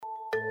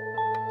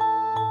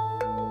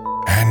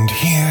And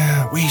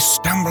here we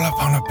stumble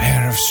upon a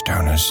pair of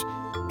stoners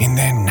in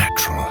their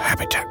natural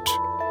habitat.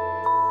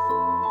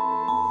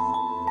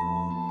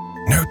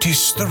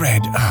 Notice the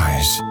red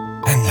eyes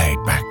and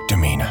laid-back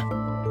demeanor.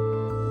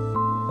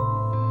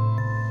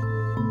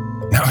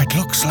 Now it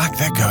looks like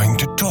they're going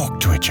to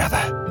talk to each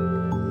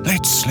other.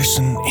 Let's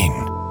listen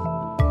in.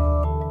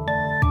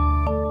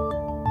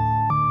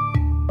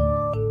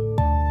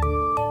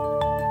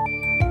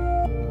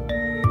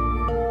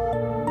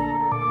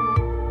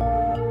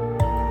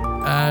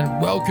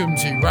 And welcome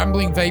to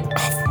Rambling Vape.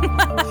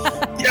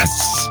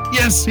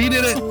 Yes, he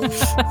did it.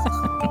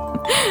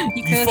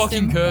 You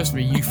fucking cursed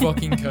me. You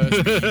fucking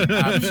cursed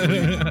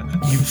me.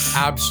 You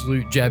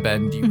absolute jeb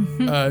end.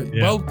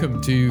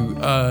 Welcome to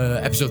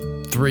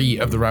episode 3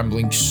 of the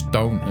Rambling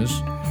Stoners.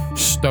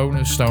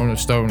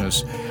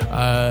 Stoners.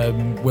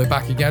 We're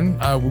back again.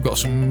 We've got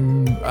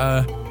some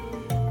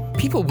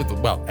people with,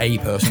 a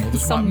person with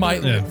us.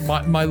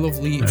 My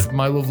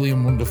lovely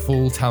and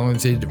wonderful,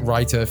 talented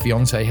writer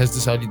fiance has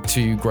decided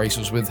to grace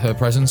us with her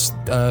presence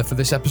for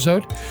this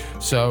episode.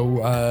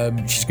 So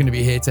she's going to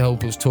be here to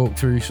help us talk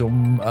through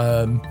some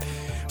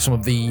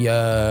of the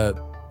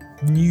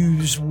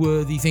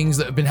newsworthy things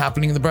that have been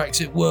happening in the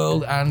Brexit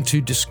world, and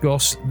to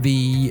discuss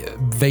the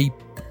vape.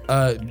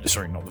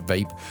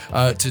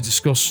 To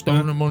discuss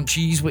Stoner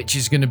Munchies, which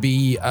is going to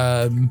be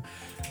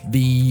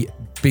the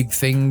big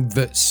thing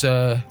that's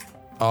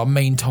our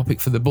main topic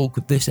for the bulk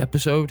of this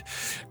episode,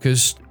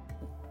 because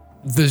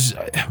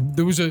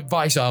there was a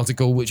Vice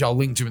article which I'll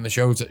link to in the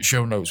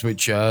show notes,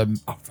 which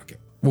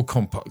we'll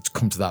come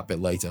to that bit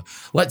later.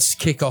 Let's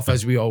kick off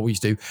as we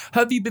always do.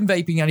 Have you been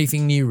vaping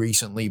anything new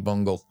recently,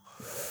 Bungle?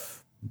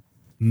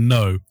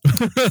 No.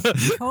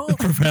 Cool.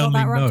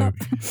 Profoundly no.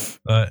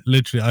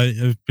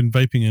 Literally, I've been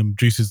vaping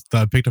juices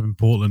that I picked up in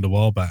Portland a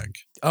while back.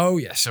 Oh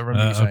yes, I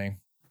remember you saying.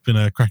 I've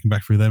been cracking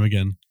back through them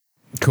again.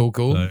 Cool.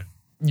 So.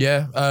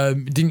 Yeah.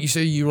 Didn't you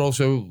say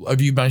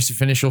have you managed to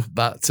finish off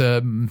that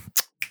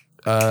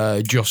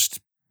just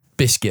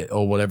biscuit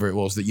or whatever it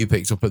was that you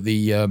picked up at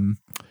the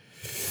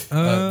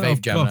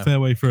vape jam? I've got a fair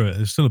way through it.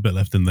 There's still a bit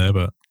left in there,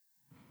 but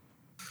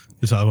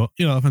it's like,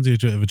 I fancy a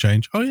bit of a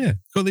change. Oh yeah,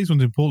 got these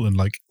ones in Portland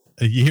like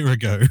a year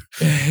ago.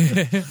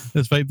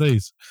 Let's vape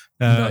these.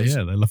 Nice.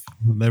 Yeah,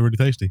 they're really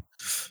tasty.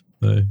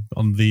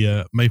 On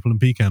the maple and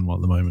pecan one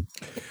at the moment.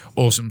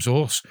 Awesome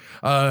sauce.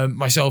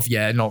 Myself,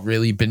 not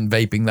really been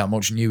vaping that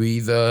much new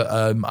either.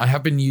 I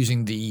have been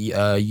using the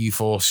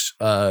U-Force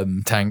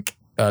tank,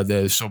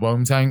 the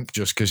sub-ohm tank,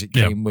 just because it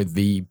came with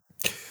the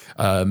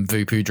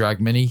Vupu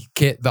Drag Mini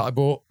kit that I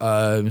bought.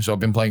 So I've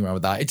been playing around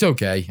with that. It's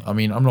okay. I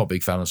mean, I'm not a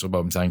big fan of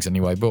sub-ohm tanks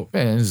anyway, but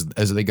as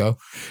they go,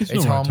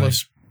 it's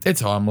harmless.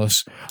 It's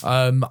harmless.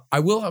 I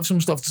will have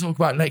some stuff to talk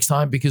about next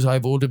time, because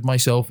I've ordered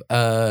myself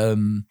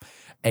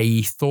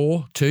a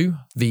Thor 2,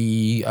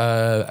 the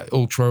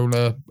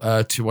Ultrona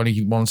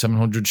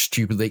 21700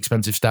 stupidly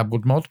expensive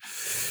stabwood mod.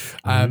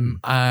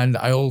 And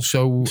I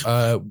also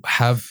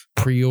have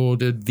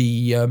pre-ordered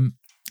the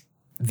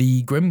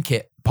Grim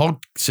Kit pod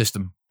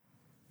system.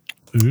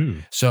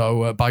 Ooh.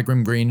 So by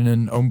Grim Green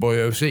and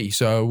Homeboy OC.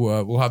 So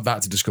we'll have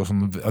that to discuss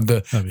on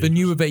the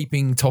newer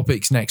vaping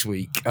topics next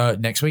week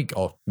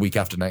or week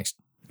after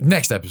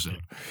next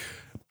episode.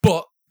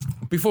 But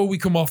before we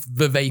come off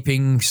the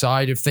vaping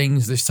side of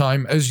things this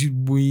time, as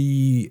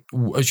you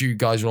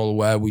guys are all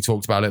aware, we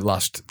talked about it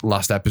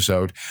last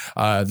episode.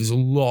 There's a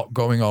lot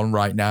going on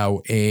right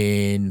now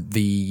in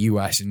the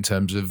US in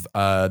terms of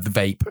the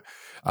vape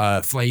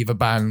flavor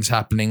bans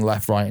happening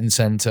left, right, and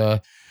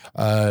center.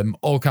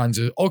 All kinds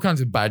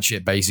of bad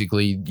shit,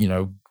 basically.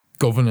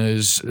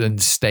 Governors and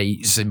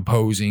states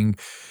imposing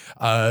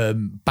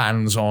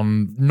bans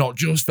on not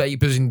just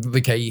vapors in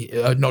the case,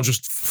 not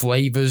just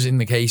flavors. In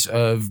the case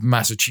of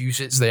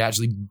Massachusetts, they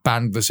actually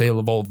banned the sale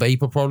of all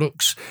vapor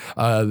products,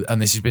 and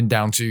this has been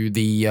down to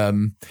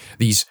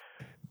these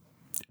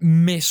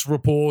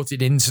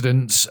misreported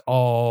incidents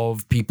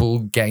of people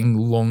getting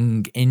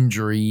lung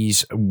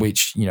injuries,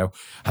 which are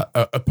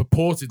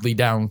purportedly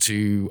down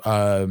to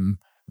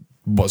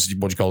what do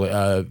you call it?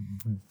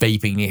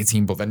 Vaping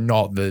nicotine, but they're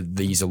not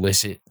these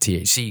illicit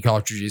THC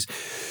cartridges.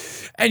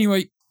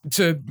 Anyway,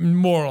 to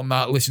more on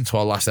that, listen to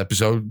our last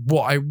episode.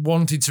 What I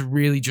wanted to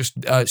really just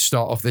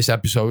start off this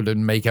episode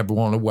and make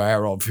everyone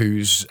aware of who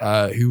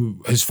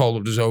has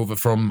followed us over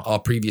from our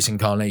previous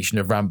incarnation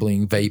of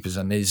Rambling Vapors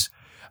and is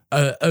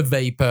a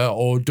vapor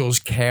or does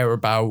care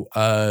about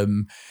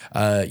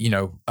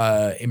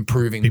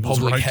improving people's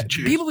public right health. to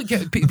choose. People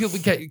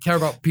that care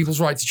about people's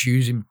right to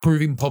choose,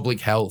 improving public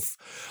health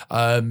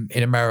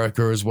in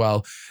America as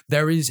well.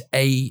 There is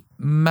a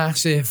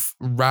massive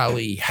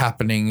rally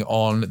happening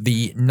on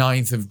the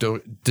 9th of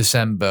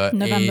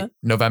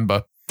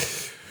November.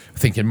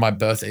 thinking my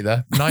birthday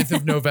there. 9th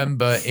of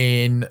November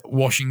in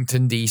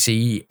Washington,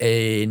 D.C.,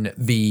 in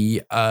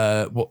the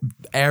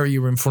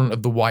area in front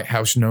of the White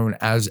House known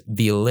as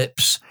the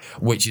Ellipse,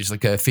 which is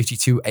like a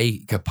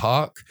 52-acre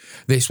park.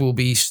 This will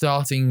be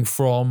starting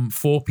from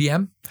 4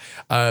 p.m.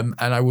 And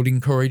I would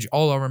encourage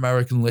all our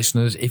American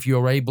listeners, if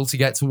you're able to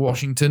get to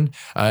Washington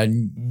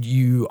and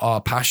you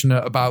are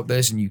passionate about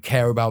this and you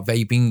care about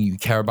vaping, you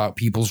care about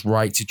people's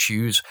right to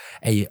choose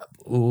a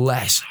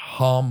less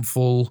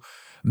harmful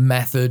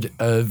method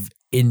of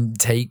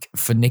intake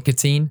for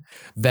nicotine,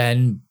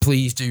 then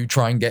please do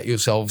try and get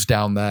yourselves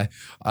down there.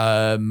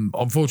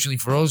 Unfortunately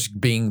for us,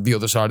 being the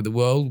other side of the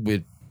world,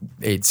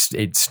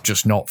 it's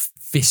just not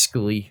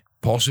fiscally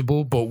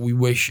possible, but we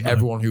wish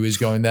everyone who is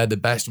going there the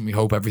best, and we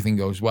hope everything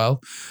goes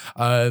well.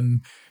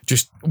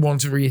 Just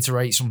want to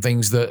reiterate some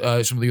things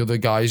that some of the other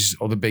guys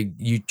or the big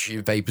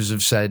YouTube vapors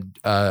have said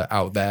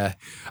out there.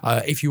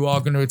 If you are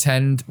going to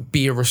attend,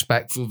 be a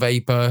respectful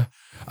vapor.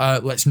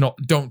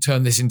 Don't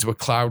turn this into a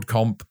cloud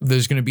comp.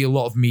 There's going to be a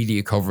lot of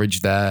media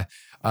coverage there.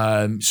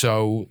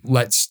 So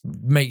let's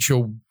make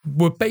sure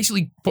we're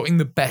basically putting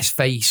the best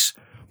face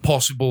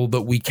possible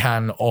that we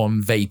can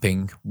on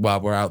vaping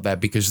while we're out there,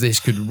 because this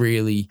could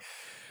really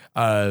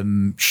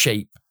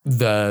shape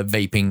the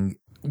vaping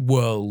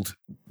world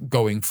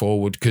going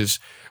forward, because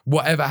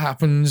whatever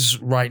happens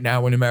right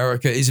now in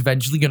America is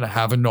eventually going to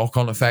have a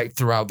knock-on effect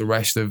throughout the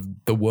rest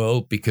of the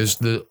world,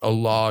 because a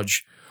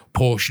large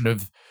portion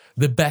of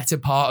the better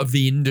part of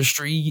the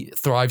industry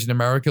thrives in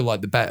America.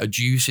 Like the better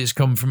juices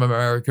come from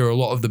America. A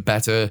lot of the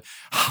better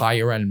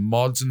higher end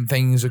mods and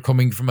things are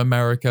coming from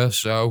America.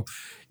 So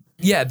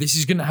yeah, this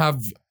is going to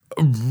have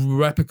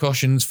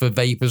repercussions for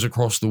vapors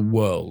across the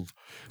world.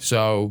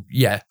 So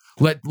yeah,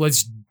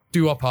 let's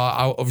do our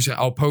part.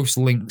 I'll post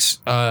links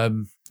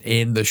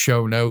in the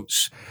show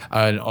notes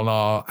and on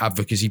our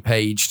advocacy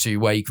page to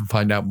where you can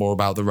find out more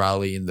about the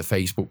rally, and the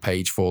Facebook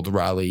page for the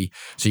rally,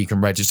 so you can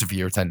register for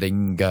your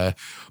attending. But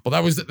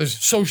that was the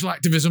social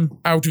activism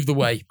out of the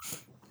way.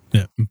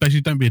 Yeah,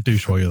 basically, don't be a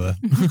douche while you're there.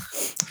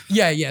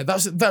 yeah.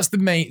 That's the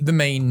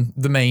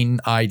main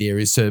idea,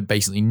 is to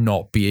basically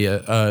not be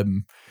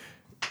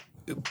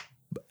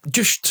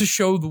just to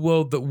show the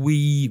world that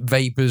we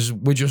vapors,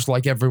 we're just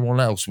like everyone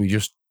else. We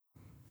just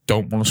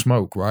don't want to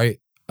smoke, right?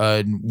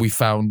 And we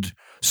found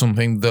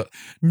something that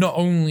not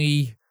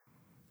only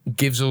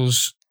gives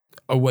us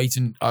a way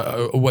to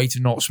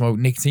not smoke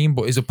nicotine,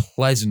 but is a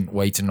pleasant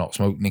way to not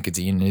smoke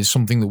nicotine, is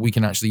something that we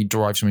can actually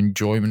derive some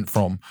enjoyment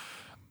from.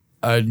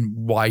 And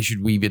why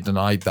should we be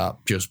denied that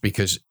just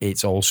because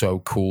it's also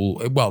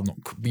cool? Well,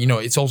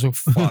 not, it's also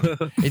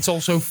fun. It's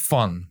also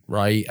fun,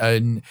 right?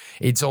 And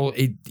it's a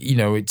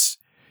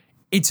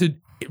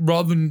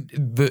rather than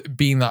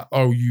being that,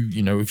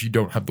 if you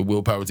don't have the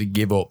willpower to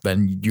give up,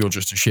 then you're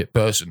just a shit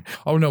person.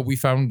 Oh no, we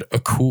found a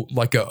cool,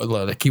 like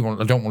a key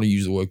one. I don't want to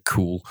use the word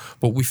cool,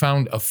 but we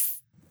found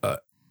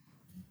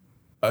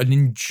an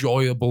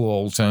enjoyable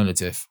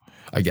alternative,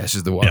 I guess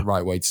is the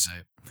right way to say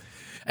it.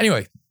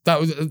 Anyway, that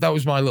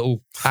was my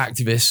little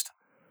activist.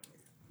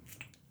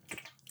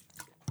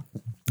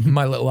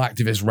 My little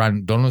activist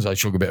rant done, as I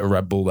chug a bit of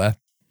Red Bull there.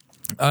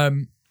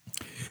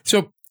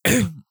 So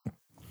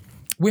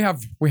we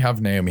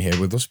have Naomi here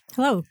with us.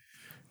 Hello.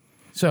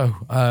 So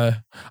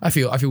I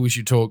feel we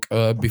should talk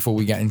before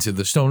we get into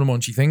the Stoner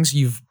Munchie things.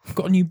 You've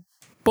got a new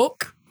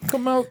book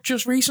come out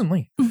just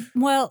recently.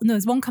 Well, no,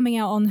 there's one coming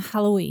out on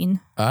Halloween.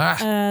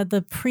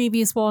 The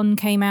previous one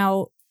came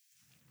out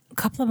a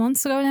couple of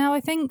months ago now,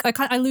 I think.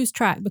 I lose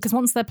track, because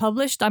once they're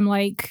published, I'm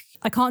like,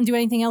 I can't do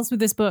anything else with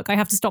this book. I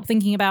have to stop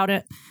thinking about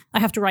it. I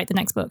have to write the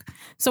next book.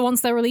 So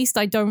once they're released,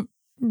 I don't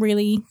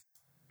really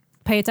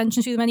pay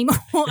attention to them anymore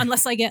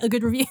unless I get a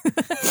good review.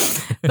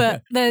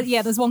 But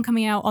there's one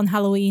coming out on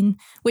Halloween,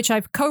 which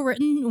I've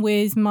co-written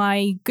with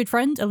my good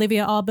friend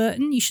Olivia R.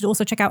 Burton. You should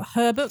also check out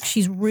her book.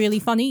 She's really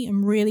funny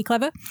and really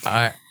clever.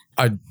 I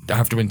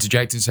have to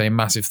interject and say a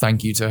massive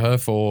thank you to her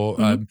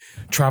for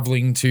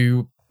traveling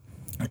to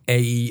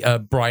a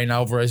Brian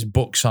Alvarez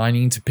book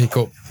signing to pick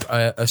up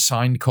a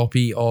signed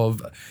copy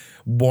of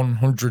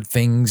 100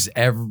 Things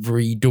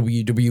Every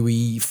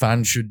WWE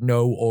Fan Should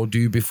Know or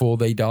Do Before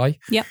They Die.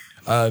 Yep.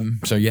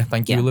 So yeah,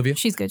 thank you, Olivia.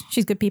 She's good.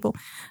 She's good people.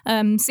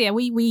 So yeah,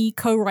 we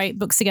co-write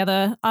books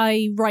together.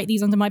 I write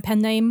these under my pen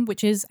name,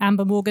 which is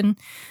Amber Morgan.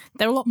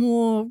 They're a lot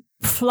more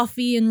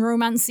fluffy and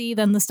romancy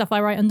than the stuff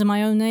I write under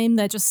my own name.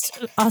 They're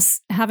just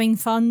us having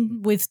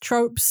fun with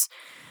tropes.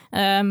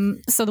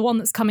 So the one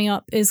that's coming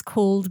up is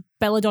called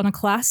Belladonna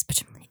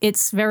Clasped.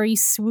 It's very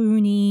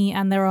swoony,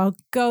 and there are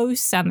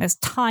ghosts, and there's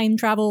time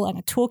travel, and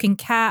a talking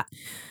cat.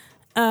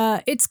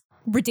 It's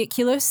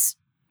ridiculous.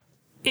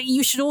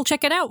 You should all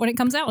check it out when it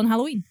comes out on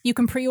Halloween. You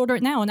can pre-order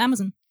it now on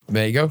Amazon.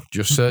 There you go.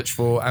 Just search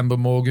for Amber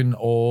Morgan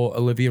or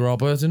Olivia R.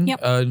 Burton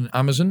on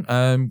Amazon.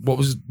 What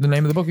was the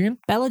name of the book again?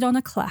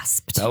 Belladonna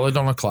Clasped.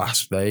 Belladonna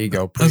Clasped. There you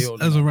go.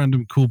 As a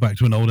random callback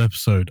to an old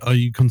episode, are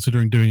you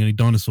considering doing any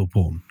dinosaur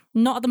porn?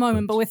 Not at the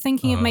moment, but we're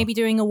thinking of maybe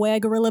doing a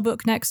were-gorilla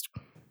book next.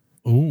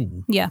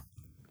 Ooh. Yeah.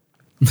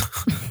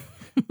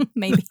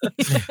 Maybe.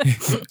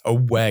 A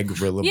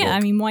were-gorilla book. Yeah,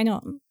 I mean, why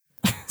not?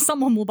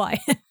 Someone will buy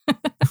it.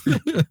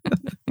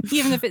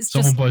 Even if it's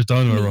Someone just buys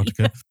Dino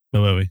Erotica.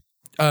 Where were we?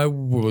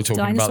 We were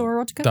talking Dinosaur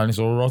about Erotica?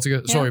 Dinosaur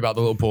Erotica. Yeah. Sorry about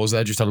the little pause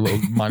there. Just had a little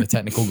minor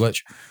technical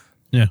glitch.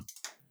 Yeah.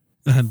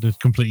 And it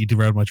completely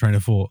derailed my train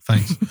of thought.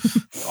 Thanks.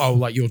 Oh,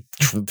 like your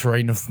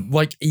train of,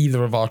 like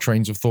either of our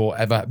trains of thought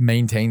ever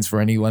maintains for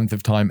any length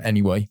of time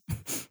anyway.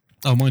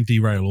 Oh, mine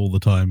derail all the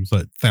time. It's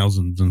like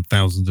thousands and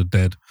thousands of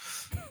dead.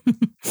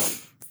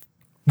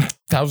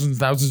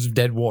 Thousands of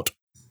dead what?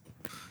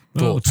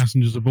 Oh, the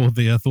passengers aboard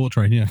the thought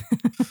train, yeah.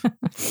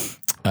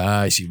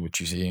 I see what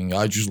you're saying.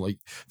 I just like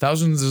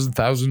thousands and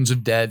thousands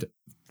of dead,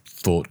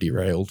 thought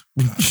derailed.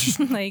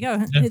 there you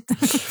go. Yeah.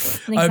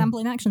 An example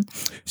in action.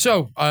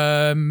 So,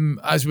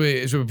 as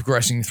we're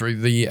progressing through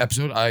the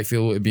episode, I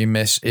feel it'd be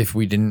amiss if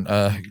we didn't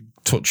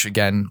touch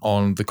again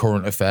on the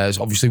current affairs.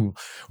 Obviously,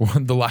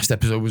 the last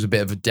episode was a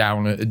bit of a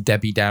downer, a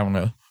Debbie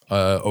Downer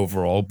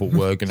overall, but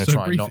we're going to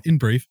try brief, not. In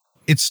brief,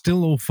 it's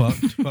still all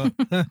fucked, but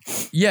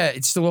Yeah,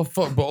 it's still a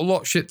fuck, but a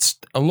lot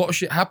of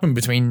shit happened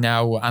between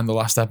now and the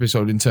last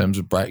episode in terms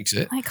of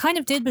Brexit. I kind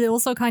of did, but it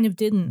also kind of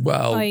didn't.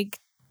 Well- like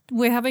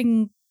we're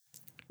having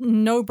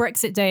no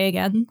Brexit Day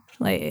again.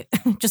 Like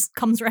it just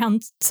comes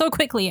around so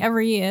quickly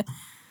every year.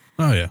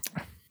 oh yeah.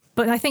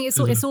 But I think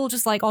it's all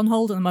just like on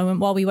hold at the moment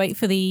while we wait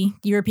for the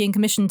European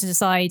Commission to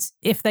decide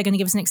if they're going to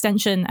give us an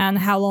extension and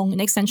how long an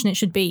extension it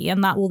should be.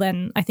 And that will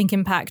then, I think,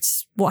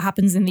 impact what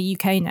happens in the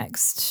UK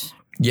next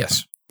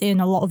Yes. in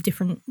a lot of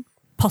different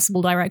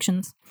possible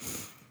directions.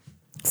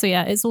 So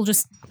yeah, it's all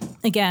just,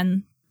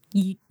 again,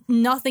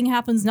 nothing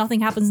happens. Then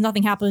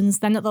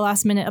at the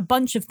last minute, a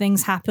bunch of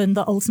things happen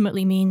that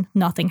ultimately mean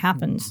nothing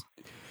happens.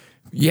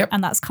 Yep.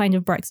 And that's kind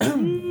of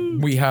Brexit.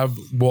 We have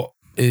what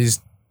is,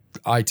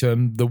 I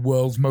term, the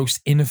world's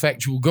most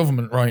ineffectual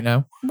government right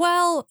now.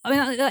 Well, I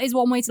mean, that is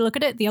one way to look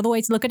at it. The other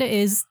way to look at it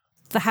is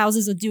the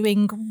houses are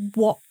doing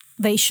what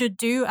they should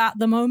do at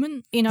the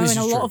moment. You know, This in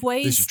a is lot true. of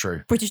ways, This is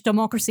true. British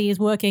democracy is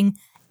working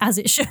as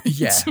it should.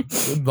 Yeah.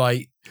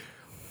 Like,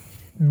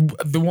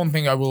 the one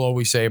thing I will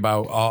always say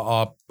about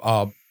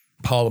our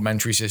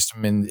parliamentary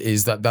system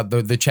is that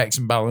the checks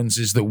and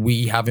balances that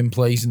we have in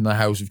place in the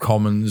House of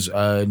Commons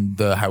and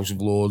the House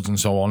of Lords and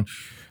so on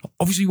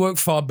obviously work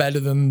far better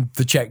than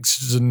the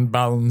checks and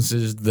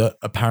balances that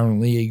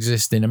apparently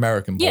exist in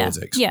American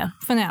politics. Yeah,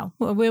 for now.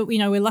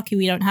 We're lucky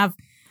we don't have,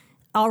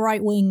 our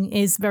right wing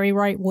is very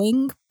right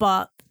wing,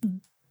 but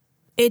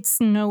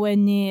it's nowhere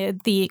near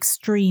the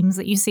extremes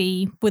that you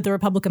see with the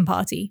Republican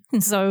Party.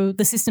 And so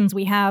the systems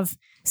we have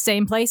stay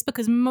in place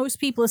because most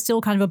people are still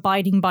kind of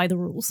abiding by the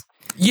rules.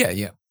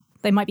 Yeah.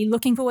 They might be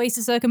looking for ways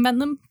to circumvent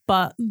them,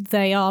 but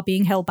they are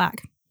being held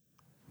back.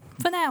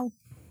 For now.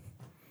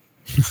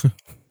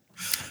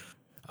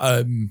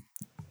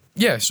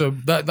 Yeah, so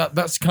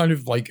that's kind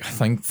of like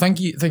thank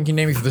you,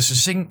 Naomi, for the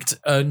succinct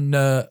and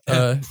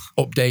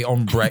update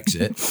on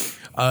Brexit.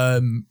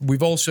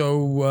 We've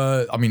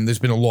also, I mean, there's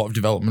been a lot of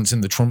developments in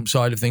the Trump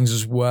side of things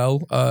as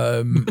well.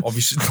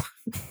 Obviously,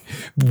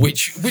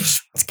 which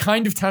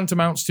kind of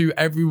tantamounts to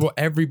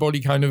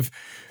everybody kind of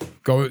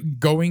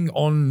going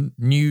on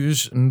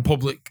news and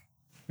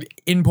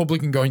in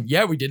public and going,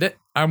 yeah, we did it,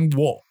 and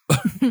what?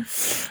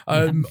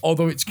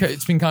 Although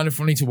it's been kind of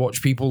funny to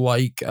watch people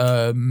like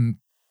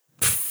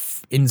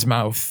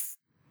Innsmouth,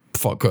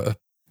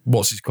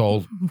 what's his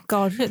called?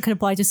 God, it could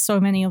apply to so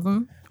many of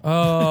them.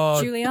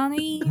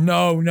 Giuliani?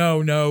 No.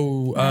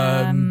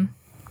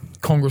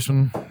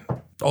 Congressman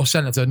or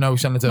Senator? No,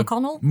 Senator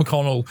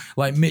McConnell.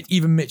 Like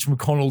even Mitch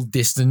McConnell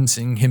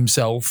distancing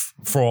himself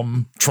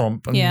from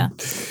Trump. And,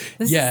 This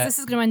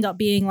is going to end up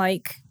being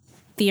like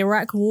the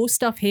Iraq War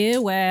stuff here,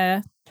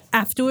 where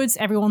afterwards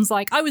everyone's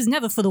like, I was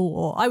never for the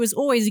war. I was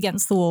always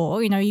against the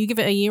war. You know, you give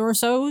it a year or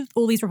so,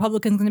 all these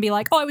Republicans are going to be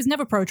like, oh, I was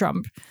never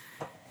pro-Trump.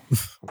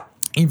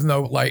 Even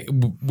though, like,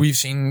 we've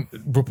seen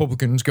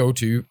Republicans go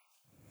to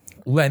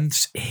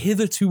lengths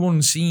hitherto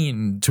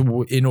unseen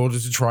in order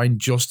to try and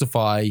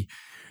justify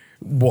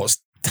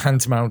what's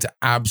tantamount to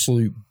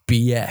absolute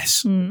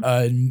BS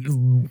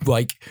and,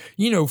 like,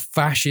 you know,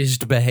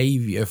 fascist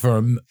behavior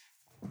from.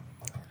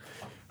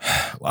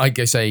 Like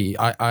I say,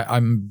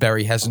 I'm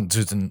very hesitant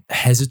to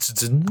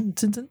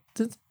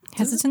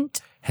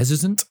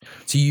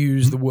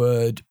use the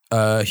word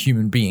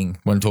human being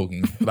when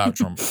talking about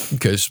Trump,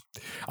 because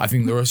I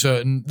think there are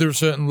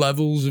certain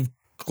levels of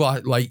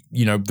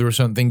there are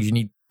certain things you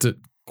need to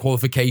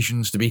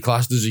qualifications to be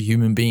classed as a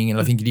human being,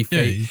 and I think he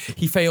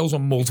fails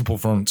on multiple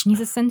fronts. He's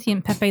a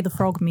sentient Pepe the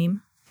Frog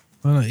meme.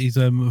 Well, no, he's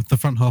the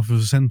front half of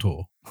a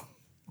centaur.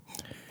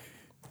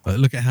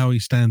 Look at how he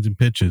stands in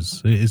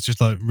pictures. It's just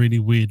like really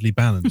weirdly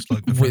balanced,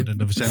 like the front end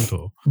of a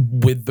centaur.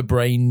 With the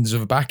brains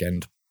of a back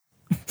end.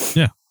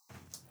 Yeah.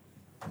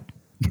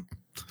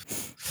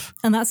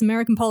 And that's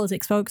American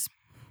politics, folks.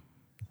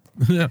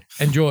 Yeah.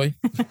 Enjoy.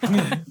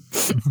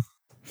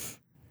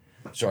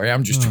 Sorry,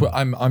 I'm just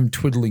I'm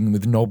twiddling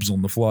with knobs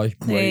on the fly.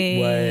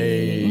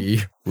 Way.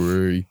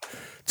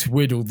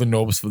 Twiddle the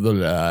knobs for the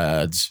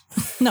lads.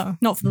 No,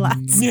 not for the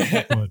lads.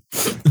 Yeah.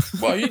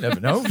 Well, you never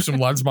know. Some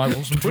lads might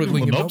want some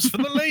twiddling knobs for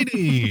the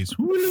ladies.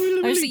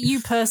 Obviously, you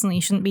personally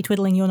shouldn't be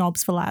twiddling your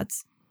knobs for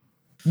lads.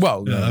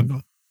 Well,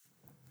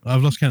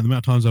 I've lost count of the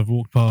amount of times I've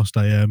walked past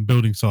a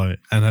building site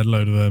and had a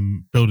load of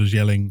builders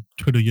yelling,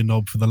 "Twiddle your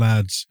knob for the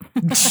lads."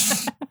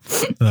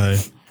 So,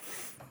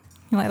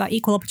 like that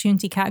equal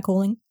opportunity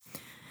catcalling.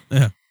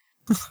 yeah.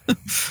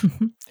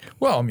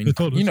 Well, I mean,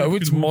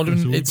 it's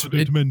modern.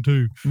 It's men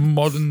too.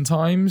 Modern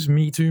times,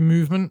 Me Too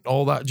movement,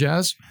 all that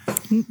jazz.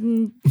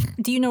 Do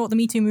you know what the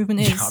Me Too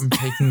movement is? Yeah, I'm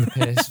taking the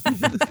piss.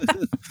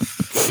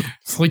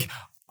 It's like,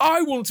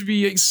 I want to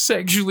be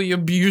sexually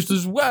abused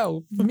as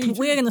well.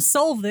 We're going to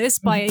solve this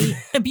by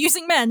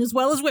abusing men as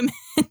well as women.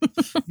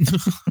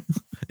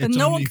 And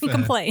no one can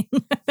complain.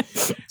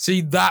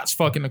 See, that's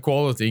fucking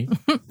equality.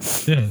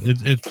 Yeah,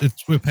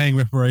 it's we're paying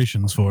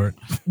reparations for it,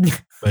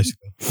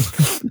 basically.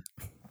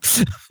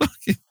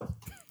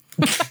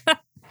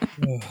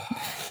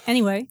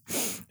 Anyway.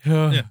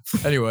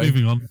 Anyway.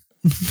 Moving on.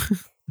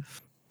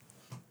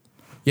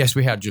 Yes,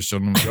 we had just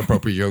some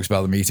appropriate jokes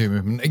about the Me Too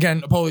movement.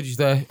 Again, apologies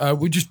there.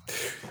 We just,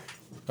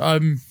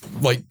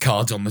 like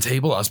cards on the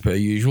table as per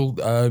usual.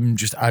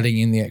 Just adding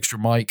in the extra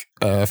mic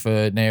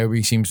for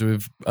Naomi seems to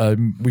have,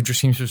 we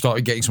just seems to have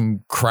started getting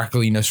some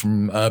crackliness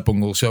from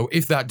Bungle. So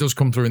if that does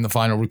come through in the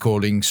final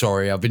recording,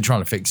 sorry, I've been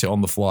trying to fix it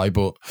on the fly,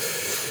 but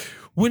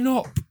we're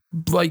not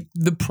like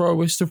the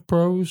proest of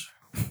pros.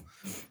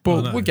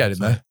 But we're getting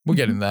there. We're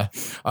getting there.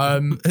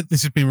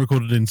 This has been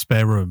recorded in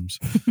spare rooms.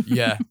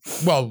 Yeah.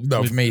 Well,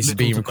 no, for me, it's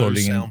been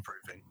recording in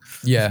soundproofing.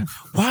 Yeah.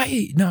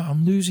 Why? No,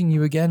 I'm losing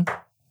you again.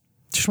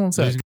 Just one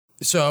sec.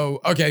 So,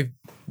 okay,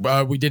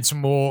 we did some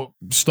more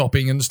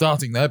stopping and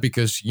starting there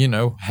because,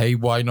 hey,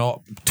 why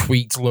not?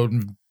 Tweaked load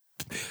of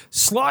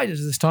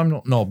sliders this time,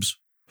 not knobs.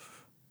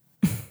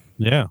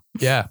 Yeah.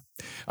 Yeah.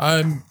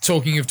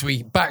 Talking of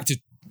tweak, back to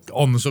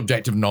on the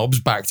subject of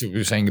knobs, back to what we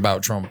were saying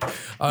about Trump.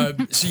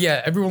 So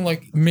yeah, everyone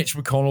like Mitch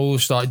McConnell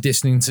started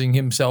distancing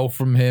himself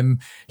from him.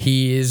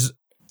 He is...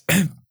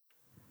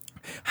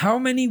 How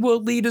many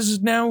world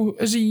leaders now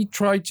has he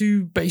tried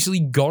to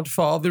basically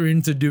godfather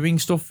into doing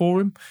stuff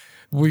for him?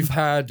 We've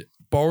had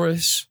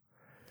Boris,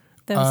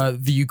 the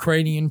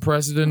Ukrainian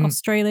president,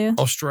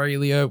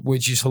 Australia,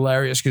 which is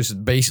hilarious because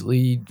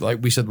basically, like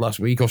we said last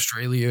week,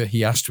 Australia,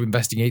 he asked to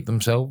investigate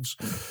themselves.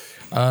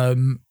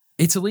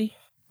 Italy?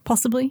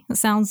 Possibly. That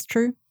sounds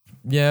true.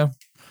 Yeah.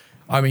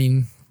 I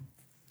mean,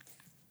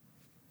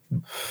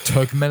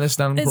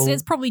 Turkmenistan.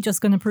 It's probably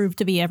just going to prove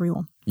to be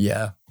everyone.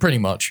 Yeah, pretty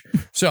much.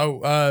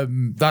 So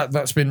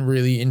that's been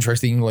really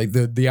interesting. Like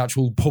the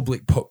actual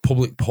public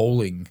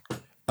polling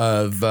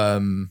of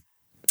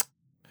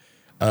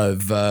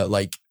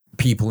like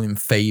people in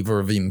favor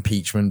of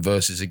impeachment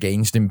versus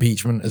against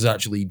impeachment has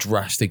actually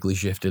drastically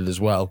shifted as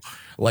well.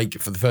 Like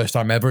for the first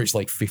time ever, it's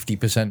like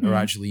 50% are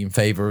actually in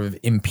favor of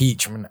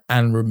impeachment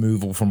and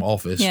removal from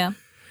office. Yeah,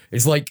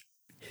 it's like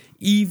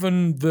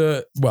even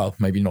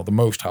maybe not the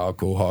most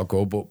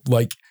hardcore, but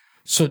like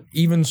so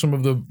even some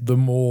of the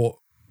more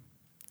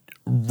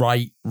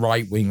right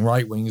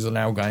wings are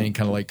now going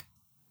kind of like,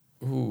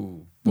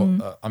 ooh,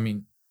 what? I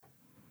mean,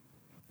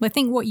 I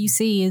think what you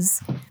see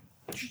is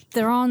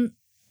there aren't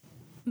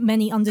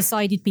many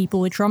undecided people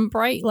with Trump,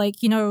 right?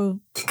 Like,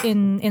 in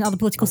other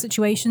political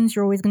situations,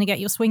 you're always going to get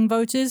your swing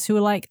voters who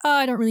are like, oh,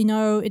 I don't really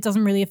know. It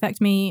doesn't really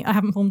affect me. I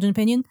haven't formed an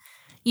opinion.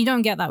 You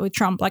don't get that with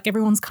Trump. Like,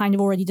 everyone's kind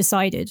of already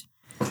decided.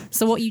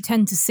 So what you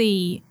tend to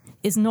see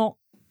is not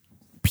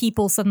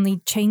people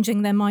suddenly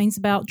changing their minds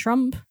about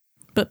Trump,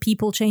 but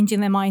people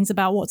changing their minds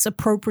about what's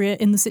appropriate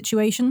in the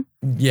situation.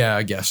 Yeah,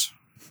 I guess.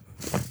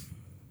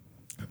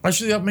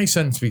 Actually, that makes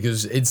sense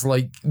because it's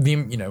like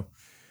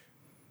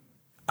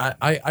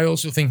I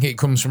also think it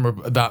comes from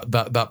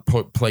that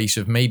place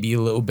of maybe a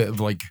little bit of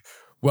like,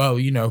 well,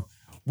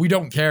 we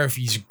don't care if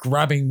he's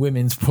grabbing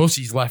women's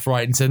pussies left,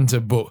 right, and center,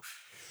 but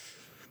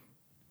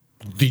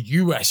the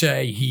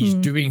USA, he's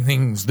doing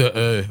things that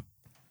are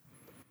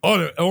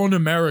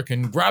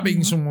un-American.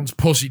 Grabbing someone's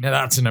pussy, now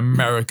that's an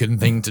American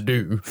thing to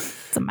do.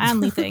 It's a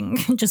manly thing.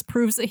 It just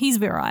proves that he's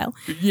virile.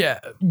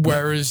 Yeah,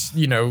 whereas,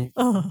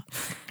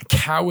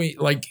 cowing,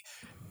 like...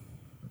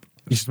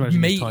 Just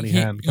imagine his tiny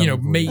hand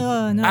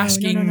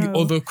asking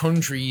other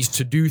countries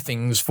to do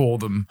things for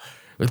them.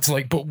 It's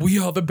like, but we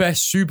are the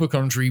best super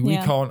country. We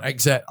can't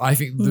accept. I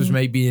think there's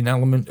maybe an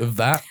element of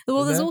that.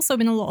 Well, there's also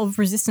been a lot of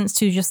resistance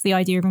to just the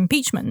idea of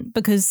impeachment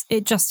because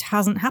it just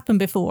hasn't happened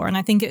before. And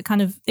I think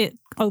it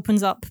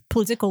opens up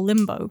political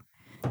limbo.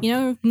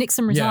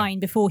 Nixon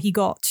resigned before he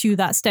got to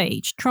that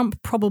stage.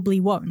 Trump probably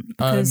won't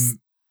because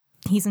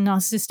he's a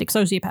narcissistic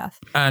sociopath.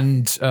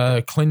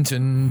 And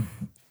Clinton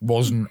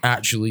wasn't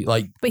actually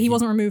like... But he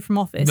wasn't removed from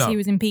office. No. He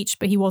was impeached,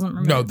 but he wasn't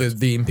removed. No,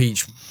 the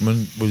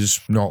impeachment was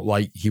not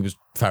like he was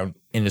found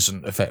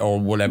innocent or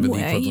whatever the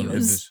equivalent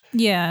is.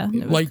 Yeah.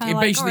 Like,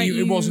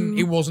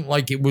 it wasn't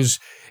like it was...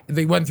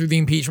 They went through the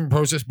impeachment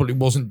process, but it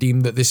wasn't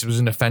deemed that this was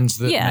an offence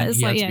that meant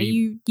he had to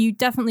be... You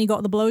definitely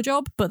got the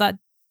blowjob, but that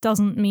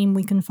doesn't mean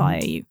we can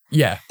fire you.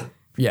 Yeah.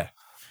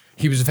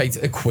 He was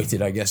effectively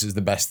acquitted, I guess, is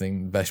the best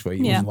way.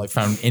 He wasn't like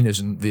found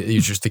innocent. It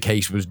was just the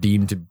case was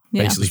deemed to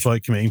basically...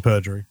 Despite committing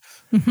perjury.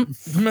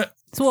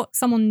 So what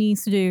someone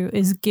needs to do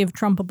is give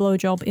Trump a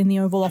blowjob in the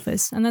Oval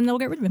Office, and then they'll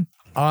get rid of him.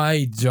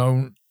 I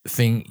don't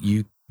think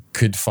you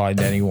could find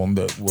anyone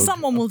that would.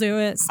 Someone will do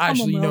it.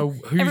 Actually, Someone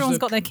will. Everyone's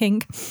got their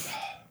kink.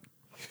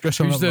 Who's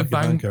Who's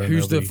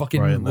the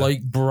fucking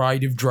like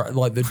bride of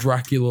like the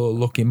Dracula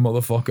looking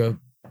motherfucker?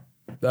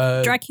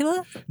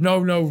 Dracula?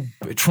 No,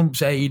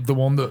 Trump's aide, the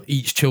one that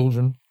eats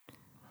children.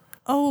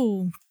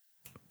 Oh,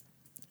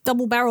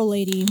 double barrel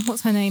lady.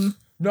 What's her name?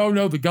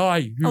 No, the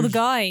guy. The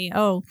guy.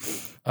 Oh,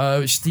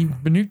 Steve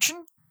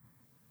Mnuchin?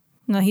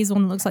 no, he's the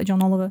one that looks like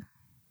John Oliver.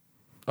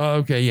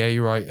 Okay, yeah,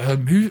 you're right.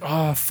 Who?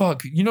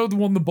 Fuck. You know the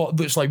one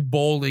that's like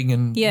balding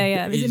and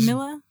Yeah. Is it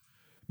Miller?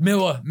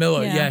 Miller.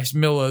 Yeah. Yes,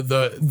 Miller,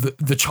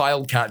 the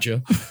child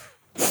catcher.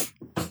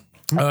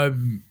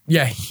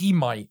 Yeah, he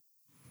might.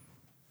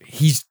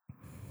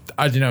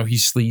 I don't know.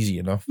 He's sleazy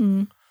enough.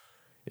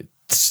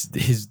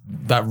 It's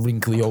that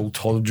wrinkly old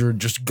toddler would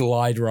just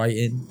glide right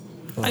in.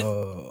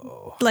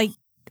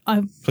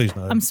 Please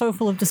no. I'm so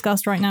full of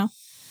disgust right now.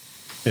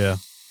 Yeah.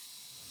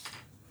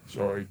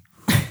 Sorry.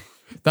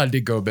 That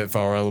did go a bit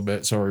far a little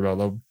bit. Sorry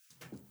about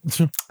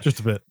that. Just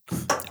a bit.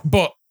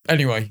 But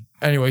anyway,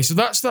 so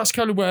that's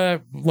kind of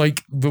where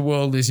like the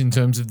world is in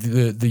terms of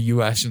the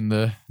US and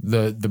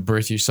the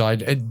British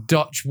side. A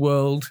Dutch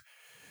world,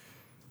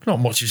 not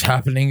much is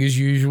happening as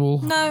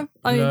usual. No,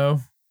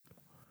 No.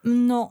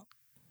 I'm not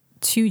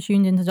too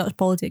tuned into Dutch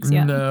politics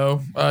yet.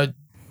 No.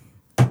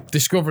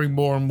 Discovering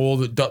more and more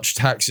that Dutch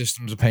tax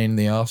systems are a pain in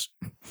the ass.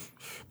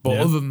 But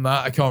other than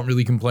that, I can't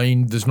really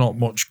complain. There's not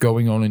much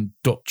going on in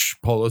Dutch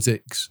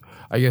politics.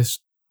 I guess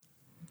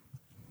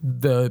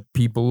the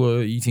people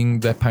are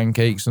eating their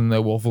pancakes and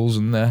their waffles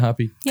and they're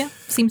happy. Yeah,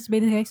 seems to be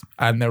the case.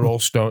 And they're all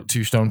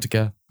too stoned to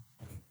care.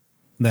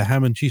 They're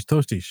ham and cheese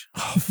toasties.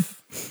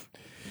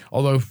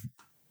 Although,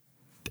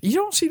 you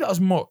don't see that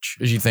as much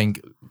as you think.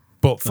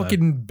 But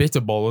fucking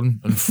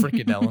bitterballen and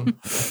frikadellen.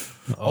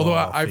 Although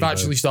I've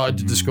actually started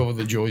to discover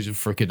the joys of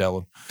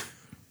frikadellen.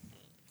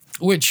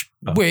 Which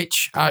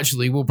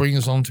actually will bring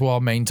us on to our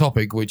main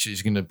topic, which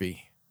is going to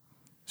be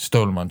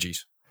stoner munchies.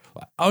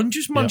 And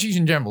just munchies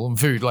in general and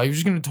food. Like, we're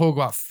just going to talk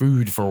about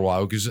food for a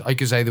while because,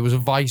 like I say, there was a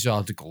Vice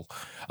article,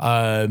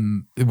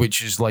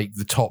 which is like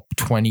the top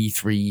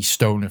 23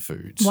 stoner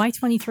foods. Why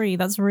 23?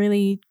 That's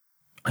really...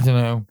 I don't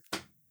know.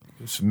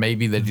 So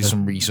maybe they did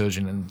some research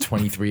and then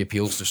 23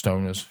 appeals to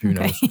stoners. Who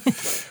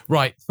knows?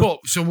 Right. But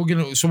so what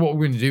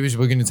we're gonna do is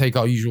we're gonna take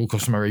our usual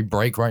customary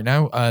break right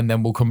now, and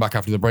then we'll come back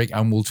after the break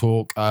and we'll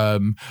talk a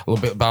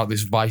little bit about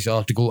this Vice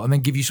article and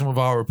then give you some of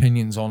our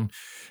opinions on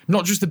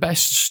not just the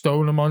best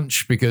stoner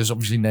munch, because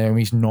obviously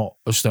Naomi's not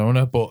a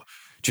stoner, but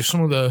just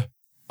some of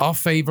our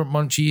favorite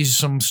munchies,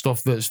 some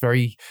stuff that's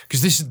very,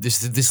 because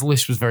this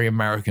list was very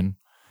American,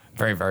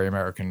 very, very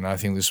American. And I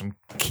think there's some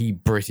key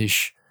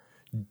British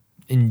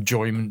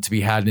enjoyment to be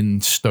had in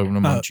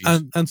stoner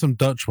munchies and some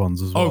Dutch ones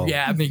as well. Oh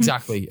yeah, I mean,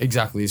 exactly.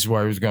 This is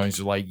where I was going.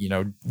 So like, you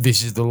know,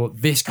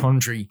 this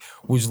country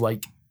was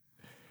like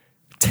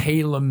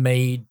tailor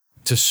made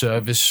to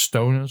service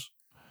stoners,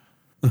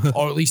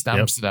 or at least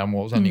Amsterdam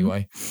was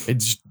anyway.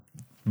 It's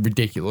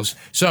ridiculous.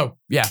 So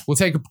yeah, we'll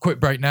take a quick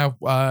break now.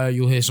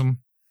 You'll hear some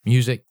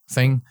music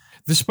thing.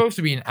 There's supposed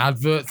to be an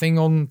advert thing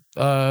on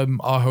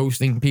our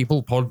hosting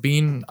people,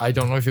 Podbean. I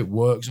don't know if it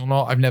works or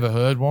not. I've never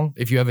heard one.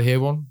 If you ever hear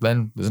one,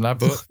 then there's an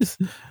advert.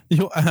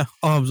 Your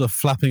arms are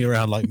flapping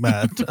around like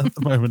mad at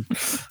the moment.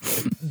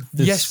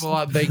 Yes,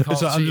 well, they can't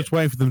see I'm just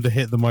waiting for them to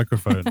hit the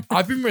microphone.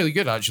 I've been really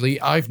good, actually.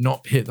 I've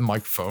not hit the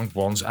microphone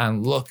once,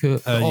 and look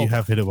at... You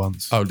have hit it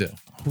once. Oh, dear.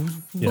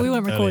 Well, we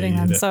weren't recording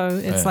then, so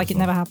it's like it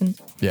never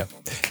happened. Yeah.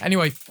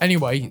 Anyway,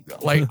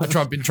 like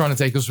I've been trying to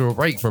take us through a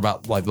break for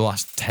about like the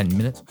last 10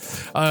 minutes.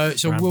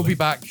 So we'll be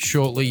back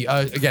shortly.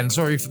 Again,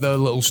 sorry for the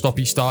little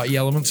stoppy-starty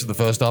elements of the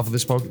first half of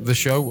the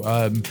show.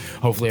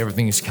 Hopefully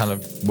everything is kind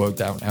of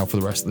worked out now for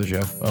the rest of the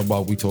show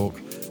while we talk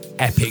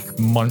epic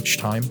munch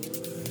time.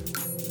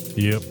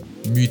 Yep.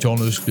 Meat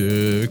on a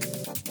stick.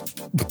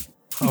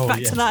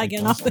 Back to that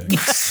again, aren't we?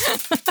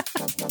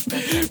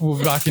 We'll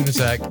be back in a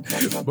sec.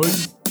 Bye.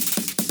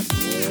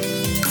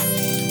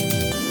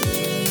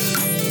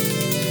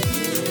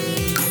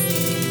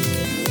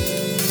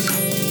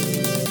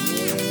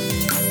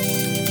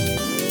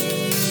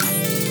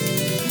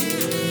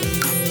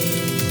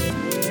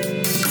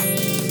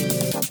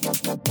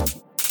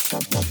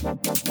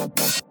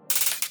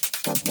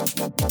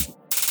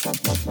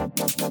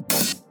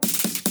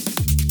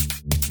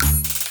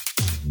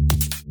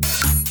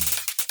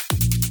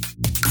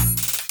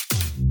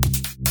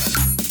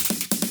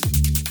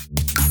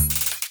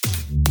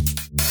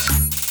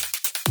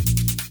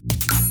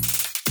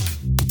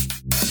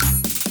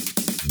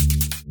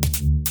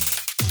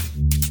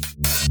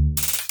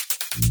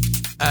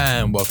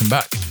 And welcome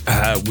back.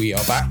 We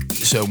are back.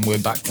 So we're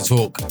back to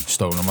talk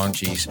stoner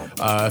munchies.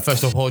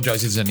 First, I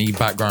apologise if there's any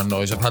background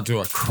noise. I've had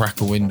to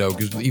crack a window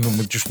because even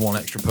with just one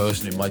extra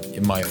person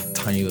in my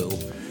tiny little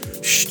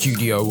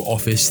studio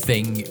office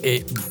thing,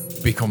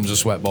 it becomes a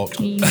sweatbox.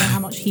 You know how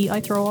much heat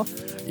I throw off?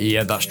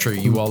 Yeah, that's true.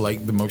 You are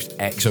like the most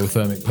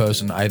exothermic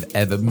person I've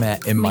ever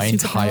met in my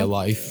entire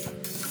life.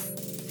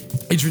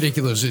 It's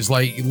ridiculous. It's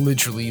like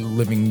literally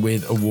living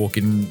with a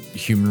walking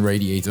human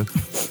radiator.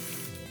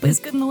 But it's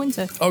good in the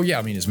winter. Oh yeah,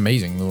 I mean it's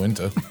amazing in the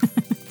winter.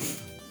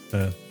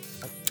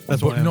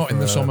 That's but not in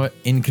the summer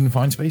in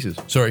confined spaces.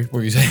 Sorry, what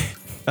were you saying?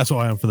 That's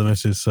what I am for the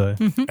missus. So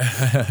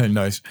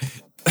Nice.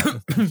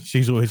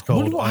 she's always I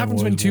cold. wonder what I'm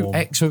happens when always two warm.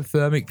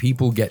 exothermic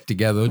people get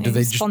together. Do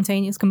they just?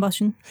 Spontaneous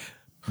combustion?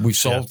 We've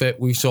solved it.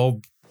 We've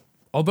solved.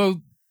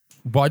 Although,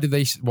 why do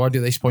they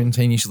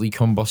spontaneously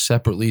combust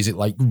separately? Is it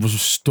like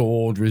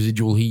stored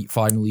residual heat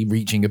finally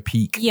reaching a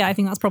peak? Yeah, I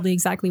think that's probably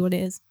exactly what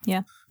it is.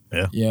 Yeah.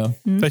 Yeah.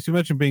 Basically,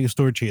 imagine being a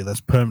storage heater that's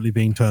permanently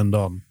being turned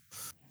on.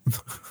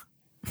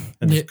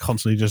 And just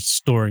constantly just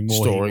storing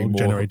more heat, or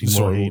generating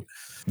more heat.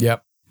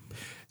 Yep.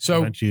 So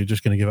Eventually you're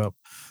just going to give up.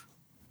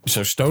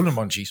 So stoner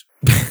munchies.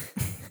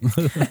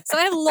 So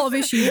I have a lot of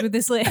issues with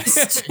this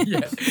list.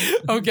 Yeah.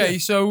 Okay,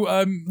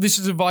 so this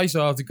is a Vice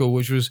article,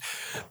 which was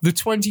the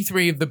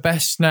 23 of the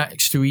best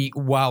snacks to eat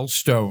while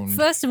stoned.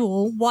 First of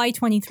all, why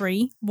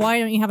 23? Why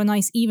don't you have a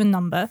nice even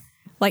number,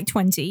 like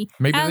 20?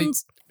 Maybe and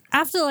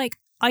after like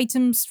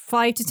items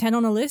 5 to 10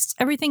 on a list,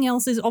 everything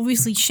else is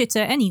obviously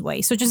shitter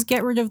anyway, so just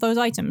get rid of those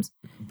items.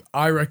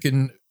 I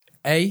reckon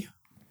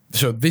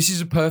so this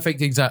is a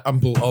perfect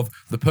example of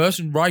the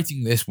person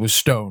writing this was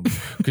stoned,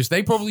 because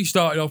they probably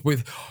started off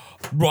with,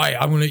 right,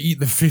 I'm going to eat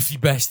the 50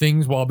 best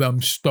things while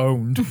I'm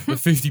stoned, the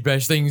 50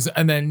 best things,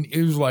 and then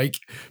it was like,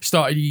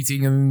 started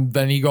eating, and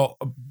then he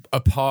got a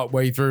part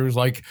way through, it was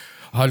like,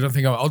 I don't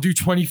think I'll do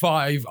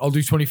 25,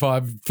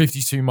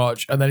 50's too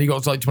much, and then he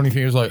got to like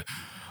 23, he was like,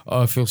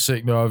 oh, I feel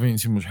sick now, I've eaten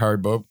too much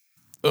Haribo.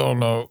 Oh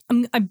no!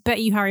 I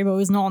bet you Haribo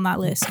is not on that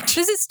list.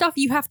 This is stuff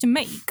you have to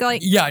make.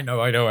 Like, yeah, I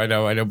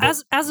know.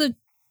 But as a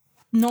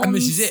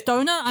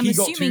non-stoner, I'm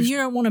assuming you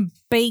don't want to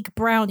bake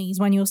brownies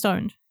when you're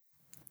stoned.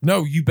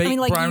 No, you bake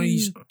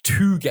brownies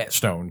to get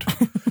stoned.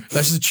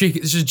 That's the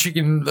chicken. This is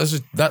chicken.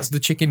 That's the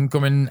chicken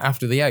coming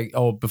after the egg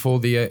or before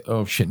the egg.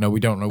 Oh shit! No, we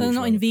don't know. They're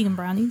not in vegan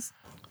brownies.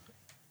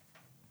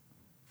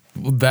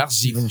 Well,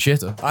 that's even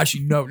shitter.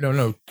 Actually,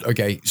 no.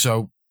 Okay,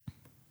 so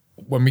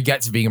when we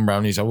get to vegan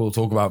brownies, I will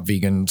talk about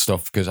vegan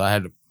stuff because I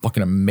had a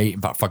fucking amazing.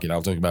 In fact, fuck it,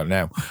 I'll talk about it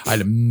now. I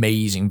had an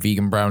amazing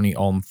vegan brownie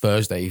on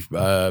Thursday.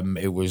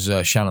 It was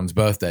Shannon's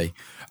birthday,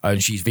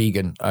 and she's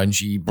vegan, and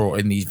she brought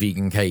in these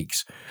vegan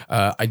cakes.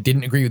 I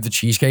didn't agree with the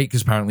cheesecake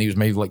because apparently it was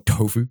made of like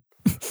tofu.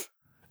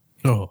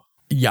 Oh.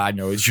 Yeah, I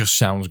know. It just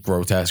sounds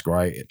grotesque,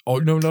 right? Oh,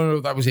 no.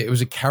 That was it. It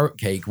was a carrot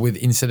cake with,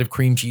 instead of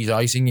cream cheese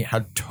icing, it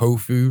had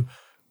tofu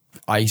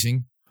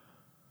icing.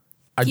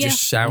 It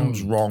just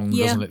sounds wrong,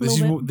 doesn't it?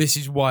 This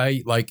is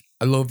why, like,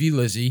 I love you,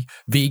 Lizzie.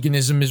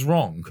 Veganism is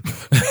wrong.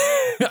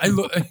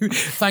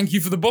 Thank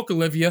you for the book,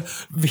 Olivia.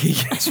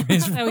 Veganism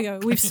is wrong. There we go.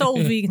 We've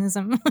solved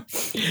veganism.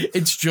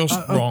 It's just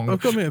wrong. I've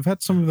got to admit, I've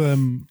had some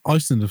of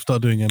Iceland have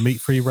started doing a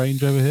meat-free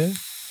range over here.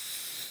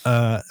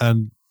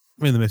 And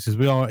me and the missus,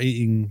 we are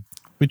eating,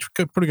 we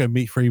could probably go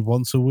meat-free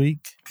once a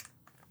week.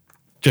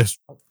 Just.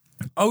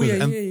 Oh,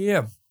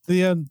 yeah.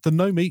 The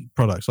no meat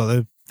products,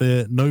 like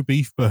the no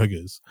beef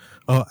burgers,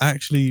 are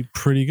actually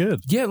pretty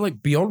good. Yeah,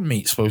 like Beyond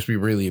Meat's supposed to be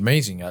really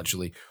amazing,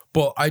 actually.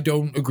 But I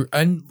don't agree.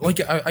 And like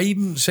I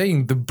even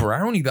saying the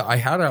brownie that I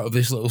had out of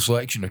this little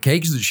selection of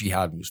cakes that she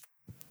had was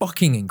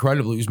fucking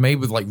incredible. It was made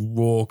with like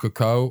raw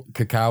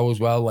cacao as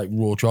well, like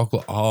raw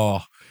chocolate.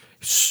 Oh,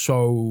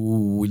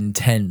 so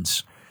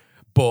intense.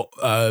 But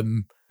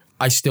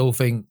I still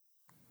think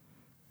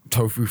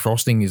tofu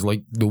frosting is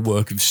like the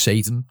work of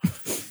Satan.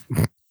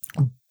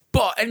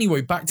 But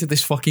anyway, back to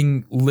this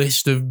fucking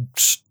list of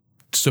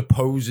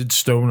supposed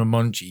stoner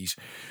munchies.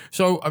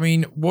 So, I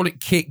mean, what it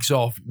kicks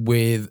off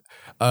with,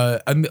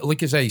 and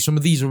like I say, some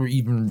of these are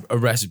even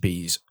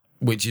recipes,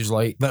 which is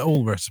like... They're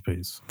all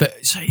recipes.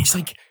 So it's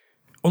like,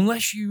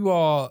 unless you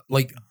are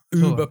like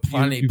uber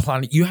planning,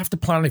 you have to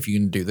plan if you're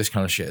going to do this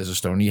kind of shit as a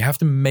stoner. You have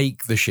to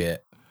make the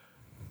shit,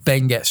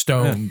 then get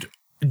stoned,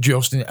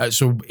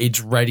 so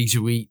it's ready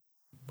to eat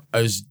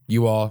as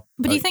you are.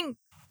 But do you think...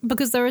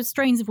 Because there are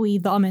strains of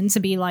weed that are meant to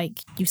be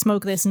like, you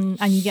smoke this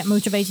and you get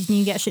motivated and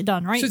you get shit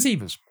done, right?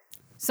 Sativas.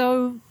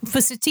 So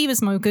for sativa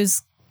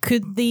smokers,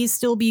 could these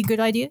still be a good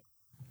idea?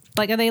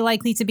 Like, are they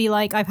likely to be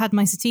like, I've had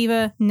my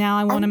sativa, now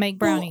I want to make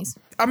brownies?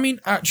 Well, I mean,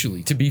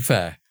 actually, to be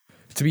fair,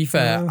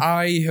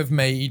 I have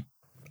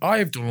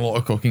done a lot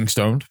of cooking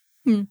stoned.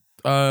 Like,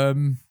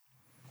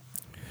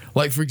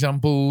 for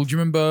example, do you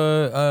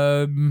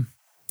remember...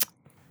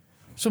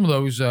 some of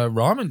those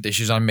ramen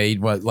dishes I made,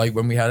 like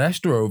when we had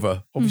Esther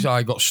over. Obviously,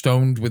 I got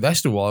stoned with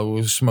Esther while I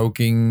was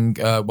smoking.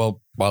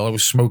 While I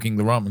was smoking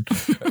the ramen.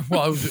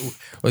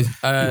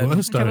 I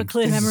have a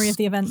clear memory of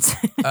the event.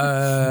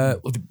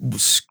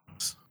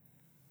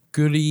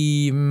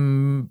 Skuri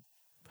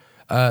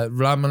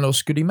ramen o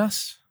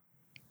skurimas.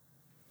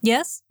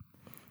 Yes.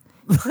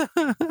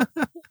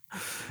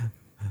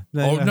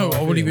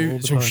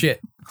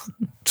 Shit.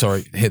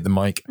 Sorry, hit the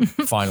mic.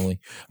 Finally.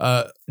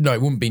 No,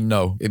 it wouldn't be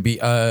no. It'd be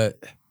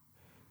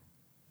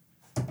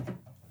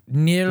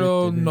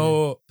Nero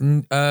no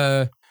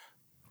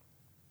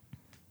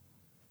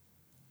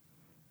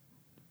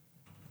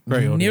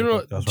Great audio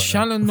Nero podcast right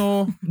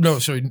Shalano. No,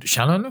 sorry,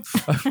 Shalano.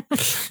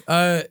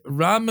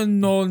 Ramen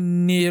no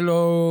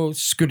Nero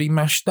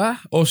Skurimashita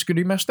or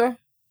Skurimashita.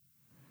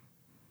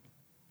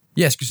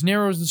 Yes, because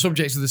Nero is the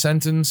subject of the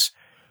sentence.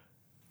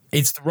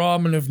 It's the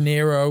ramen of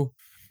Nero.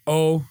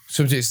 Oh,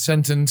 subject of the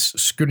sentence.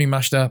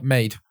 Skurimashita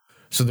made.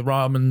 So the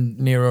ramen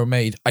Nero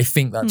made. I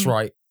think that's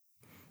right.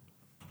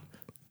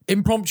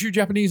 Impromptu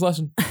Japanese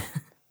lesson.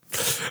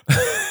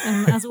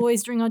 And as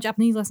always during our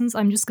Japanese lessons,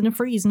 I'm just going to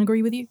freeze and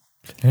agree with you.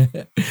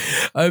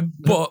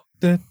 But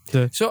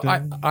so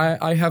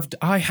I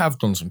have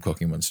done some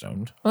cooking when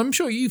stoned. I'm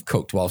sure you've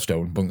cooked while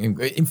stoned.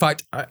 In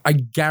fact, I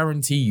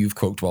guarantee you've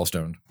cooked while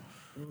stoned.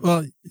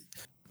 Well,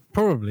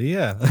 probably,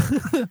 yeah.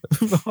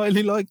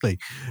 Highly likely.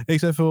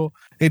 Except for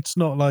it's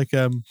not like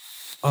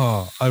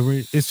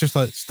it's just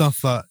like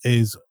stuff that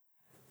is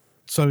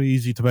so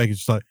easy to make. It's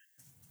just like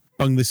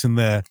bung this in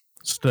there,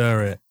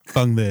 stir it,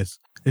 bung this.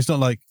 It's not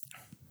like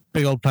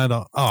big old plan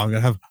out, I'm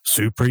going to have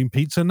supreme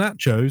pizza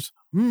nachos.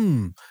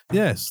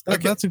 Yes,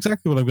 that's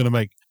exactly what I'm going to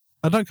make.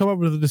 I don't come up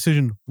with a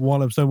decision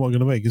while I'm saying what I'm going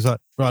to make. It's like,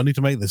 right, I need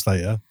to make this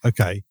later.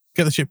 Okay,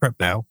 get the shit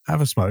prepped now,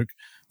 have a smoke,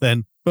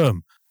 then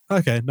boom.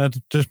 Okay, now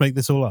just make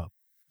this all up.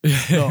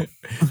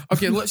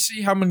 Okay, let's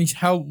see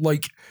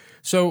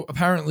so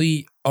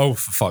apparently, oh,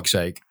 for fuck's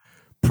sake.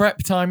 Prep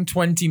time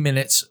 20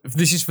 minutes.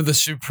 This is for the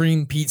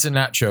supreme pizza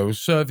nachos,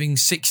 serving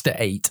 6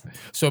 to 8.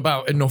 So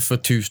about enough for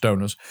 2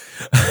 stoners.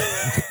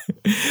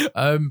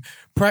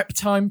 Prep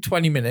time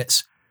 20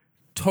 minutes.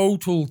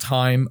 Total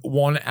time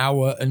 1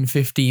 hour and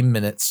 15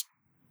 minutes.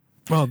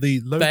 Well,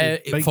 the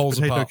loaded baked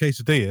potato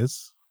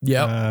quesadillas.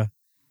 Yeah.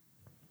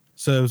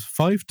 Serves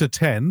 5 to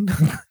 10.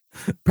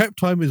 Prep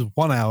time is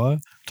 1 hour.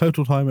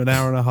 Total time an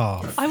hour and a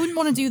half. I wouldn't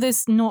want to do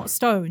this not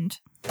stoned.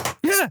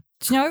 Yeah.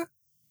 Do you know?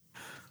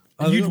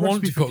 You'd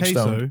want to cook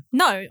stoned.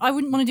 No, I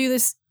wouldn't want to do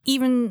this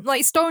even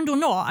like stoned or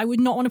not. I would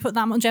not want to put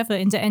that much effort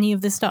into any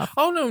of this stuff.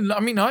 Oh no, I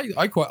mean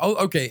I quite. Oh,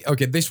 okay.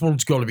 This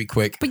one's got to be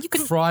quick. But you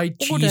can fried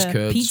order cheese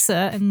curds,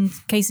 pizza and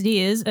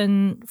quesadillas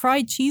and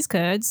fried cheese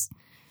curds.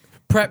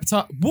 Prep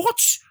time. What?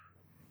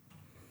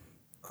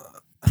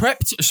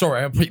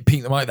 Sorry, I'm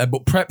peeing the mic there.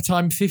 But prep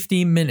time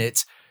 15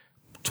 minutes.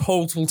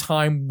 Total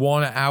time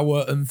 1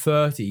 hour and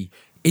 30.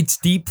 It's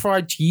deep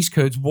fried cheese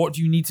curds. What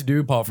do you need to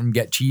do apart from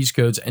get cheese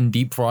curds and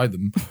deep fry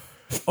them?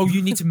 Oh,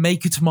 you need to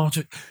make a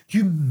tomato.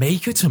 You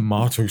make a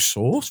tomato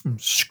sauce from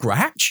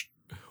scratch?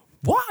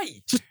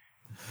 Why?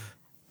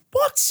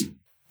 What?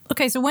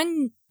 Okay, so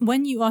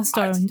when you are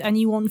stoned and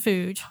you want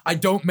food, I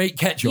don't make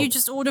ketchup. you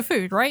just order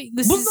food, right?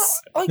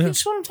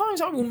 Sometimes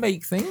I will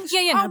make things.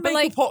 Yeah, I'll but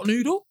make a pot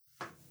noodle.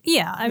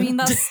 Yeah, I mean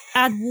that's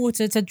add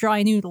water to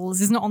dry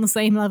noodles is not on the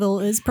same level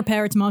as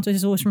prepare a tomato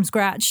sauce from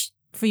scratch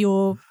for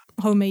your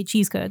homemade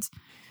cheese curds.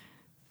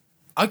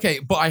 Okay,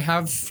 but I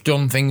have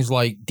done things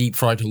like deep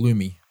fried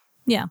halloumi.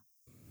 Yeah.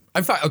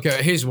 In fact,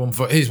 okay, here's one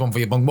for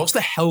you, Bung. What's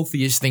the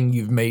healthiest thing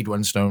you've made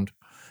when stoned?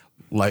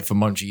 Like for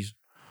munchies?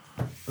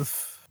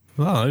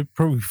 Well,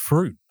 probably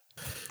fruit.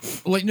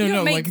 Like you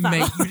didn't make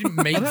I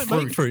don't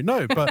make fruit,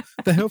 no. But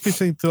the healthiest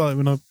thing to like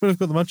when I've got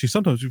the munchies,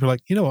 sometimes people are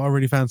like, you know what, I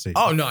really fancy.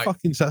 Oh no,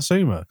 fucking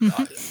satsuma.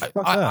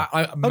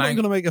 I'm not going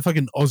to make a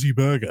fucking Aussie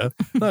burger.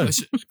 No,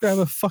 just grab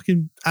a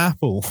fucking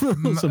apple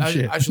or some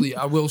shit. Actually,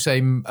 I will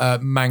say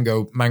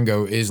mango.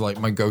 Mango is like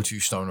my go-to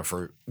stoner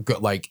fruit.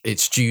 Like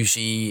it's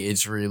juicy.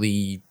 It's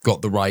really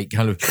got the right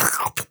kind of.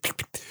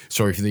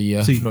 Sorry for the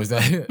noise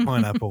there.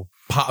 Pineapple.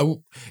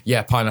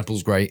 Yeah,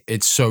 pineapple's great.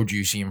 It's so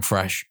juicy and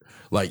fresh.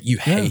 Like you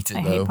hate it though.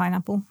 I hate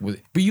pineapple.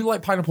 But you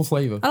like pineapple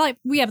flavor. But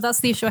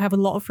that's the issue I have with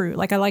a lot of fruit.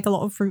 Like I like a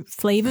lot of fruit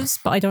flavors,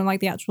 but I don't like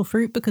the actual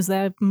fruit because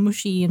they're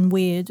mushy and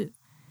weird.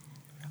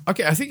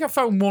 Okay, I think I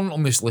found one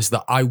on this list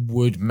that I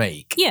would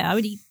make. Yeah, I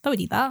would eat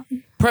that.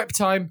 Prep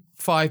time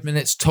 5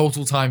 minutes,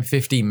 total time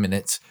 15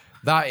 minutes.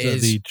 That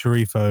is the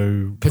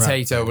chorizo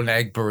potato and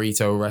egg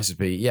burrito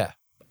recipe. Yeah.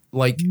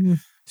 Like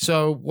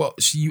so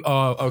what so you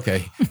are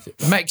okay.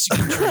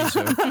 Mexican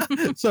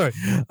chorizo. Sorry.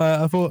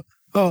 I thought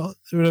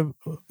we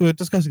were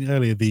discussing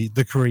earlier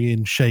the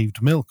Korean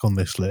shaved milk on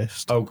this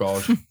list. Oh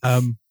god.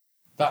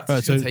 That's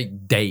going to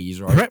take days,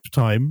 right? Prep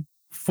time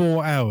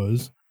 4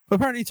 hours.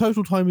 Apparently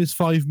total time is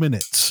 5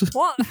 minutes.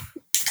 What?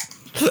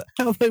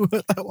 How have they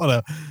worked that one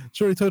out?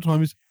 Surely total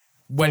time is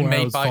when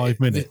made hours, by 5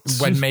 minutes.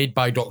 When made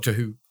by Doctor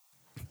Who.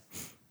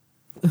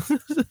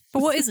 But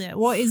what is it?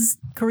 What is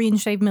Korean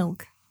shaved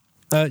milk?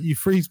 You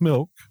freeze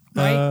milk,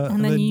 right,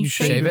 and then you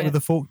shave it with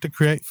a fork to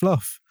create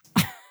fluff.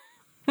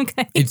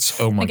 Okay.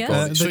 It's oh my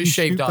god! So you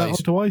shaved scoop that ice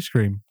onto ice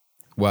cream.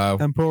 Wow!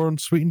 And pour on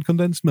sweetened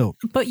condensed milk.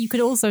 But you could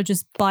also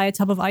just buy a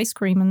tub of ice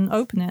cream and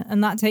open it,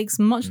 and that takes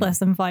much less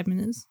than 5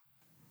 minutes.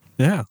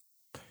 Yeah.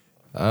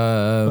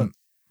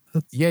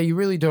 Yeah, you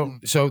really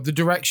don't. So the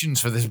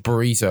directions for this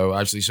burrito,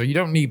 actually, so you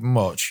don't need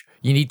much.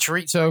 You need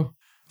chorizo,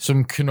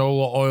 some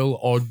canola oil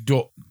or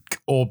duck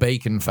or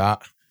bacon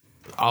fat,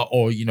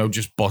 or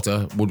just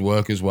butter would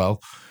work as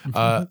well.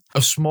 A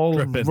small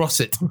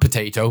russet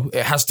potato.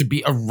 It has to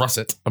be a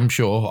russet. I'm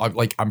sure.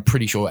 I'm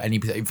pretty sure any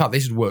potato. In fact,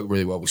 this would work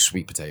really well with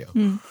sweet potato.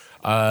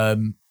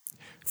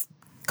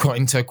 cut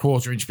into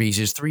quarter-inch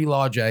pieces, 3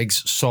 large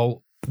eggs,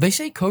 salt. They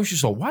say kosher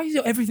salt. Why is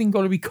everything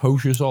got to be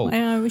kosher salt? I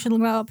know, we should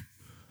look that up.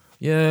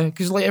 Yeah,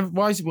 because like,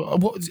 why is it?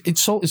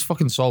 It's salt is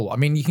fucking salt. I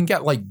mean, you can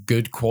get like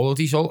good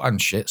quality salt and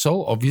shit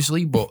salt,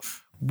 obviously, but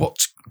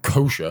what's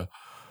kosher?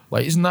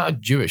 Like, isn't that a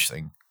Jewish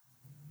thing?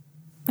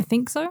 I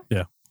think so.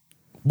 Yeah.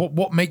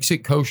 What makes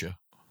it kosher?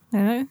 I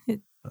don't know.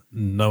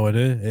 No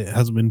idea. It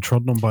hasn't been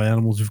trodden on by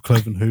animals with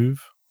cloven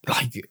hoof.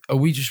 Like, are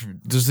we just?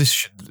 Does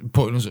this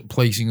putting us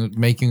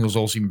making us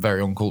all seem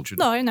very uncultured?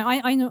 No, I know.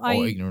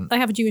 Or ignorant? I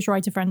have a Jewish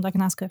writer friend. I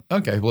can ask her.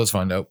 Okay, well, let's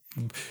find out.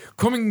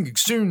 Coming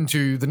soon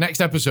to the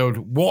next episode,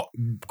 what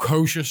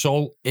kosher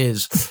salt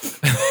is.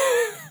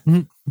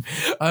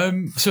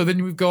 So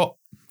then we've got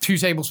 2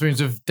 tablespoons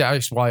of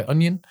diced white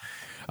onion,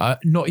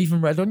 not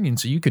even red onion,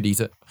 so you could eat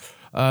it,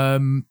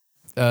 and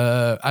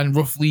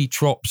roughly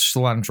chopped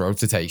cilantro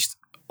to taste.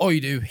 All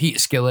you do, heat a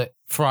skillet,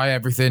 fry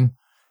everything,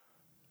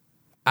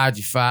 add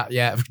your fat,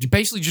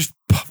 basically just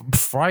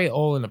fry it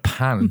all in a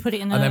pan And put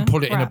it in and a then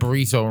put it in a wrap.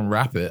 burrito and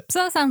wrap it. So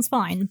that sounds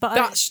fine, but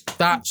That's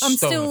I'm stoner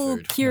still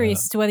food.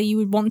 curious to whether you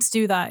would want to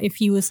do that if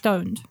you were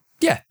stoned.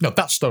 Yeah, no,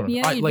 that's stoner.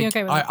 Yeah, you'd be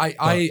okay with that.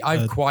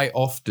 I quite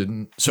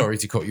often, sorry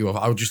to cut you off,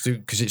 I would just do,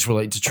 because it's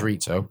related to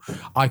chorizo,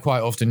 I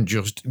quite often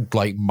just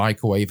like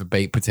microwave a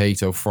baked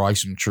potato, fry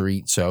some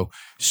chorizo,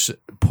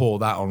 pour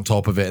that on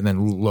top of it, and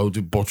then loads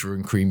of butter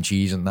and cream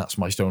cheese, and that's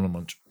my stoner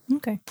munch.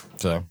 Okay.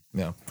 So,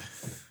 yeah.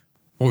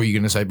 What were you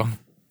going to say, Bum?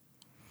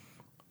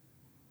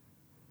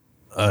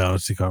 I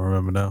honestly can't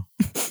remember now.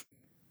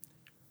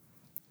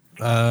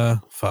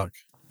 Fuck.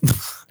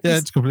 Yeah,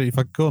 it's completely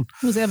fucking gone.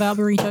 Was it about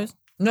burritos?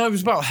 No, it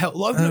was about health.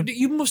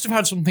 You must have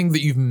had something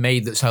that you've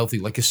made that's healthy,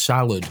 like a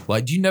salad.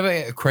 Like, do you never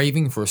get a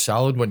craving for a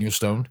salad when you're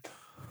stoned?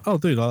 Oh,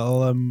 dude,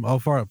 I'll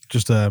fry up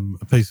just a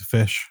piece of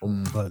fish,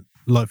 like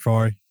light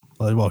fry,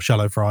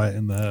 shallow fry it,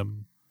 and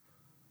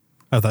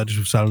have that just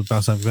with salad,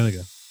 balsamic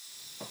vinegar.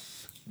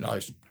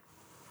 Nice.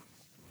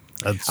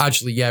 That's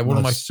Actually, yeah, one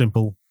of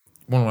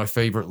my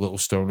favorite little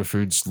stoner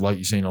foods, like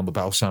you've seen on the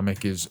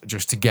balsamic, is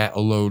just to get a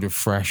load of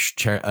fresh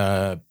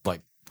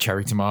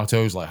cherry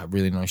tomatoes, like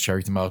really nice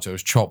cherry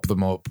tomatoes, chop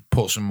them up,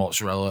 put some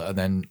mozzarella, and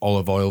then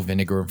olive oil,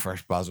 vinegar, and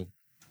fresh basil,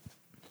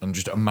 and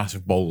just a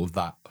massive bowl of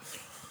that.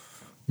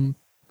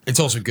 It's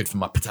also good for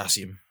my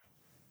potassium.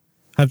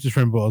 I've just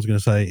remembered what I was going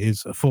to say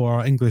is for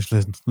our English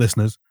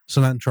listeners,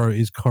 cilantro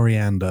is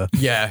coriander.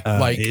 Yeah,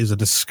 it is a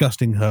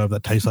disgusting herb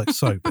that tastes like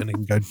soap and it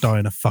can go die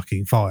in a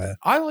fucking fire.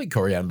 I like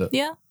coriander.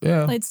 Yeah.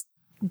 Yeah. It's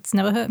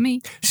never hurt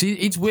me. See,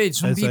 it's weird.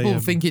 Some people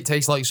think it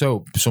tastes like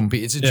soap. Some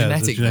people, it's a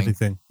genetic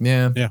thing.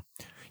 Yeah.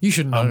 You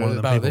shouldn't know one of them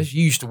about people. this.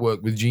 You used to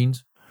work with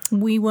genes.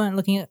 We weren't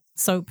looking at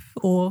soap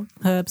or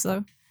herbs,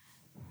 though.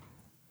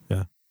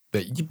 Yeah.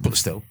 But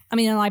still. I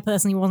mean, and I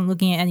personally wasn't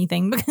looking at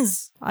anything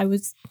because I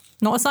was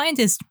not a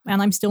scientist, and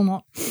I'm still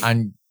not.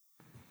 And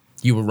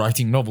you were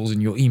writing novels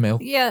in your email.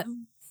 Yeah.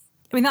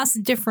 I mean, that's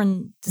a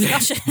different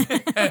discussion.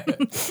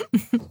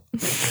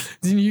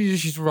 Didn't you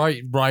just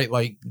write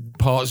like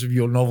parts of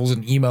your novels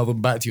and email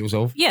them back to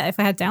yourself? Yeah, if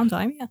I had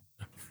downtime, yeah.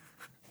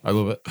 I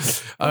love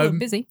it. I was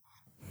busy.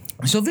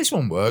 So this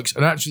one works,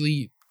 and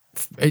actually,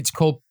 it's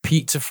called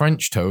pizza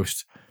French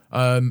toast.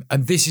 And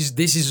this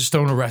is a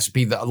stoner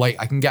recipe that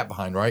I can get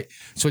behind, right?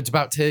 So it's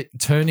about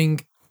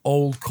turning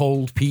old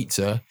cold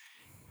pizza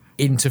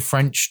into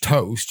French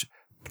toast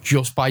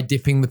just by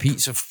dipping the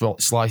pizza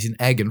slice in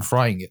egg and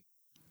frying it.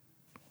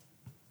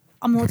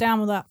 I'm more down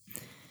with that.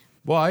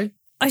 Why?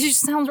 I just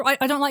sound.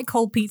 I don't like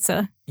cold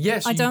pizza.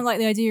 Yes, I don't like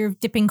the idea of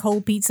dipping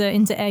cold pizza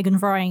into egg and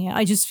frying it.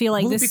 I just feel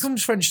like this it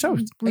becomes French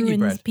toast. Eggy ruins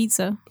bread.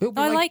 pizza. It'll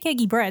be I like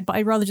eggy bread, but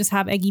I'd rather just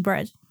have eggy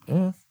bread.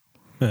 Yeah.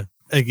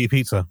 Eggy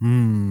pizza.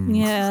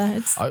 Yeah,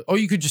 it's Or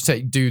you could just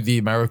do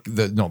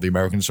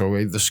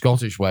the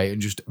Scottish way,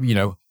 and just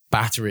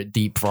batter it,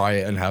 deep fry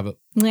it, and have it.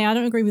 yeah. I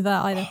don't agree with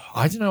that either.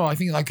 I don't know. I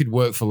think that could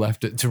work for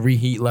to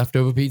reheat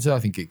leftover pizza. I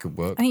think it could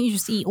work. I think you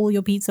just eat all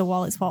your pizza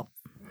while it's hot.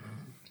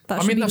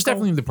 I mean, that's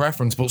definitely the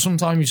preference, but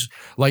sometimes,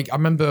 I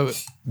remember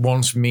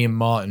once me and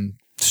Martin,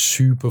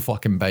 super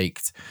fucking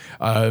baked.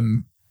 I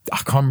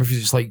can't remember if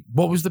it's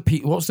what's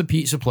the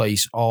pizza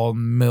place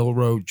on Mill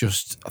Road?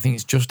 I think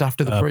it's just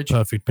after the bridge.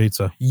 Perfect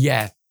Pizza.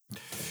 Yeah,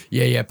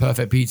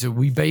 Perfect Pizza.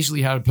 We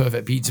basically had a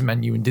Perfect Pizza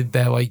menu and did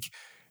their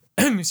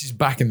this is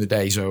back in the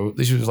day, so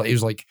this was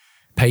it was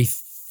pay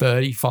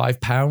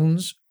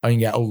 £35 and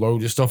get a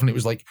load of stuff, and it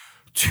was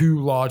 2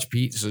 large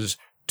pizzas,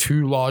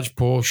 2 large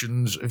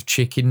portions of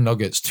chicken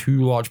nuggets,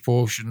 2 large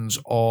portions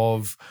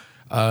of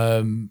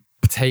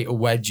potato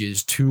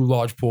wedges, 2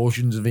 large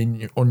portions of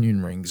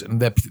onion rings,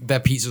 and their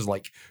pizza's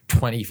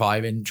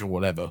 25-inch or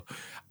whatever,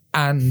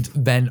 and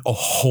then a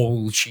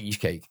whole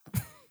cheesecake.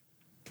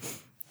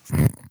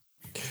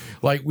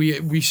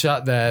 We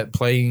sat there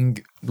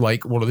playing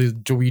one of the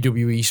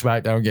WWE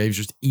SmackDown games,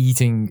 just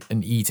eating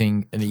and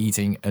eating and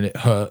eating, and it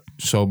hurt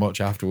so much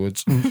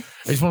afterwards.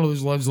 It's one of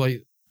those ones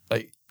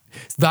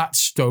that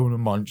stoner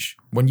munch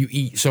when you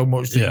eat so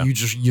much that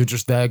you're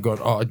just there going,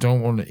 oh, I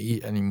don't want to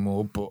eat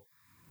anymore, but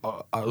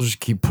I'll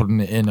just keep putting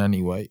it in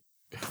anyway.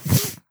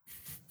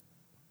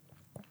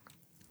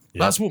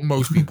 That's what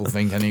most people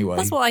think anyway.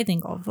 That's what I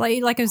think of.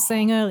 Like I was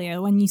saying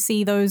earlier, when you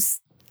see those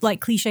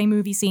like cliche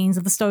movie scenes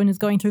of the stoners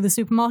going through the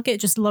supermarket,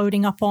 just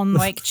loading up on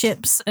like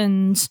chips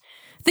and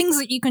things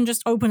that you can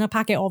just open a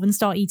packet of and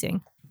start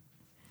eating.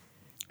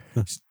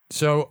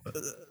 So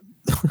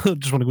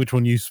just wondering which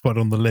one you spot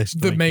on the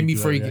list. that made me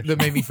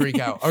freak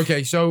out.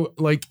 Okay, so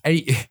like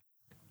I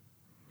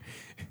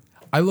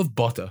love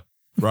butter,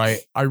 right?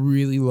 I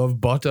really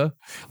love butter.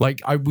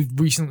 Like we've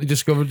recently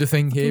discovered a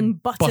thing here,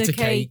 butter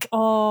cake.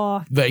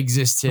 Oh, that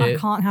exists here. I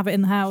can't have it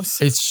in the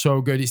house. It's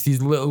so good. It's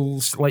these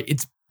little like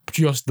it's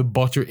just the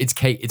butter. It's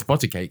cake. It's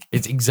butter cake.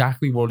 It's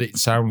exactly what it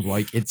sounds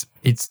like. It's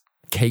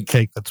cake.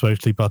 Cake that's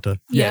mostly butter.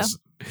 Yes,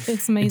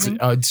 it's amazing.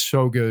 It's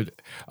so good.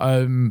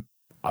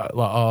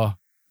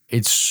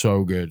 It's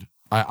so good.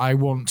 I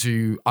want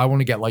to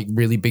get like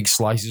really big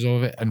slices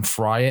of it and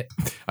fry it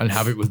and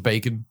have it with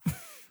bacon.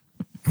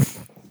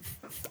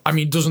 I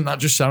mean, doesn't that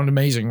just sound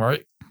amazing,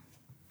 right?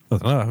 I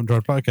don't know. I haven't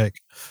tried pie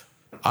cake.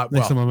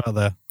 Next time I'm out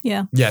there.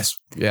 Yeah. Yes.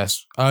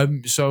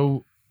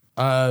 So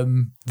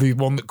the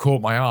one that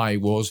caught my eye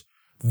was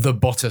the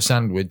butter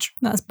sandwich.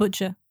 That's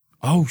butcher.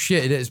 Oh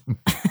shit, it is.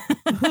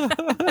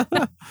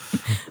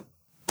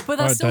 But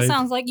that still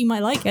sounds like you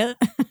might like it.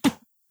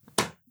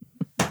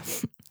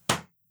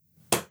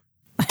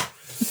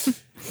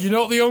 You're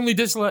not the only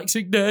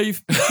dyslexic,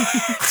 Dave.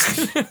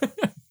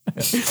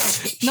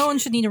 No one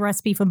should need a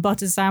recipe for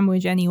butter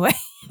sandwich anyway.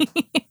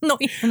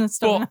 Not even a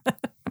stone. But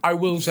I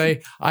will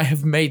say I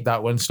have made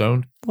that when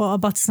stoned. What, a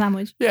butter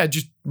sandwich? Yeah,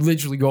 just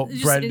literally got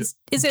bread. Is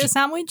it a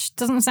sandwich?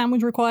 Doesn't a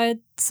sandwich require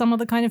some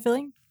other kind of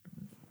filling?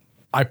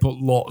 I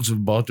put lots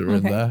of butter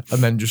in there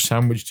and then just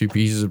sandwiched 2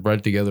 pieces of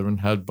bread together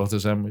and had butter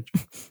sandwich.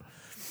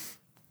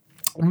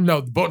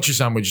 No, the butcher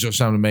sandwich does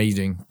sound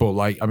amazing, but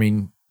like, I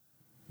mean,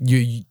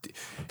 you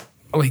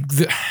like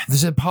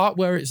there's a part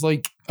where it's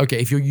like, okay,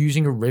 if you're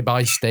using a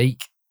ribeye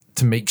steak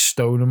to make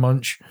stoner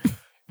munch,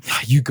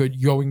 you're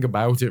going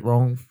about it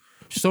wrong.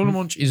 Stoner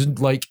munch isn't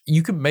like,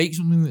 you can make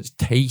something that's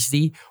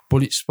tasty,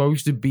 but it's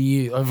supposed to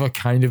be of a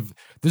kind of,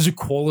 there's a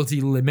quality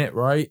limit,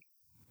 right?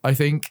 I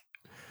think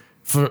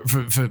for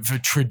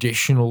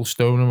traditional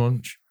stoner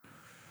munch.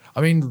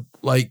 I mean,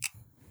 like,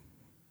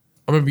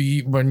 I remember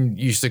when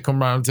you used to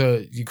come round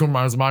to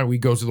mine, we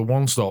go to the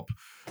One Stop,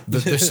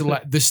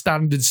 the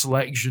standard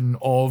selection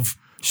of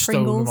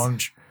stoner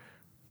munch,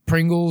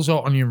 Pringles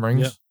or onion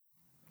rings,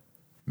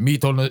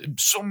 meat on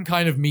some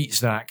kind of meat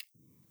snack.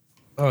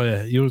 Oh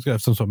yeah, you always got to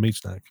have some sort of meat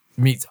snack.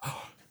 Meat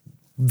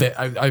that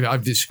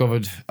I've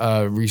discovered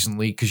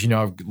recently, because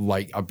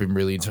I've been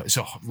really into.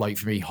 So like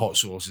for me, hot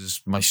sauce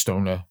is my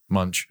stoner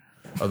munch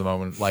at the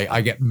moment. Like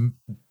I get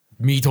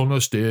meat on a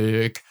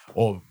stick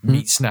or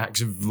meat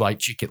snacks of like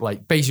chicken.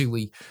 Like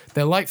basically,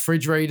 they're like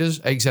fridge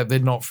raiders, except they're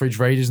not fridge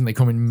raiders and they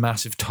come in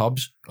massive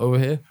tubs over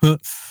here.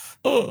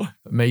 Oh,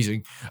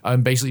 amazing!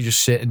 And basically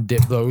just sit and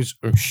dip those.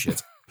 Oh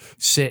shit.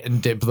 Sit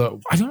and dip the.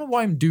 I don't know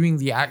why I'm doing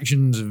the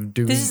actions of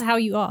doing. This is how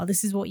you are.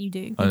 This is what you do.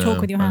 You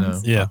talk with your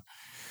hands. Yeah,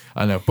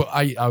 I know. But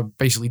I'm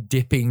basically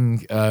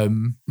dipping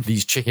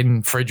these chicken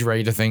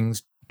refrigerator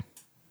things.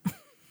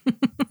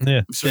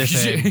 Yeah. So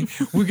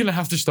we're gonna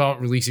have to start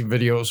releasing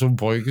video at some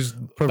point, because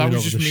probably that not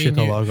was just with the me shit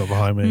and you. I've got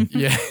behind me.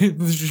 Yeah,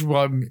 this is just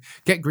why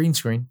get green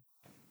screen.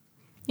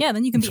 Yeah,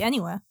 then you can be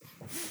anywhere.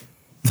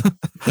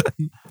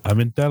 I'm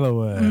in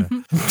Delaware.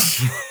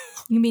 Mm-hmm.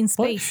 You can be in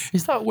space. What?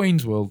 Is that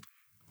Wayne's World?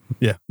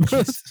 Yeah.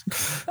 But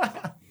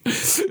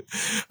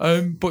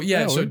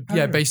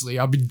yeah, basically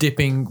I've been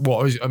dipping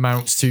what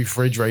amounts to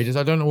fridge raiders.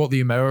 I don't know what the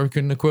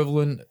American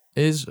equivalent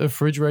is of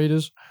fridge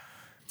raiders.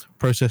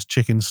 Processed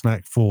chicken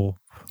snack for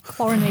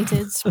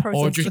chlorinated processed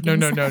or just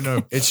chickens.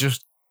 no. It's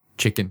just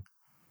chicken.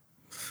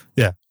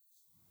 Yeah.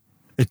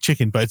 It's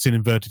chicken, but it's in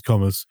inverted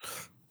commas.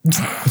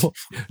 No,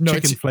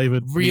 chicken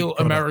flavored real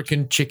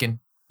American chicken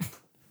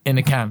in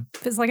a can.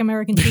 If it's like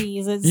American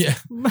cheese, it's Yeah.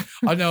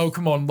 I know,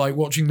 come on, like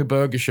watching the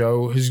burger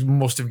show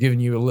must have given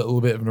you a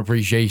little bit of an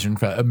appreciation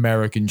for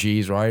American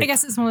cheese, right? I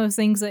guess it's one of those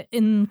things that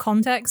in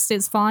context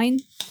it's fine.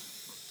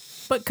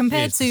 But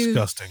compared to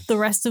disgusting. The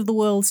rest of the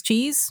world's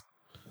cheese,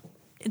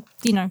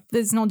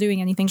 it's not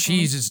doing anything for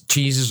me.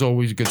 Cheese is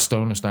always a good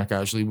stoner snack,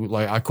 actually.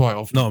 Like I quite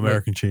often not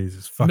American cheese.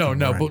 It's fucking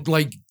no, rank. but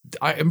like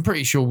I'm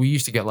pretty sure we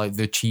used to get like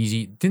the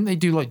cheesy. Didn't they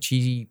do like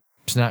cheesy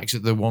snacks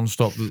at the One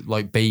Stop,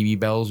 like Baby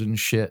Bells and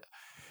shit?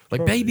 Like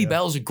Probably, Baby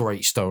Bell's a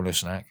great stoner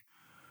snack.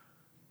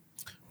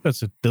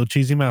 That's a little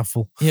cheesy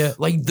mouthful. Yeah,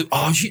 like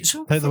shit.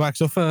 So Take the wax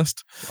off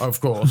first.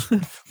 of course,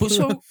 but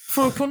so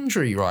for a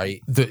country, right,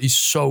 that is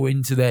so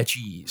into their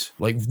cheese,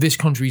 like this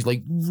country is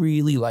like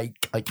really like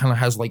kind of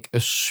has like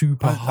a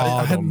super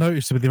hard. I hadn't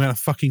noticed it with the amount of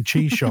fucking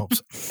cheese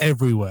shops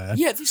everywhere.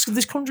 Yeah,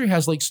 this country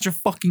has like such a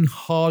fucking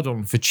hard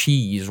on for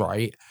cheese,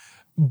 right?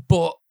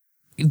 But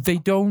they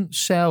don't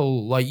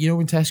sell, like,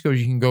 in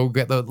Tesco's you can go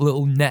get the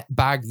little net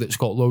bag that's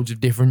got loads of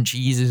different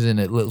cheeses in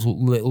it,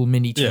 little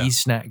mini cheese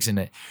snacks in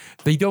it.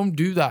 They don't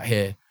do that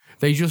here.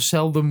 They just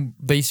sell them.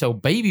 They sell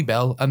Baby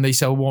Bell and they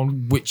sell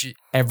one which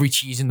every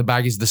cheese in the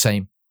bag is the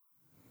same.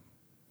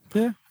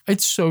 Yeah.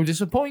 It's so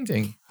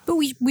disappointing. But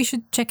we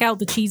should check out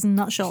the cheese and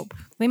nut shop.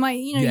 They might,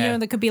 Yeah.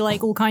 there could be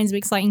like all kinds of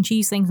exciting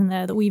cheese things in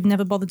there that we've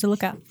never bothered to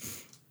look at.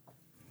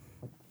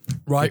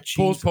 Right, cheese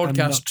pause and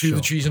podcast nut to the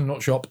shop. cheese and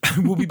nut shop.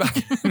 We'll be back.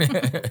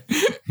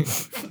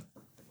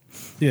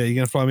 Yeah, you're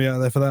going to fly me out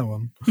there for that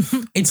one?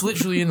 It's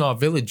literally in our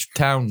village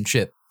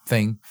township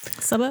thing.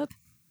 Suburb?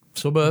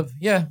 Suburb.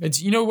 Yeah,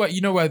 it's you know where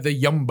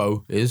the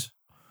Yumbo is.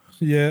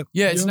 Yeah.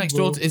 Yeah, it's next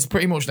door. It's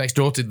pretty much next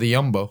door to the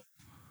Yumbo.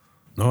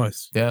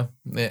 Nice. Yeah,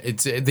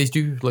 they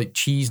do like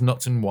cheese,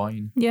 nuts, and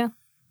wine. Yeah.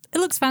 It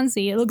looks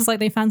fancy. It looks like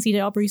they fancied it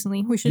up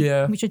recently. We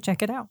should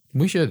check it out.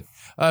 We should.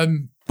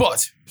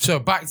 But so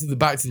back to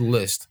the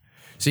list.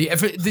 See,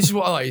 this is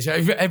what I like. So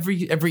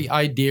every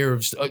idea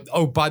of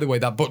oh, by the way,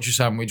 that butcher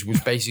sandwich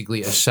was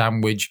basically a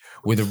sandwich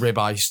with a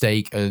ribeye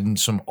steak and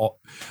some,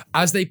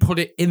 as they put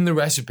it in the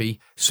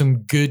recipe, some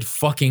good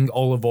fucking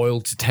olive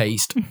oil to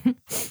taste.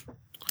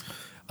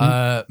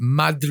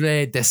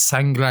 Madre de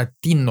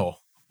Sangratino,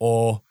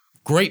 or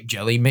grape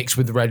jelly mixed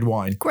with red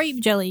wine.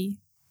 Grape jelly.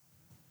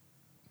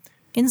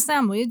 In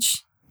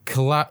sandwich.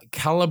 Calabrian?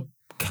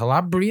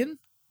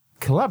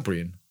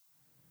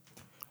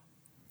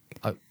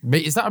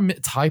 Is that a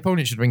typo? And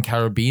it should have been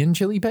Caribbean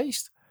chili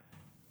paste?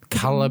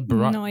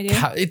 No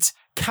idea. It's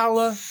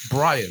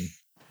Calabrian.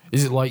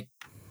 Is it like...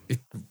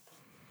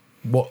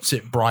 what's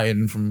it,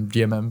 Brian from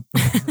GMM?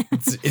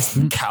 it's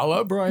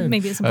Calabrian.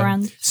 Maybe it's a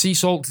brand. Sea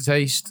salt to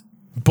taste,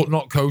 but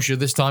not kosher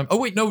this time. Oh,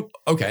 wait, no.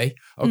 Okay.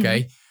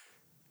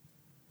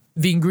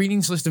 The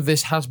ingredients list of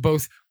this has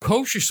both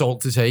kosher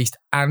salt to taste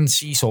and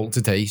sea salt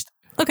to taste.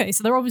 Okay,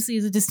 so there obviously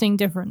is a distinct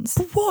difference.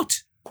 But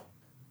what?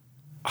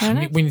 I don't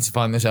know. We need to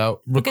find this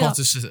out. Look it up.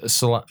 Ricotta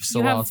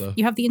salata.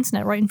 You have the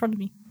internet right in front of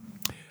me.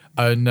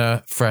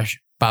 And fresh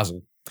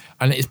basil.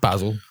 And it is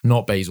basil,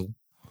 not basil.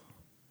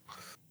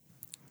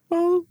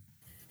 Well,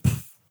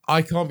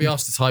 I can't be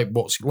asked to type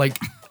what's... Like,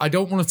 I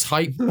don't want to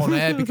type on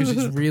air because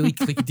it's really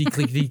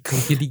clickety.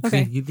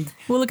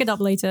 We'll look it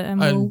up later and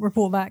we'll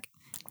report back.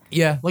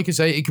 Yeah, like I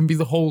say, it can be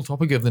the whole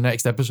topic of the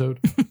next episode.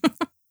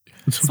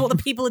 That's what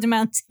the people are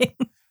demanding.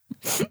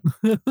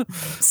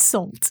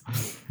 Salt.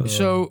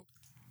 So,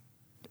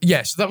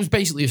 yes, that was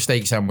basically a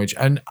steak sandwich.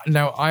 And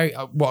now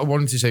what I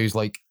wanted to say is,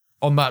 like,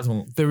 on that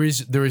one, there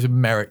is a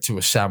merit to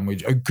a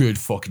sandwich, a good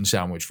fucking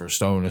sandwich for a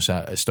stoner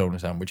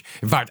sandwich.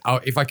 In fact,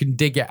 if I can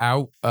dig it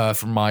out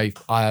from my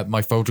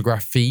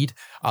photograph feed,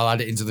 I'll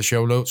add it into the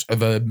show notes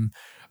of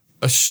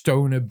a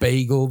stoner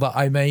bagel that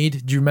I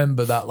made. Do you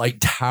remember that, like,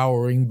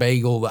 towering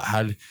bagel that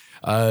had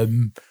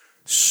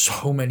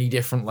so many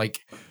different,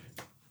 like,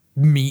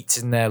 meats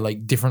in there,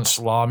 like different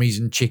salamis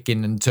and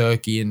chicken and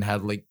turkey, and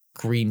had like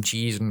cream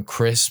cheese and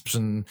crisps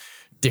and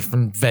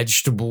different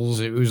vegetables.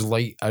 It was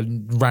like a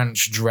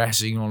ranch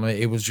dressing on it.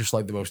 It was just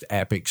like the most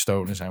epic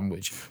stoner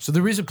sandwich. So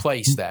there is a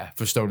place there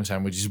for stoner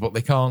sandwiches, but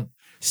they can't.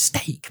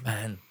 Steak,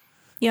 man.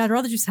 Yeah, I'd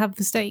rather just have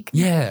the steak.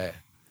 Yeah.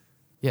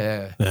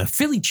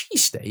 Philly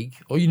cheesesteak,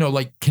 or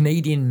like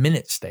Canadian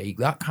minute steak,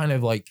 that kind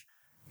of like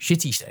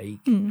shitty steak.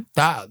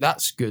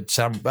 That's good.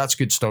 That's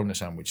good stoner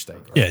sandwich steak.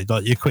 Right? Yeah,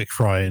 like your quick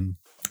frying.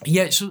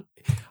 Yeah. So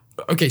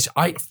okay. So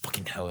I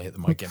fucking hell I hit the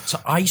mic again. So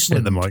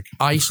Iceland. Hit the mic.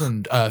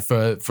 Iceland.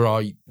 For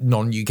our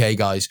non-UK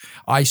guys,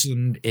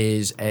 Iceland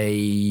is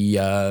a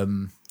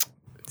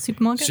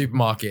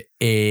supermarket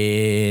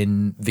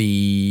in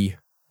the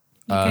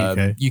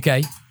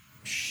UK.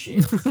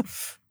 Shit.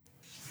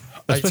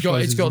 It's got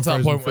to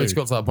that point. It's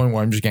got to that point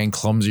where I'm just getting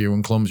clumsier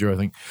and clumsier, I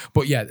think.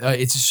 But yeah,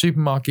 it's a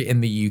supermarket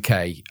in the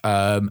UK,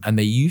 and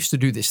they used to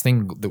do this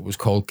thing that was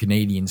called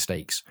Canadian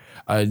steaks,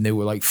 and they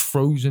were like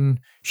frozen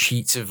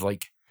sheets of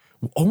like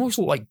almost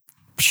like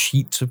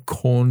sheets of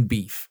corned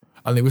beef,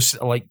 and they were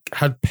like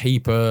had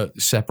paper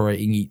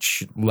separating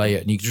each layer,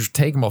 and you could just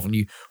take them off and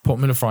you put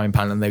them in a frying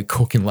pan, and they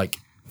cook in like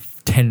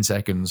 10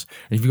 seconds.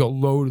 And if you got a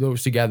load of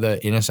those together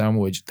in a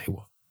sandwich, they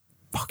were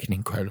fucking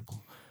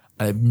incredible.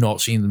 I've not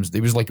seen them.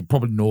 It was like a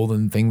proper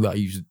northern thing that I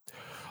used.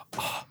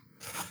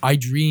 I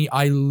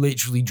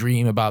literally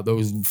dream about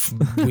those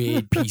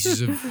weird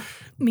pieces of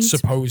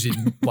supposed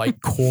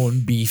like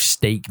corned beef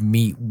steak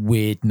meat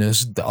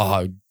weirdness.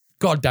 Oh,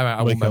 God damn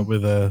it! I wake up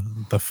with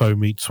the faux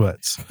meat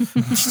sweats.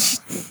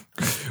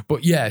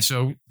 But yeah,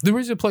 so there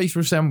is a place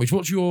for a sandwich.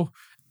 What's your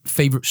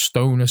favorite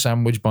stoner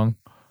sandwich, Bung?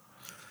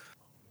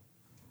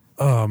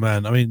 Oh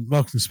man, I mean,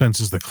 Marks and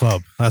Spencer's The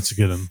Club. That's a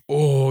good one.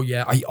 Oh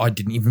yeah, I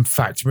didn't even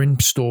factor in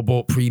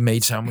store-bought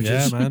pre-made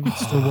sandwiches. Yeah, man,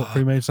 store-bought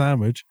pre-made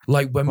sandwich.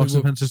 Like when Marks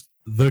and Spencer's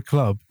The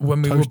Club.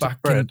 When we were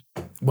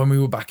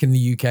back in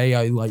the UK,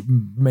 I like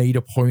made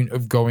a point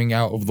of going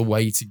out of the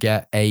way to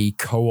get a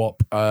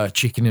Co-op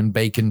chicken and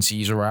bacon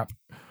Caesar wrap,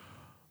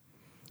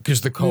 because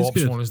the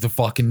Co-op's one is the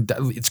fucking.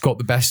 It's got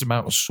the best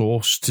amount of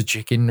sauce to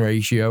chicken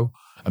ratio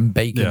and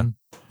bacon.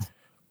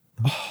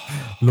 Yeah.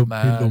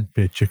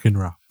 Lumpy chicken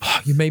wrap.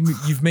 You've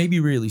made me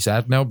really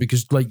sad now,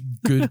 because like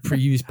good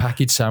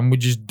pre-packaged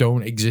sandwiches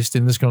don't exist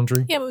in this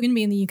country. Yeah, but we're going to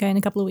be in the UK in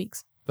a couple of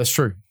weeks. That's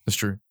true.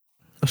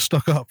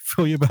 Stock up,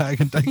 fill your bag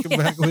and take it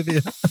back with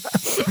you.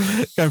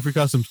 Going through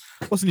customs.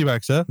 What's in your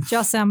bag, sir?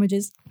 Just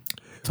sandwiches.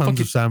 Tons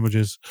of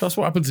sandwiches. That's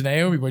what happened to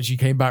Naomi when she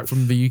came back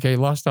from the UK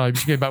last time.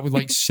 She came back with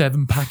like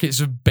 7 packets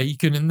of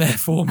bacon in there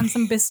for me. And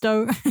some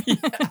Bisto.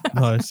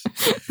 Nice.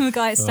 The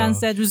guy at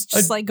Stansted was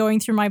just like going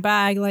through my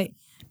bag, like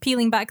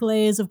peeling back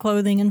layers of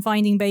clothing and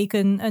finding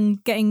bacon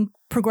and getting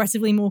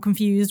progressively more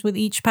confused with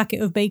each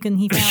packet of bacon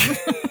he found.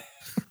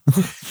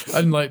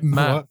 And like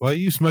Matt. Why are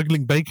you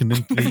smuggling bacon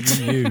into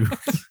the EU?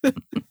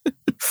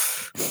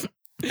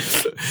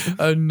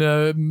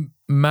 And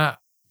Matt,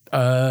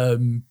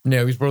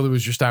 his brother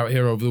was just out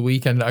here over the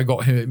weekend. I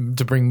got him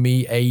to bring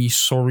me a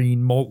Soreen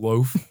malt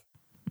loaf.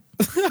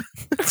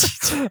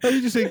 I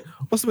just think,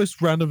 what's the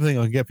most random thing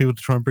I can get people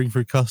to try and bring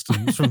through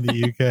customs from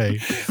the UK?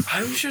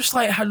 I was just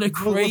like, had a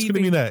craving. What's going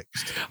to be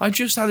next? I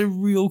just had a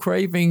real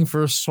craving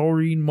for a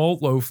Soreen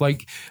malt loaf. I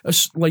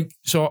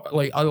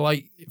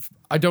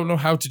don't know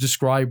how to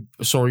describe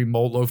a Soreen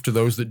malt loaf to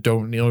those that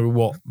don't know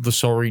what the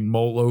Soreen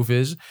malt loaf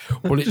is,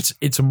 but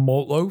it's a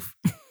malt loaf.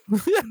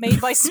 Made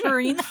by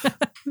Serene.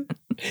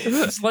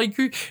 It's like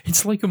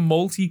a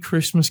malty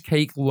Christmas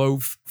cake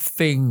loaf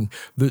thing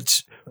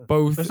that's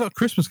both. It's not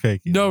Christmas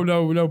cake.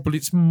 No, but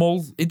it's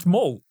malt. It's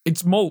malt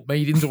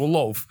made into a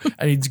loaf,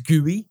 and it's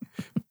gooey,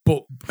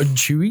 and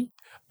chewy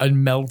and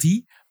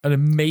melty and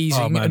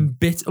amazing and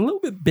a little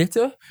bit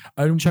bitter.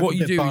 And Chuck what a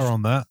you bit do butter is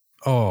on that.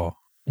 Oh,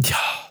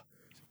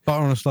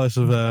 butter on a slice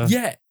of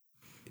yeah.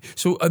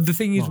 So the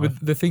thing is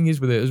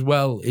with it as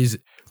well is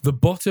the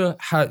butter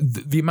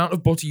the amount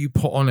of butter you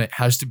put on it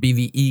has to be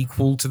the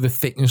equal to the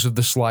thickness of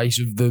the slice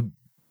of the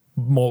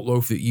malt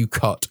loaf that you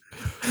cut.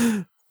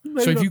 So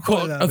if you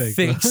cut a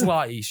thick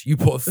slice, you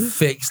put a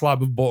thick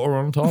slab of butter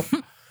on top.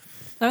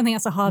 I don't think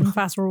that's a hard and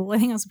fast rule. I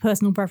think that's a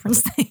personal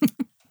preference thing.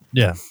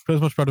 Yeah, put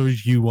as much butter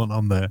as you want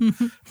on there.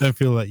 Don't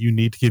feel like you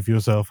need to give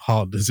yourself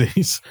heart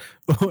disease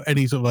or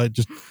any sort of like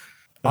just.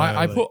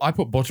 I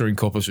put butter in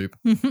copper soup.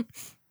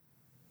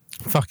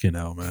 Fucking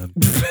hell, man.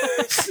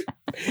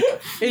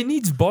 It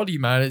needs body,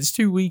 man. It's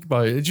too weak,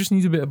 it just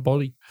needs a bit of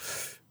body.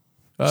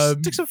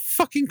 Stick some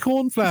fucking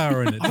corn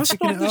flour in it. That's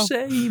not the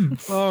same.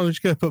 Oh, we're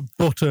just going to put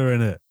butter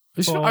in it.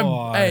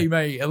 Hey,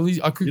 mate, at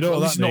least I could. You know at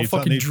least not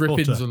fucking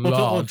drippings butter. and Butter or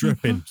lard.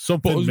 dripping.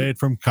 Something made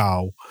from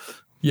cow.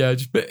 Yeah,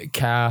 just bit of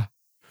car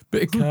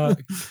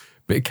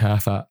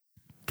fat.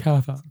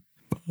 Car fat.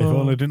 If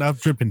only I didn't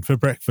have dripping for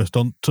breakfast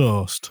on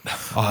toast.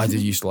 I did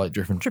used to like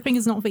dripping. Dripping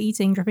is not for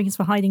eating. Dripping is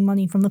for hiding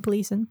money from the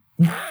police. And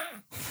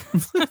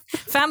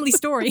family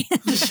story.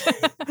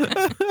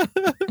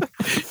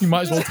 You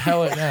might as well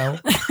tell it now.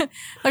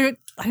 I don't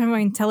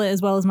mind tell it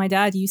as well as my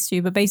dad used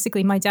to, but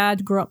basically my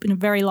dad grew up in a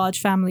very large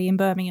family in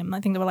Birmingham. I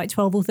think there were like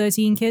 12 or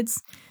 13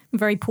 kids.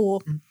 Very poor.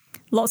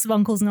 Lots of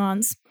uncles and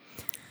aunts.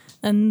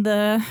 And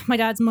my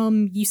dad's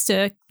mum used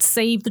to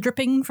save the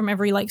dripping from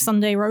every like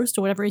Sunday roast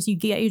or whatever it is you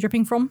get your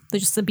dripping from. There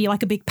just to be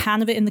like a big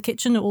pan of it in the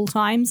kitchen at all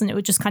times, and it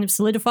would just kind of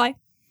solidify.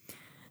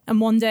 And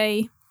one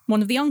day,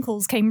 one of the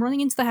uncles came running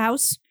into the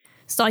house,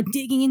 started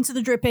digging into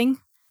the dripping,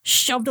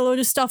 shoved a load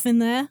of stuff in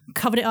there,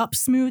 covered it up,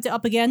 smoothed it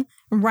up again,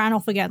 and ran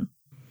off again.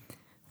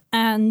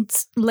 And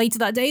later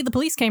that day, the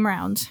police came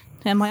around,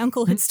 and my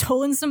uncle had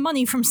stolen some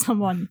money from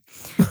someone.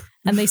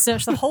 And they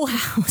searched the whole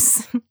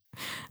house.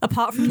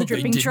 Apart from the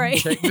dripping tray.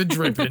 Check the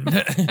dripping.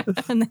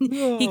 And then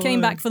he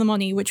came back for the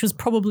money, which was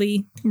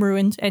probably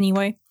ruined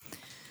anyway.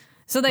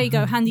 So there you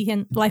go. Handy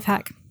hint. Life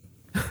hack.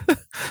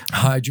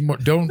 Hi,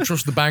 don't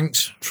trust the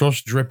banks.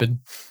 Trust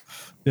dripping.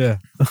 Yeah.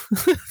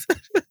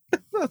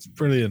 That's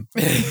brilliant.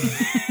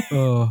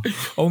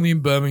 Only in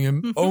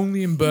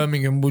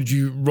Birmingham would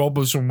you rob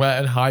us somewhere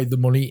and hide the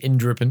money in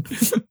dripping.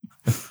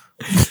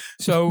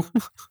 So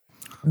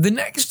the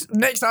next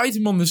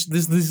item on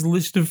this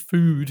list of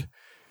food,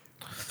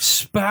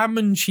 spam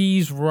and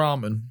cheese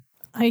ramen.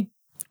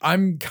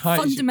 I'm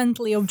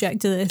fundamentally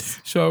object to this.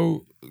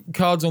 So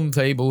cards on the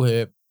table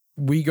here.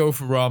 We go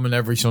for ramen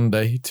every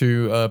Sunday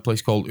to a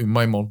place called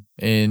Umaimon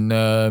in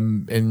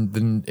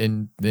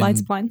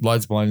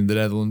Leidseplein in the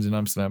Netherlands, in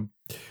Amsterdam,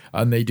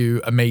 and they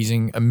do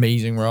amazing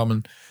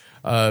ramen.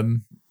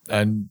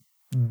 And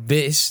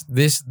this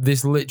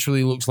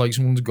literally looks like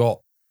someone's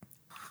got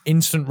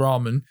instant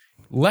ramen,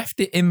 left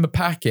it in the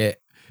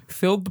packet,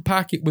 filled the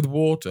packet with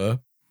water,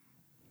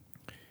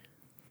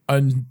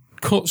 and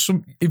cut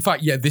some. In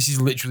fact, yeah, this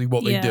is literally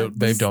what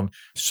they've done.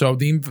 So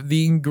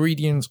the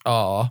ingredients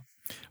are.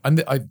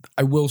 And I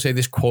will say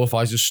this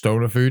qualifies as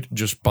stoner food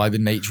just by the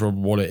nature of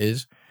what it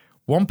is.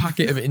 1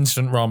 packet of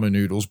instant ramen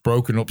noodles,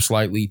 broken up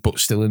slightly but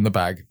still in the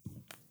bag,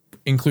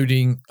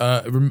 including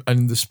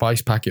and the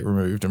spice packet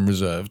removed and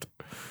reserved.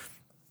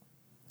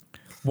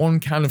 1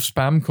 can of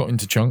Spam cut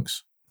into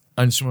chunks,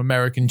 and some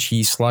American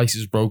cheese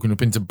slices broken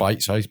up into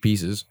bite-sized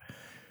pieces.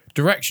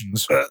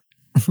 Directions: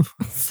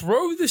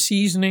 throw the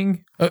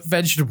seasoning at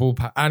vegetable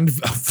throw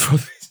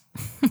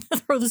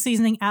the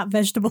seasoning at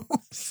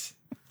vegetables.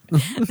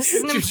 This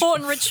is an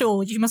important ritual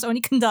which you must only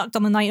conduct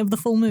on the night of the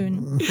full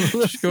moon.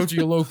 Just go to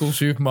your local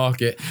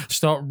supermarket,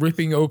 start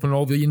ripping open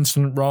all the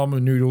instant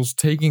ramen noodles,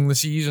 taking the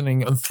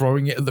seasoning and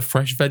throwing it at the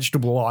fresh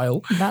vegetable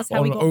aisle. That's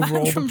how we got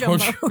back from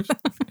Jumbo.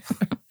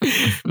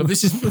 No,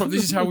 this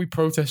is how we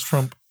protest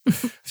Trump.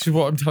 This is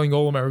what I'm telling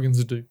all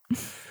Americans to do.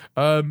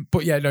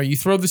 But yeah, no, you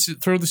throw the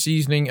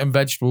seasoning and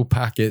vegetable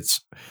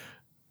packets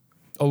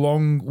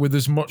along with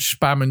as much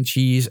Spam and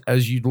cheese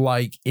as you'd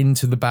like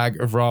into the bag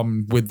of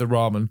ramen with the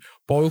ramen.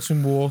 Boil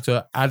some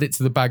water, add it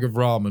to the bag of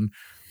ramen,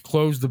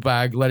 close the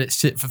bag, let it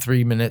sit for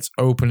 3 minutes,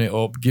 open it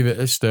up, give it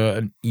a stir,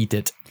 and eat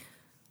it.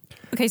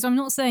 Okay, so I'm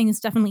not saying this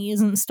definitely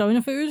isn't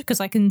stoner food because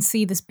I can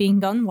see this being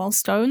done while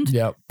stoned.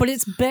 Yeah, but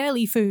it's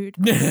barely food.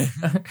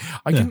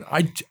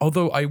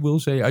 Although I will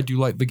say I do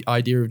like the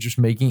idea of just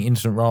making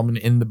instant ramen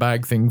in the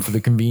bag thing for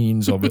the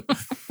convenience of it.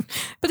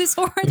 But it's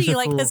already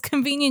like as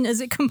convenient as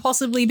it can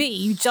possibly be.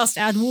 You just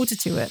add water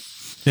to it.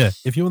 Yeah,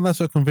 if you want that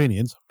sort of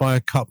convenience, buy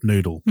a cup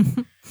noodle.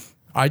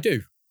 I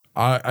do.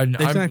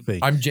 Exactly.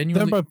 I'm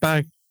genuinely.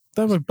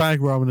 Don't buy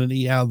bag ramen and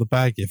eat out of the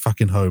bag, you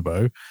fucking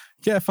hobo.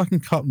 Get a fucking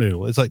cup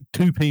noodle. It's like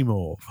 2p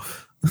more.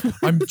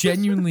 I'm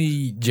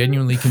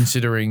genuinely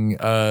considering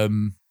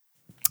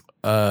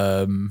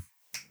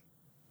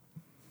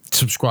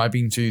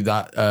subscribing to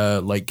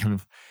that like kind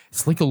of,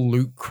 it's like a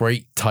Loot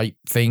Crate type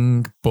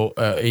thing, but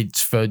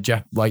it's for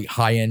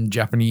high-end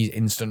Japanese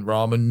instant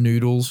ramen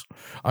noodles.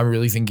 I'm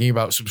really thinking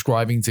about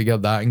subscribing to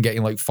get that and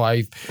getting like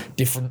 5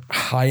 different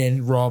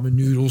high-end ramen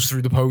noodles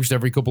through the post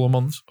every couple of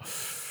months.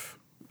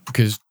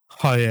 Because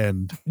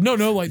high-end. No,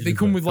 like they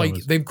come with like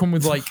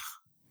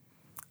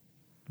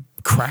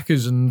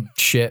crackers and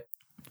shit.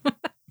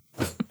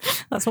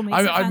 That's what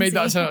makes it I made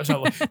that sound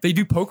like they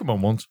do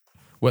Pokemon ones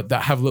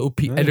that have little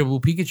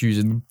edible Pikachus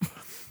in them.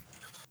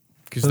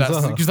 Because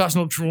that's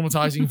not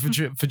traumatizing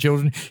for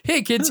children.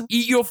 Here, kids,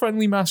 eat your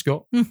friendly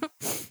mascot.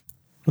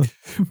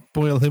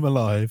 Boil him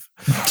alive.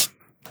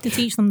 To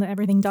teach them that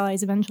everything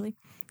dies eventually.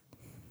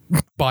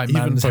 By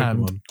man's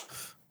hand.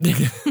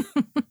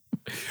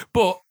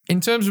 But in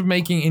terms of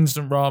making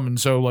instant ramen,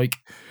 so like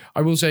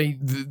I will say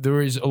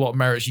there is a lot of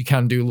merits you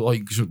can do,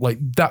 like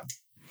that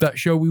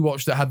show we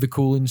watched that had the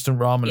cool instant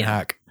ramen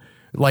hack.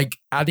 Like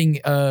adding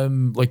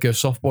like a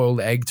soft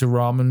boiled egg to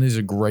ramen is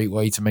a great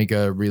way to make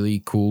a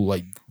really cool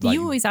like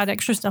you always add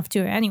extra stuff to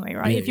it anyway,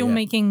 right? If you're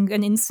making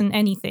an instant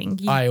anything,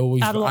 you I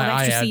always add a lot of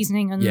extra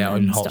seasoning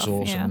and hot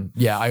stuff. Sauce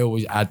I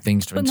always add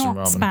things to instant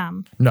not ramen.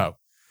 Spam. No,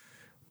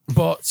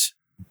 but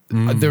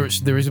there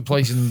is a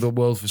place in the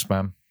world for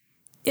Spam.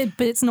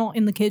 But it's not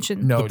in the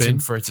kitchen. No, it's in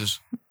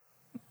fritters.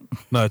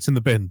 No, it's in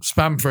the bin.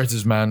 Spam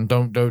fritters, man.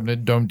 Don't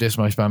diss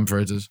my Spam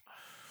fritters.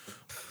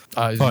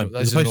 Fine.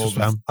 There's a place for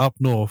Spam up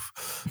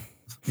north.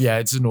 Yeah,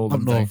 it's a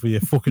northern up north for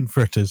your fucking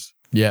fritters.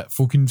 Yeah,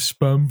 fucking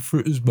Spam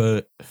fritters,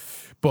 mate.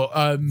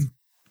 But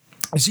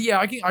so yeah,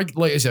 I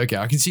like I said, okay,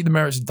 I can see the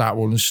merits of that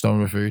one as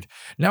stoner food.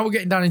 Now we're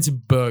getting down into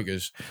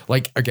burgers.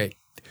 Like, okay,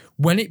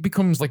 when it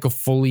becomes like a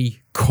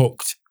fully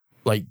cooked,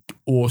 like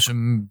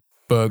awesome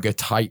burger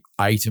type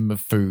item of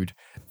food,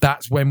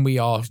 that's when we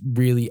are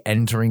really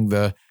entering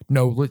the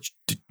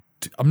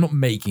I'm not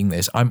making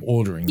this, I'm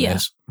ordering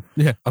this.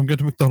 Yeah, I'm going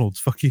to McDonald's,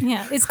 fuck you.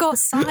 Yeah, it's got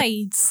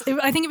sides.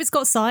 I think if it's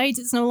got sides,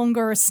 it's no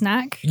longer a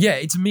snack. Yeah,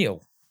 it's a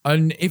meal.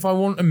 And if I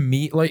want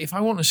if I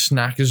want a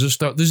snack as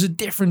a there's a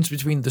difference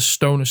between the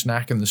stoner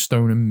snack and the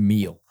stoner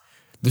meal.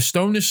 The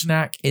stoner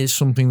snack is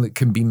something that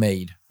can be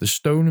made. The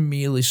stoner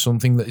meal is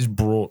something that is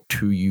brought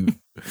to you.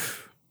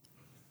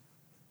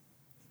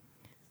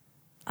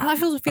 I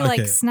feel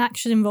like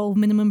snacks should involve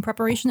minimum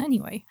preparation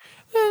anyway.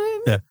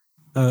 Yeah.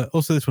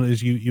 Also, this one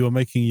is you are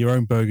making your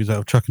own burgers out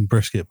of chuck and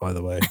brisket, by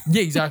the way.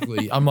 Yeah,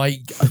 exactly. I'm like,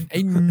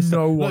 ain't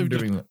no one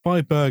doing that.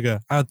 Buy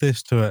burger, add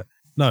this to it.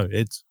 No,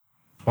 it's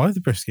buy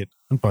the brisket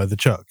and buy the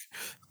chuck.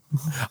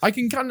 I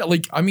can kind of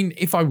like, I mean,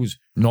 if I was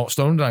not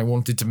stoned and I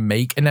wanted to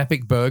make an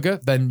epic burger,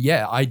 then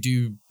yeah, I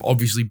do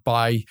obviously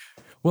buy.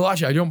 Well,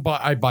 actually,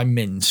 I buy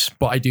mince,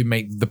 but I do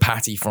make the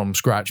patty from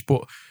scratch.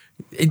 But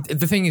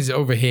the thing is,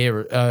 over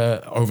here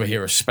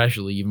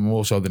especially, even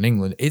more so than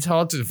England, it's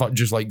hard to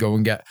just like go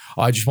and get,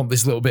 I just want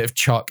this little bit of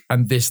chuck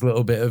and this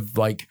little bit of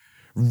like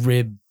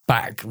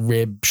back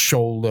rib,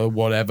 shoulder,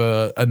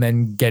 whatever, and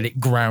then get it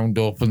ground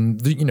up.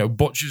 And,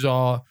 butchers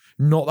are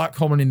not that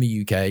common in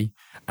the UK,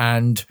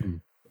 and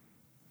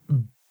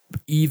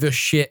either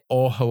shit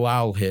or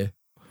halal here.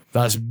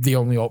 That's the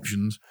only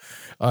options.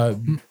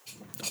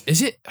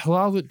 Is it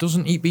halal that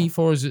doesn't eat beef,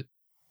 or is it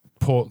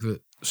pork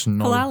that's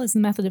not? Halal is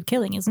the method of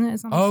killing, isn't it?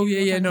 Oh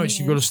yeah. No, it's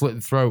you've got to slit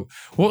the throat.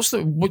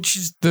 Which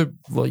is the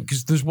like?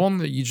 Because there's one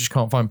that you just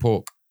can't find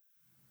pork.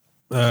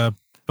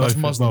 That's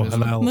Muslim.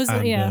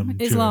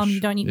 Islam.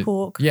 You don't eat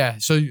pork. Yeah,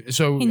 so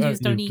Hindus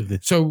don't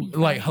eat. So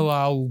like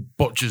halal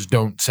butchers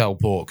don't sell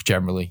pork,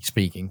 generally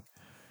speaking,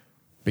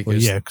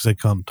 because they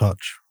can't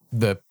touch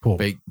the pork.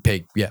 Big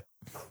pig. Yeah.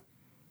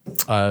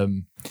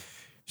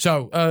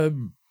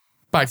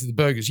 Back to the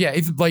burgers. Yeah,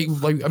 if I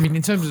mean,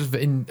 in terms of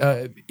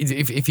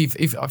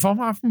if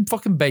I'm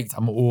fucking baked,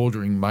 I'm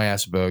ordering my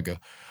ass burger.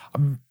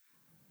 I'm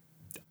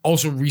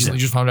also recently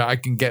just found out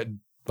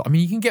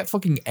you can get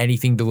fucking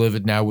anything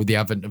delivered now with the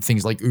advent of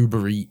things like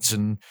Uber Eats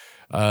and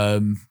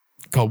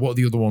what are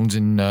the other ones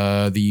in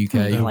the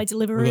UK? Like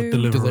Deliveroo.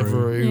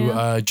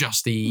 Deliveroo,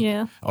 Just Eat.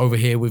 Yeah. Over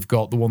here we've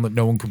got the one that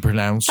no one can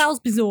pronounce. That was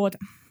bizarre.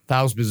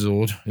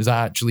 Thalsbizord. Is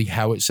that actually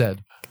how it's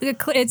said?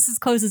 It's as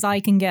close as I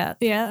can get.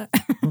 Yeah.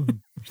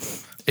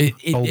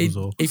 If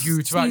you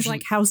were to Seems actually,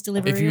 like house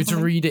delivery. if you or were to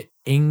something. read it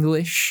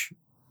English,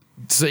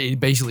 so it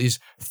basically is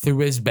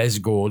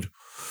Thuesbezgord.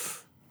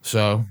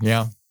 So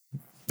yeah,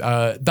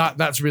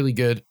 that's really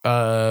good.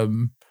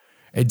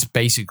 It's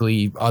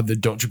basically the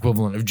Dutch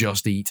equivalent of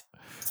Just Eat.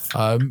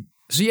 So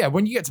yeah,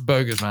 when you get to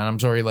burgers, man, I'm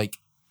sorry, like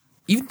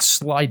even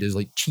sliders,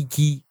 like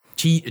cheeky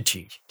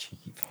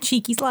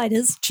Cheeky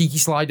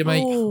slider,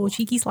 mate. Oh,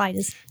 cheeky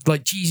sliders.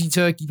 Like cheesy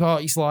turkey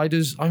party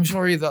sliders. I'm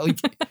sorry that like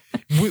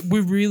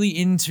we're really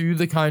into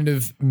the kind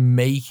of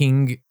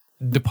making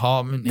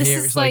department This here.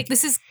 is It's like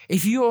this is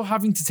if you're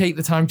having to take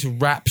the time to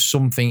wrap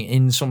something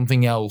in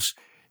something else.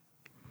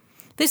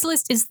 this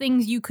list is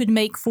things you could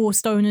make for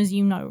stoners,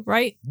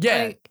 right?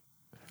 Yeah. Like,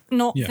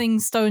 not Yeah.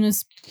 things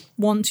stoners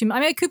want to. I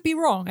mean, I could be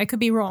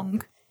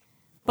wrong.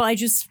 But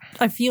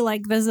I feel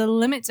like there's a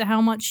limit to how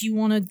much you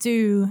want to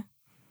do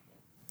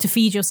to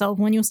feed yourself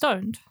when you're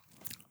stoned.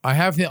 I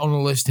have it on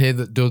a list here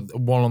that does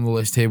one on the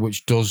list here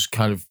which does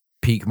kind of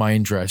pique my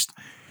interest.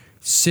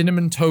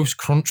 Cinnamon Toast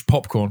Crunch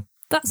popcorn.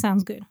 That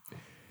sounds good.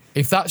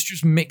 If that's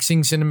just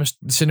mixing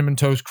cinnamon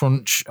toast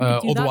crunch, We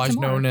could do that otherwise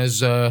tomorrow. known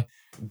as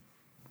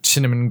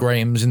cinnamon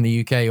grahams in the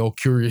UK or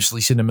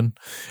curiously cinnamon,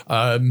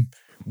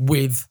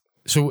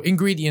 so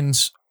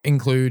ingredients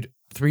include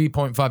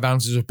 3.5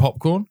 ounces of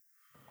popcorn,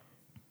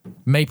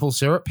 maple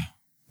syrup,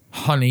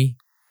 honey,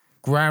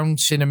 ground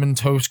cinnamon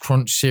toast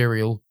crunch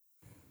cereal,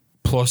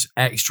 plus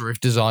extra if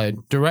desired.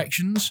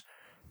 Directions: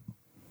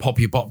 pop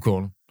your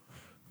popcorn.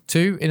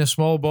 2, in a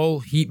small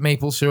bowl, heat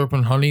maple syrup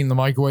and honey in the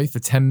microwave for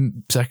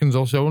 10 seconds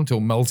or so until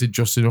melted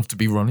just enough to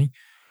be runny.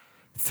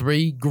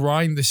 3,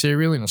 grind the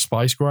cereal in a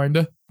spice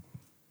grinder,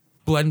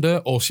 blender,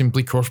 or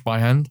simply crush by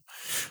hand.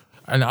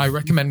 And I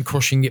recommend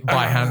crushing it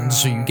by hand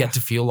so you get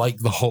to feel like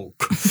the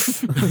Hulk.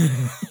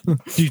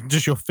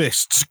 Just your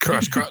fists.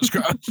 Crush.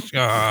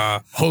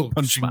 Hulk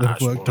Punching the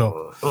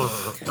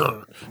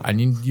worktop.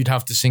 And you'd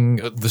have to sing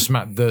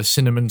the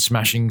cinnamon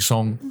smashing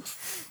song.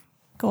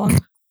 Go on.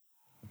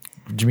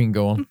 What do you mean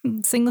go on?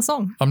 Sing the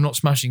song. I'm not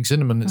smashing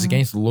cinnamon. It's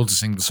against the law to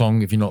sing the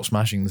song if you're not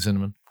smashing the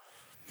cinnamon.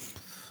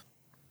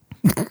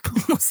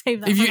 We'll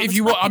save that. If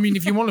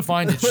you want to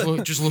find it,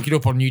 just look it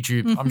up on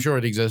YouTube. I'm sure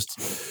it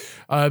exists.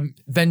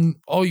 Then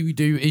all you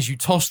do is you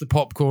toss the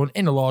popcorn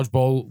in a large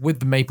bowl with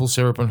the maple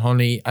syrup and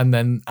honey, and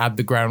then add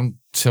the ground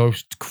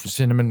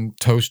cinnamon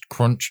toast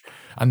crunch,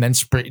 and then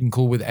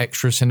sprinkle with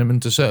extra cinnamon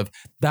to serve.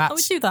 I would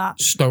That's do that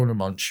stoner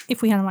munch.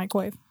 if we had a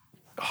microwave.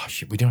 Oh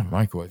shit, we don't have a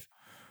microwave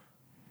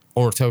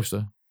or a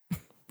toaster.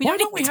 We Why don't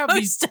don't need we a have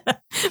these-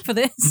 toaster for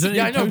this. You don't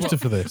Yeah, need I a know, toaster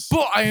for this.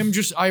 But Why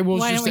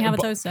don't we have a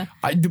toaster?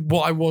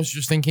 What I was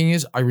just thinking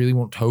is, I really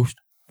want toast.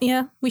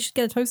 Yeah, we should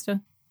get a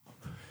toaster.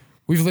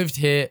 We've lived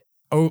here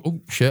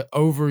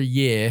over a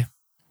year,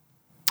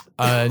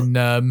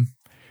 and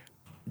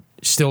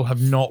still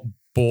have not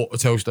bought a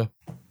toaster.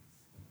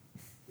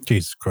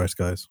 Jesus Christ,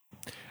 guys.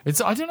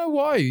 I don't know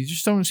why. You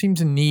just don't seem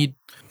to need.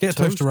 Get a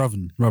toaster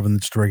oven rather than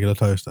just a regular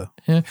toaster.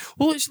 Yeah.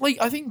 Well, it's like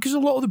I think because a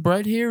lot of the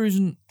bread here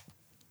isn't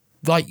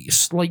like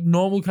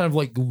normal kind of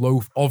like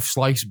loaf of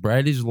sliced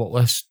bread is a lot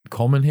less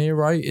common here,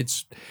 right?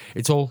 It's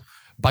all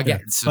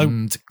baguettes Yeah.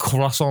 and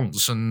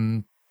croissants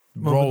and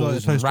Well, rolls with like a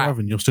and toaster wrap.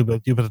 oven,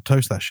 you'll better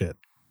toast that shit.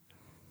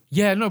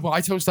 Yeah, no, but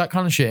I toast that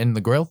kind of shit in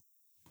the grill.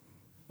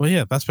 Well,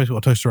 yeah, that's basically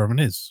what a toaster oven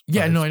is.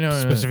 Yeah, Like, no, it's I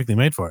know. specifically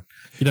made for it.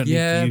 You don't need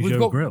to use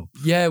your grill.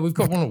 Yeah, we've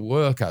got one at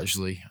work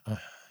actually.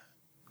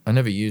 I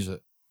never use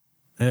it.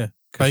 Yeah,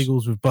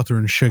 bagels with butter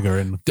and sugar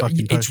in. Fucking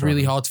It's toaster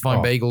really oven. hard to find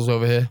Oh. bagels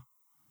over here.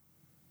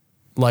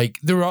 Like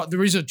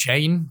there is a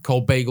chain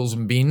called Bagels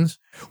and Beans,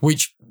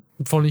 which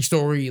funny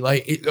story.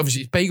 Like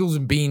obviously it's Bagels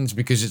and Beans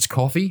because it's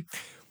coffee,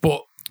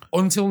 but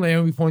until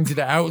Naomi pointed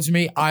it out to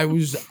me,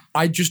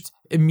 I just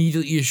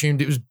immediately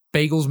assumed it was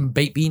bagels and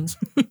baked beans.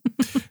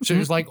 So it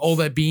was like all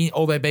their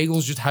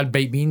bagels just had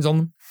baked beans on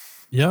them.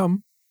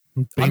 Yum.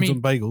 Beans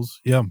on bagels.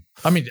 Yum.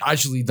 I mean,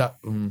 actually, that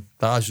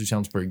actually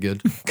sounds pretty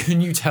good. Can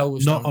you tell?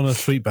 Which Not on a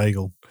sweet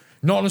bagel.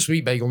 Not on a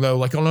sweet bagel, no.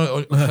 Like on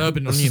a herb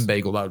and onion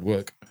bagel, that would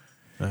work.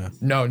 Yeah.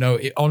 No,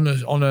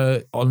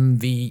 on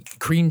the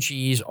cream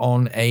cheese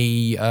on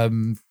a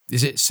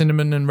is it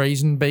cinnamon and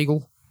raisin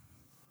bagel?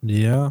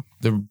 Yeah.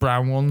 The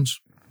brown ones.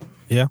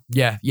 Yeah.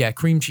 Yeah.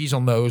 Cream cheese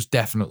on those,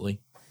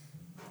 definitely.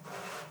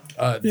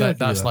 I can do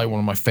That's that. like one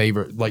of my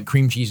favorite. Like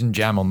cream cheese and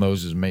jam on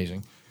those is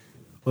amazing.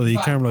 Well, the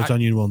caramelized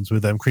onion ones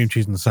with cream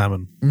cheese and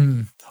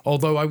salmon.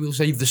 Although I will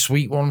say the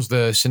sweet ones,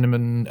 the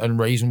cinnamon and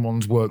raisin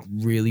ones, work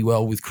really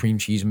well with cream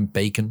cheese and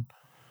bacon.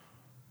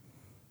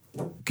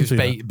 Because see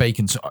that.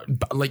 bacon's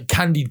like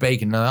candied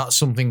bacon. Now that's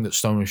something that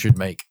stoners should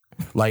make.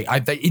 Like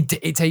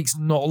it takes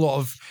not a lot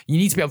of. You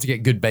need to be able to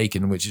get good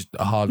bacon, which is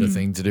a harder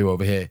thing to do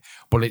over here.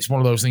 But it's one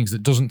of those things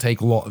that doesn't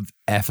take a lot of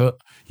effort.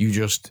 You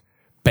just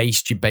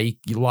baste your bake.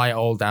 You lie it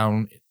all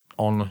down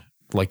on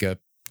like a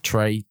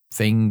tray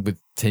thing with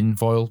tin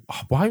foil.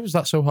 Why was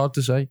that so hard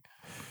to say?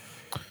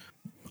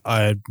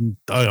 I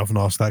often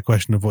ask that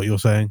question of what you're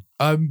saying.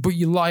 But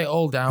you lie it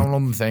all down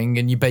on the thing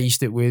and you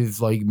baste it with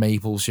like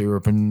maple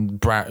syrup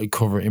and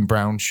cover it in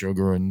brown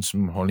sugar and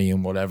some honey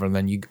and whatever. And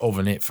then you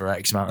oven it for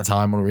X amount of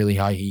time on a really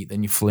high heat.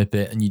 Then you flip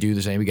it and you do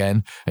the same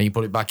again and you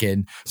put it back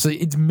in. So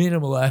it's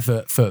minimal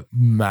effort for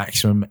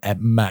maximum.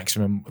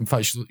 In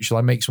fact, shall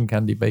I make some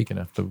candied bacon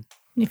after?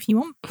 If you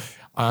want.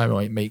 I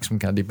might make some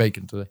candied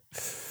bacon today.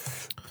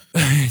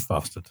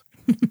 Bastard.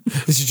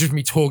 This is just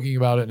me talking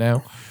about it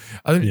now.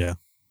 Yeah.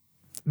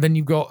 Then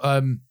you've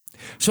got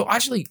so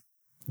actually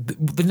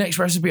the next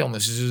recipe on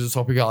this is a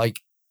topic I like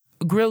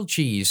grilled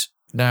cheese.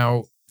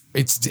 Now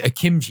it's a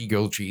kimchi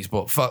grilled cheese,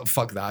 but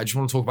fuck that. I just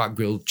want to talk about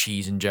grilled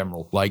cheese in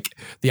general, like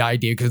the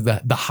idea because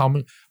the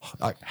ham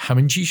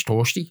and cheese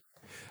toasty.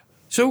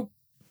 So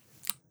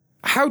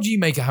how do you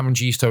make a ham and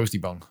cheese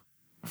toasty, Bong?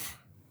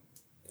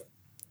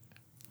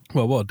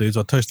 Well, what I'll do is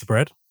I'll toast the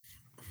bread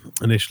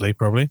initially,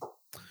 probably.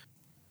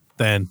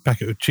 Then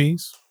pack it with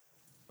cheese,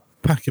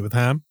 pack it with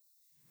ham,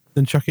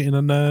 then chuck it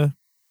in a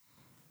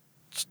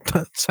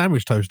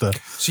sandwich toaster.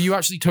 So you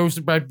actually toast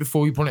the bread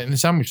before you put it in the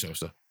sandwich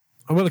toaster?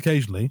 I will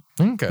occasionally,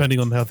 Okay. depending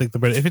on how thick the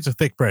bread. If it's a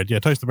thick bread, yeah,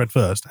 toast the bread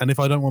first. And if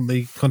I don't want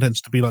the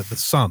contents to be like the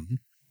sun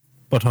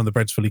by the time the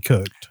bread's fully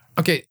cooked,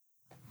 Okay.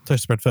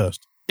 toast the bread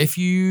first. If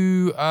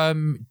you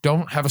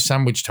don't have a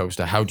sandwich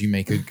toaster, how do you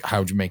make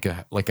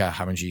a like a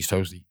ham and cheese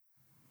toasty?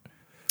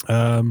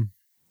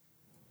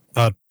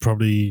 I'd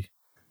probably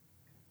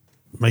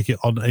make it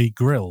on a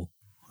grill.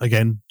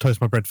 Again,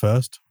 toast my bread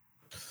first.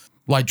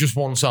 Like just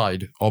one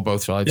side or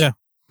both sides? Yeah.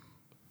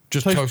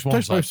 Just toast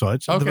one side. both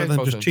sides. Okay, Then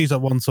both just sides. cheese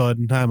up one side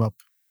and ham up.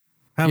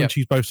 Ham Yeah. and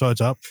cheese both sides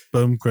up.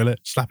 Boom, grill it,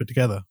 slap it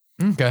together.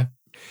 Okay.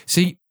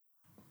 See,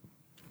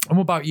 and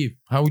what about you?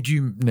 How would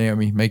you,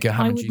 Naomi, make a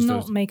ham I and would cheese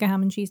not toasty? make a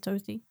ham and cheese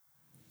toasty.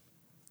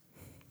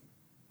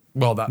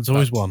 Well, There's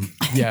always one.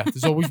 Yeah,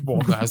 there's always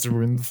one that has to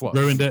ruin the flow.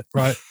 Ruined it.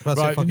 Right. That's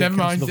Right, it. Fuck never it.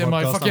 mind. Cancel the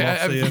podcast. Fuck I'm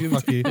off. See it. you.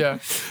 Fuck you. Yeah,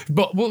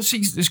 but well,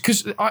 see,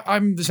 because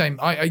I'm the same.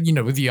 I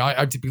with you,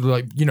 I typically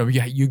like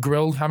you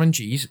grilled ham and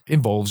cheese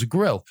involves a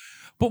grill.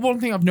 But one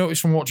thing I've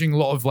noticed from watching a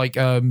lot of like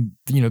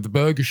the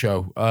Burger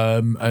Show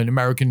and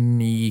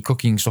American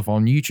cooking stuff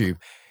on YouTube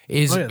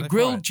is they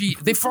grilled fry it. cheese.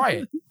 They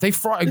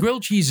fry it.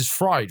 Grilled cheese is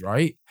fried,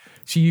 right?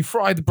 So you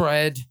fry the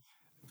bread.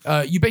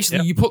 You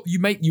basically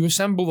you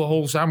assemble the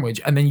whole sandwich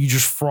and then you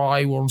just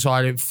fry one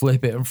side and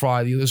flip it and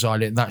fry the other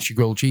side and that's your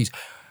grilled cheese.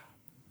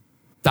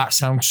 That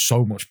sounds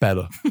so much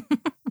better,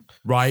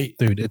 right?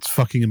 Dude, it's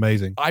fucking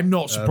amazing. I'm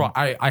not surprised.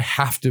 I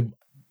have to.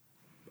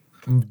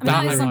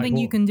 That is something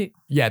you can do.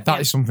 Yeah,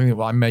 that is something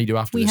that I may do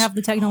after We this. have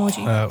the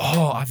technology. When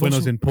I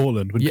was in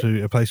Portland, went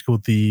to a place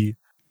called the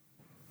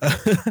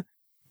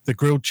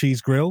Grilled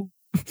Cheese Grill,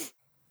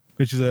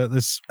 which is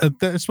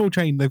a small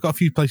chain. They've got a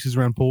few places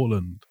around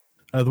Portland.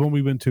 The one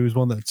we went to is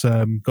one that's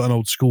got an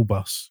old school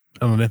bus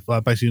and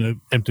basically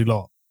an empty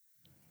lot.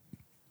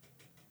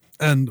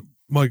 And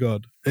my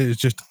God, it was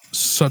just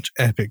such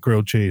epic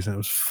grilled cheese, and it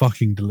was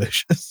fucking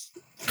delicious.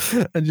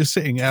 And just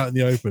sitting out in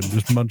the open,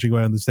 just munching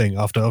away on this thing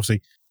after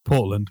obviously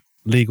Portland,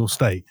 legal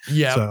state.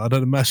 Yeah. So I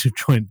done a massive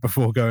joint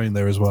before going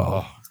there as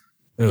well.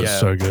 It was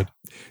so good.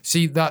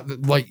 See that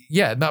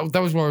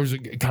that was what I was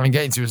kind of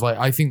getting to. Is like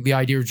I think the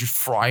idea of just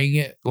frying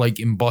it like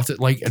in butter,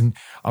 like, and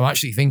I'm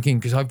actually thinking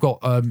because I've got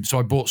so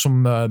I bought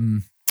some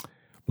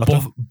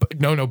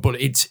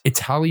but it's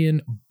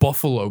Italian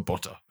buffalo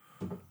butter.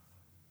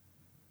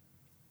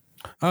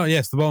 Oh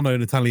yes, the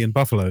well-known Italian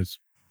buffaloes.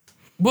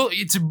 Well,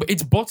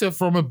 it's butter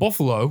from a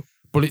buffalo,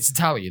 but it's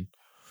Italian.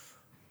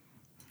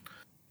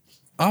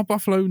 Are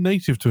buffalo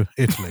native to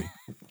Italy?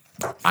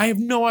 I have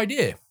no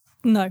idea,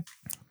 No.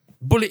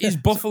 but it is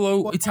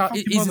buffalo.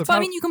 Italian. So, I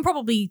mean, you can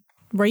probably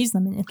raise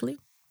them in Italy.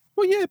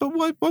 Well, yeah, but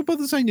why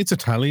bother saying it's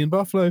Italian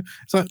buffalo?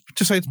 It's like,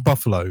 just say it's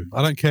buffalo.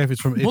 I don't care if it's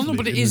from Italy. Well, no,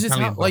 but it is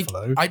Italian like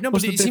buffalo. I know,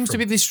 What's but the it seems to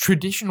be difference? this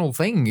traditional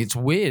thing. It's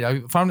weird.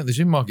 I found it at the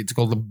supermarket. It's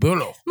called the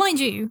burro. Mind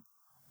you,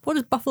 where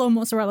does buffalo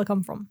mozzarella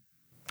come from?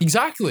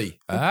 Exactly.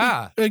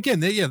 Again,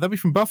 that'd be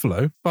from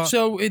buffalo. But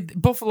So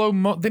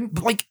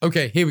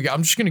okay, here we go.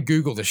 I'm just gonna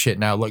Google this shit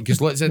now, like,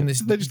 because let's end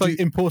this. they just like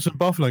import some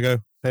buffalo and go,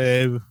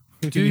 hey,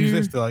 we can use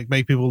this to like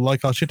make people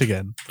like our shit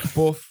again.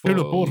 Buffalo. Who'd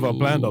have bought about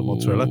bland on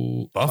mozzarella?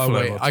 Buffalo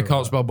I mozzarella.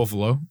 can't spell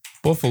buffalo.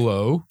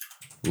 Buffalo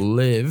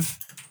live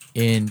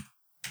in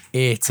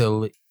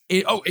Italy.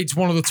 It's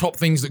one of the top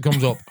things that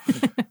comes up.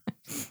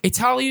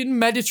 Italian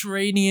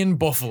Mediterranean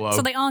buffalo.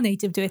 So they are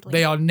native to Italy.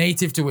 They are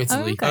native to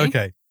Italy. Oh, okay.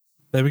 Okay,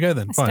 there we go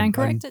then. I Fine. stand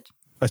corrected.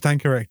 I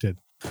stand corrected.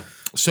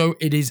 So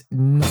it is.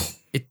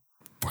 It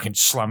fucking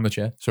slam the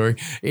chair. Sorry.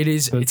 It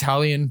is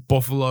Italian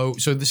buffalo.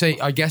 So they say,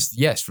 I guess,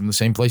 yes, from the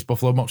same place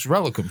buffalo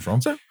mozzarella comes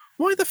from. So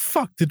why the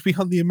fuck did we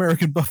hunt the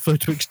American buffalo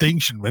to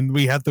extinction when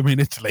we had them in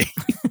Italy?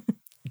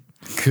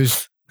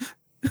 Because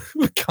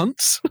We're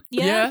cunts.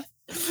 Yeah.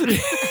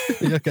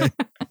 Okay.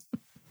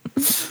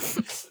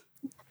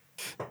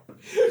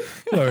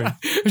 Sorry.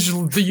 It's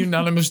just the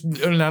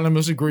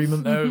unanimous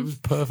agreement there. It was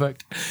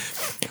perfect.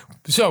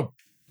 So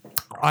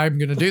I'm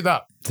going to do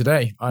that.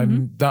 today.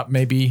 That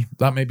may be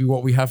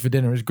what we have for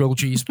dinner is grilled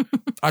cheese.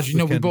 Actually,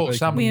 no, we bought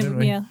salmon, didn't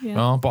we? Yeah.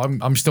 Oh, but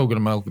I'm still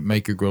gonna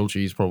make a grilled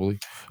cheese probably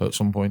at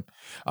some point.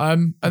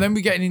 And then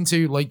we're getting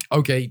into like,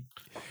 okay,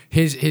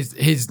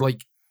 his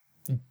like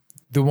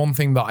the one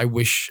thing that I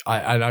wish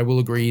I will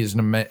agree is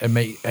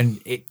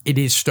and it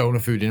is stoner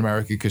food in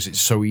America because it's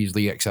so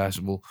easily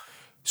accessible.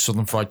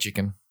 Southern fried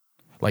chicken,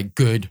 like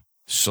good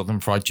Southern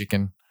fried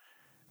chicken.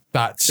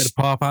 That's bit of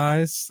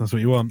Popeyes. That's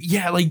what you want.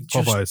 Yeah, like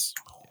Popeyes.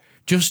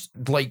 Just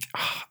like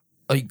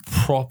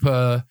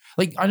proper.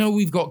 Like I know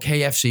we've got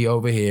KFC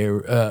over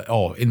here,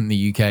 or in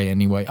the UK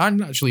anyway. I'm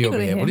actually over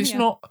here, but it's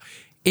not.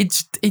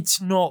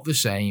 It's not the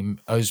same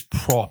as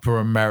proper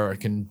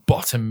American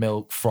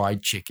buttermilk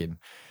fried chicken.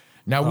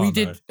 Now we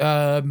did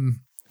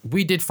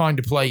find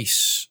a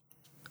place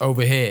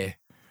over here,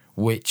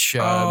 which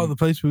the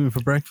place we went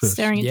for breakfast.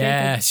 Staring at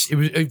yes, it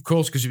was of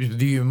course because it was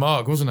with you and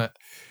Mark, wasn't it?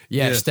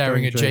 Yeah,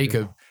 staring at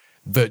Jacob.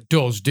 That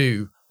does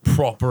do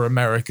proper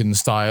American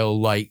style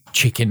like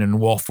chicken and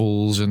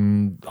waffles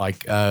and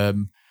like I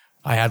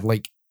had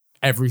like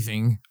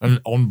everything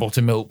on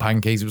buttermilk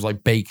pancakes. It was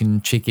like bacon,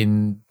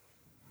 chicken,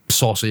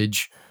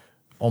 sausage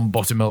on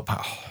buttermilk.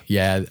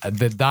 Yeah,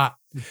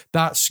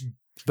 that's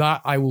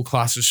I will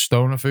class as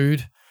stoner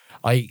food.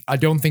 I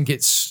don't think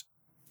it's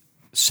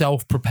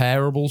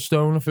self-preparable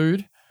stoner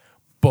food,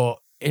 but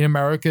in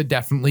America,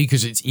 definitely,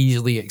 because it's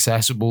easily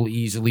accessible,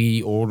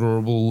 easily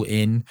orderable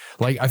in.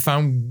 Like, I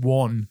found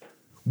one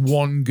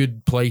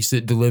good place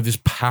that delivers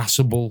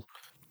passable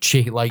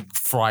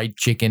fried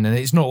chicken, and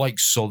it's not like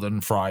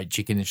Southern fried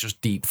chicken, it's just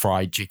deep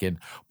fried chicken,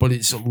 but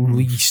it's at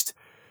least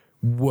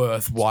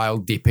worthwhile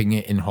dipping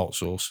it in hot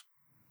sauce.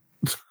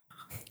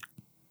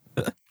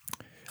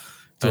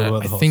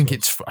 I think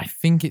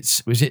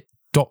it's was it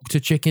Dr.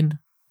 Chicken?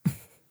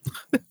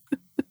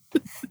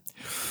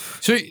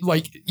 So,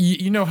 like,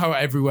 you know how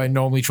everywhere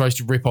normally tries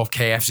to rip off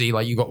KFC?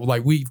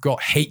 Like, we've got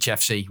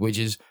HFC, which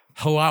is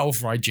halal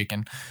fried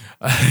chicken.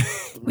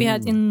 We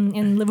had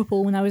in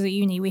Liverpool when I was at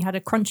uni, we had a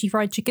crunchy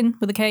fried chicken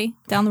with a K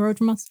down the road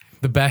from us.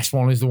 The best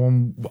one is the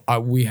one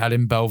we had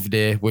in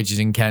Belvedere, which is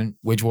in Kent,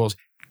 which was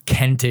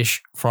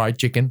Kentish fried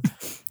chicken.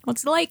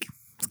 What's it like?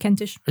 It's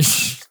Kentish.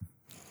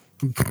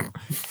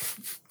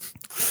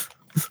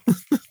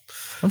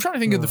 I'm trying to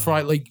think of the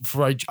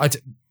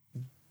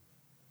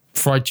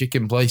fried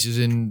chicken places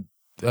in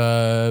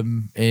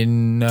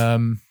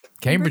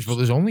Cambridge, but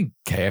there's only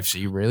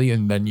KFC really,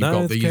 and then you've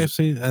got these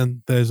KFC,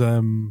 and there's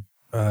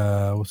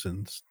what's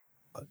it,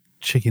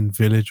 Chicken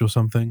Village or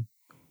something.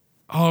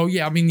 Oh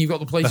yeah, I mean you've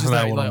got the places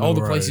that like all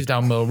the places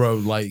down Mill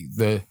Road, like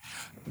the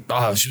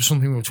it's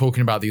something we were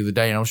talking about the other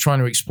day, and I was trying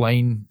to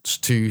explain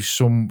to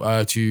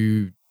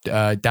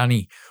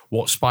Danny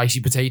what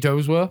spicy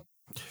potatoes were,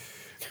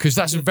 because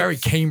that's a very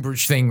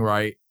Cambridge thing,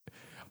 right?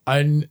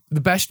 And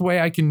the best way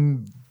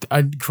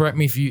and correct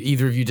me if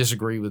either of you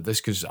disagree with this,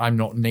 because I'm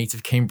not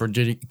native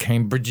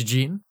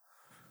Cambridgian.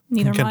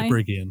 Neither am I.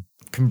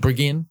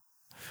 Cambrigian.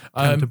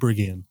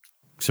 Cantabrigian.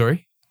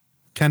 Sorry?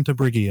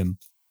 Cantabrigian.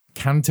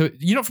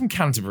 You're not from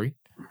Canterbury?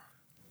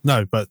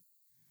 No, but...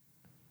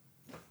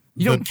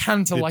 You don't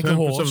canter like a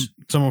horse.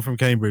 Someone from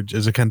Cambridge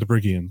is a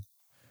Cantabrigian.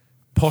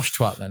 Posh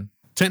twat, then.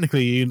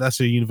 Technically, that's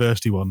a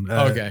university one.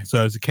 Okay.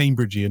 So it's a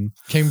Cambridgian.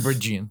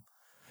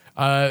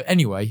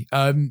 Anyway,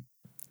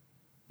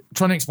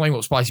 trying to explain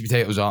what spicy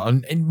potatoes are,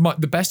 and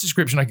the best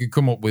description I could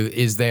come up with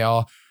is they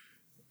are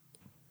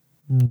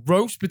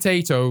roast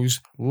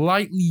potatoes,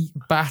 lightly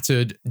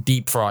battered,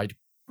 deep fried.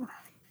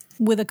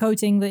 With a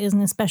coating that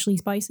isn't especially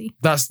spicy.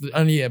 That's what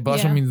I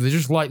mean. They're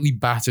just lightly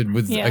battered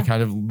with a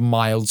kind of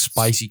mild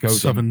spicy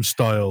coating.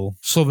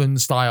 Southern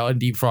style and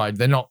deep fried.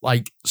 They're not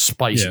like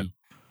spicy. Yeah.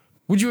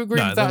 Would you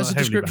agree with that as a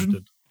description?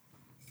 Battered.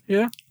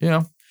 Yeah.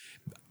 Yeah.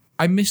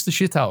 I miss the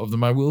shit out of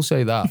them, I will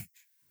say that.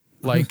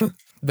 Like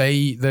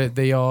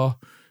they are,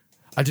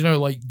 I don't know,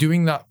 like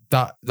doing that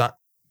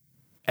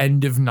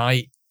end of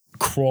night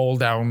crawl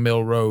down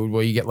Mill Road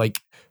where you get like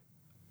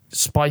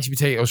spicy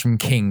potatoes from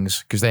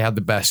King's because they had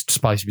the best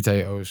spicy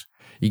potatoes.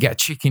 You get a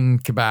chicken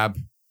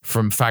kebab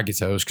from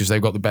Faggotos because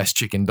they've got the best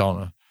chicken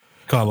doner.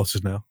 Carlos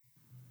is now.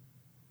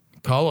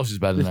 Carlos is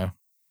better now.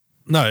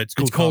 No, it's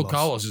called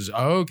Carlos's.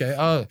 Oh,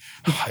 okay.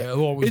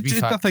 It'll always be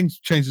nothing's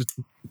changed its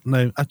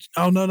name.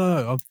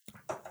 No.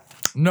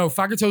 No,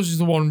 Faggotos is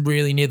the one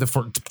really near the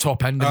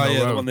top end of the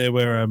road. The one there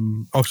where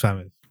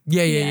Oxfam is.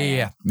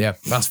 Yeah.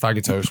 That's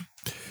Faggotos.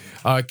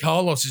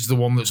 Carlos is the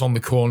one that's on the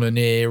corner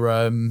near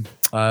where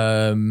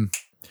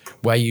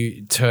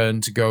you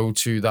turn to go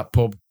to that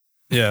pub.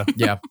 Yeah.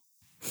 Yeah.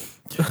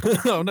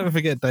 I'll never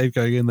forget Dave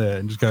going in there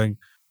and just going,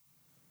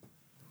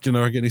 do you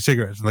know I get any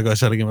cigarettes? And the guy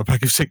selling him a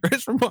pack of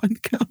cigarettes from behind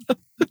the counter.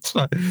 It's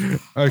like,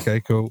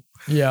 okay, cool.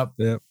 Yeah.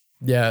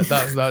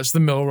 That's the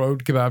Mill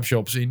Road kebab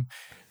shop scene.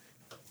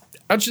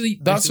 Actually,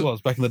 that's it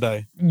was back in the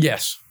day.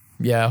 Yes.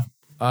 Yeah.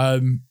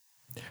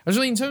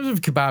 Actually, in terms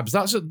of kebabs,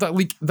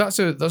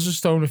 that's a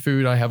stoner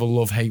food I have a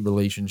love-hate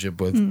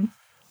relationship with.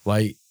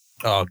 Like,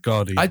 oh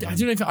god, I don't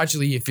know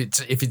if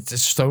it's a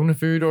stoner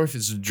food or if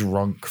it's a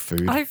drunk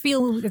food. I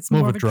feel it's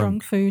more of a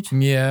drunk food.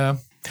 Yeah.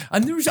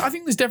 And I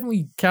think there's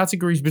definitely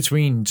categories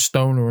between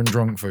stoner and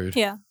drunk food.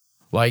 Yeah.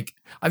 Like,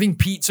 I think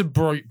pizza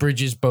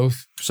bridges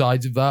both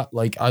sides of that.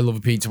 Like, I love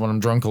a pizza when I'm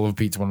drunk. I love a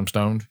pizza when I'm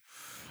stoned.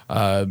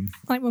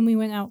 Like when we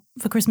went out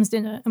for Christmas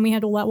dinner and we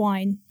had all that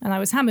wine and I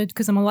was hammered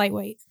because I'm a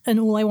lightweight, and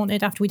all I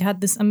wanted after we'd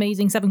had this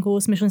amazing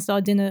 7-course Michelin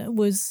star dinner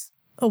was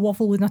a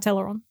waffle with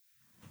Nutella on.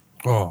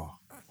 Oh.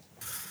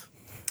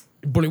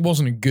 But it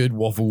wasn't a good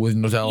waffle with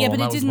Nutella Yeah, on.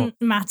 but it didn't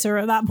matter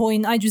at that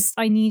point.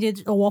 I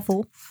needed a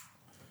waffle.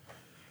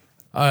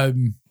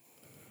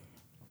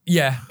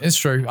 Yeah, it's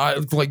true.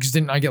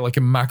 Didn't I get like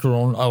a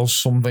macaron or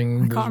something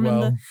I can't as well?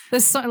 remember.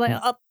 There's so,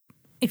 like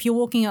if you're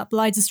walking up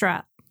Leidser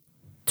Strat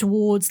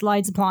towards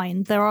Leidser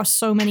Plein, there are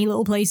so many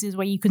little places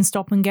where you can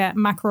stop and get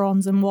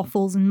macarons and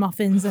waffles and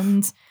muffins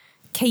and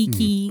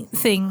cakey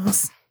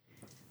things.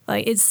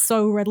 Like, it's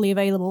so readily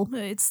available.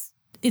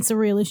 It's a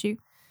real issue.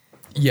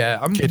 Yeah,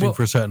 I'm Kidding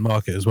for a certain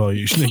market as well,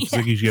 usually. Because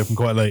they usually open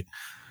quite late.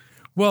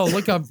 Well,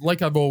 like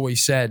I've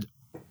always said.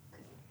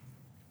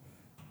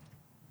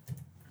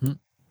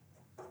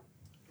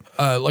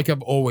 Like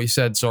I've always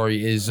said,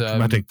 sorry, is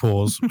Dramatic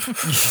pause.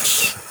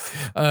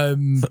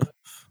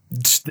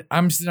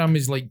 Amsterdam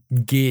is like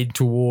geared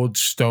towards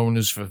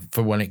stoners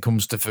for when it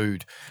comes to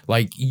food.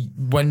 Like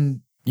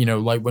when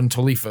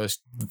Tully the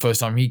first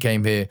time he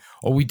came here,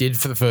 all we did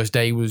for the first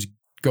day was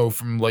go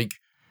from like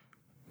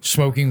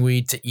smoking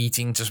weed to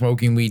eating to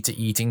smoking weed to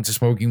eating to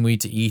smoking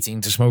weed to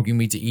eating to smoking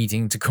weed to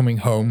eating to coming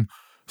home,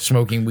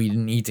 smoking weed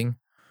and eating.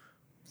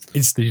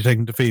 Did you take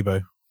him to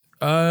Phoebo?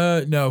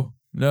 No.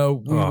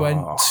 We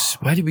went.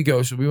 Where did we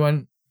go? So we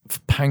went for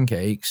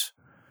pancakes.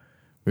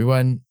 We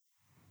went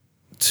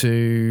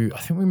to. I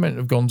think we meant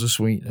to have gone to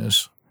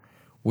Sweetness.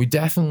 We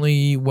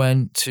definitely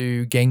went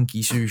to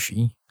Genki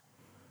Sushi.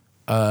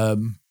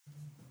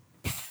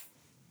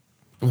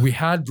 We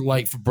had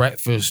like for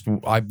breakfast.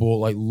 I bought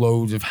like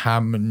loads of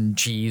ham and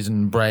cheese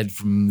and bread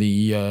from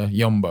the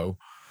Yumbo.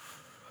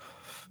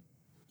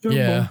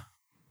 Yeah.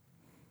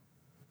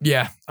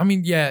 Yeah, I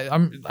mean,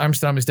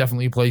 Amsterdam is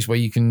definitely a place where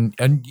you can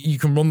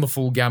run the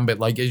full gambit.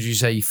 Like, as you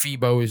say,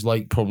 Phoebo is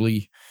like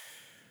probably,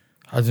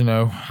 I don't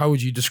know, how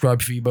would you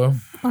describe Phoebo?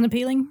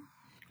 Unappealing.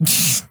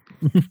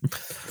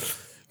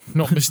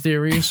 Not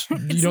mysterious.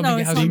 You don't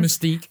think it has a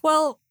mystique?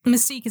 Well,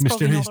 mystique is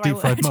probably not the right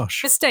deep-fried word.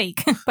 mush.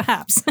 Mistake,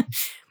 perhaps.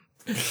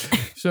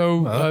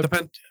 So,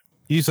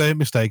 you say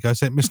mistake, I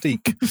say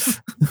mystique.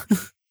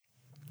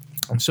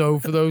 So,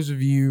 for those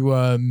of you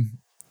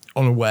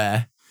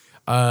unaware,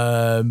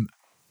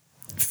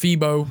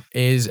 Phoebo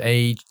is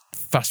a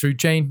fast food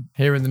chain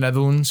here in the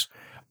Netherlands,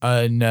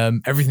 and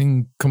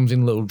everything comes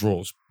in little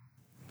drawers.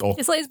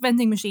 It's like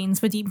vending machines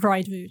for deep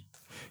fried food.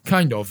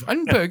 Kind of.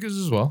 And burgers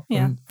as well.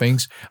 Yeah. And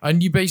things.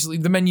 And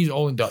the menu's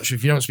all in Dutch.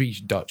 If you don't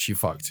speak Dutch, you're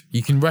fucked.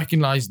 You can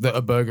recognize that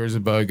a burger is a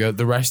burger.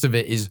 The rest of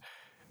it is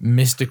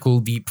mystical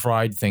deep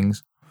fried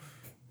things.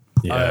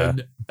 Yeah.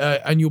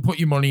 And you'll put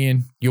your money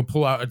in, you'll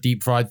pull out a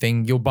deep fried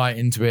thing, you'll bite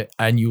into it,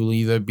 and you'll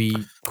either be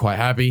quite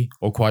happy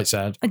or quite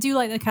sad. I do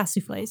like the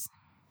cassouffles.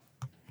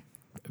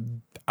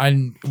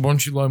 And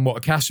once you learn what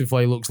a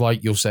cassouffle looks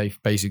like, you're safe,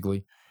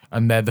 basically.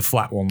 And they're the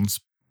flat ones.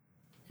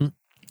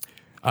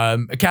 A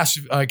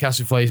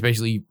cassouffle is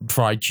basically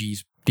fried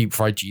cheese, deep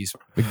fried cheese.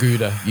 The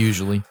Gouda,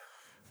 usually.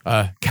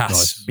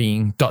 Cass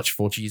being Dutch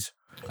for cheese,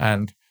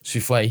 and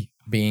souffle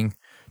being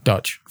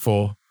Dutch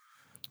for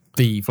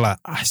the flat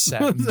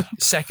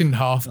second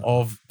half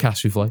of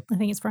cassouffle. I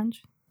think it's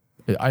French.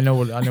 I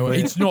know.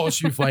 It's not a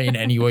souffle in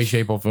any way,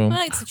 shape, or form.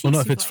 Well, it's a cheese Well,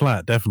 not if souffle. it's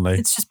flat, definitely.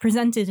 It's just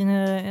presented in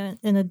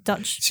a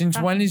Dutch. Since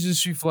when is a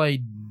souffle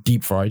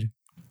deep fried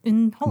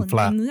in Holland,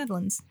 flat. in the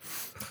Netherlands?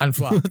 and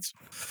flat?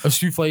 A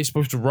souffle is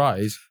supposed to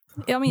rise.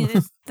 Yeah, I mean,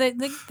 they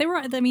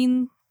right. I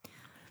mean,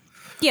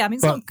 yeah, I mean,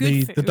 it's But not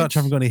good food. the Dutch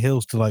haven't got any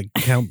hills to like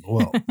count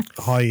what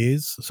high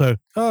is. So,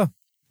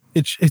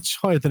 it's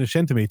higher than a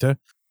centimetre.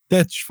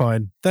 That's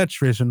fine.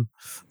 That's risen.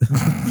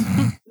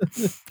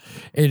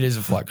 It is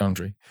a flat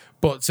country.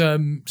 But,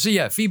 so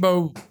yeah,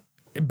 Phoebo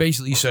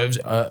basically serves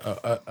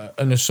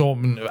an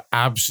assortment of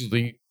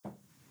absolutely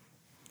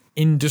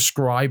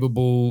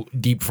indescribable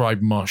deep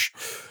fried mush.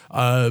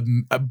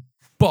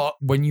 But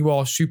when you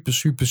are super,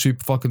 super,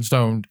 super fucking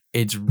stoned,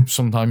 it's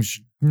sometimes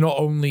not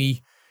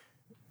only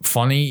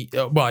funny,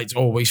 well, it's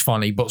always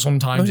funny, but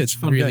sometimes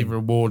it's really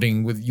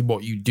rewarding with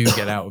what you do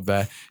get out of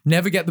there.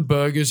 Never get the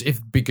burgers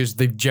because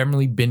they've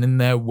generally been in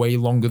there way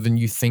longer than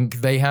you think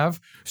they have.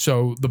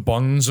 So the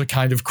buns are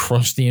kind of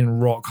crusty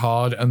and rock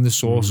hard, and the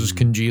sauce is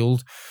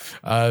congealed,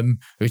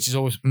 which is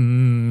always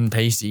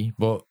tasty,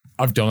 but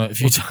I've done it a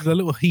few times. They're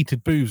little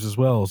heated booths as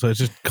well, so it's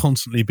just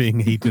constantly being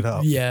heated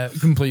up. Yeah,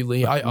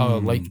 completely.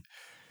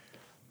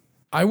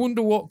 I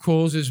wonder what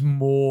causes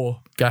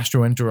more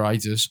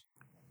gastroenteritis,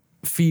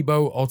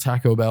 Phoebo or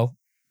Taco Bell?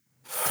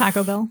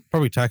 Taco Bell.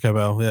 Probably Taco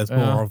Bell. Yeah, there's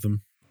more of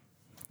them.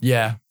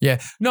 Yeah.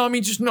 No, I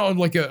mean just not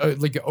like a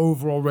like an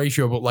overall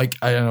ratio, but like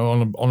I don't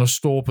know on a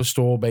store per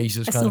store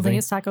basis. I kind still of think thing.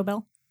 it's Taco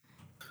Bell.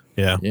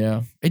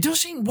 Yeah. It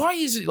does seem. Why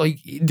is it like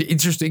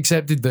it's just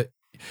accepted that?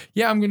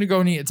 Yeah, I'm gonna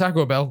go and eat at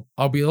Taco Bell.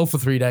 I'll be ill for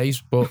 3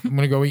 days, but I'm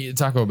gonna go eat at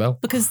Taco Bell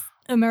Because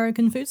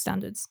American food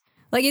standards.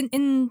 Like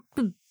in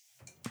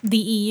the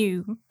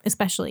EU,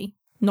 especially,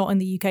 not in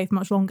the UK for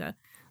much longer.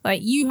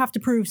 Like, you have to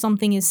prove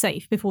something is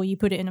safe before you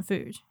put it in a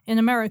food. In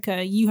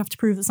America, you have to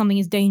prove that something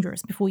is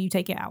dangerous before you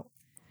take it out.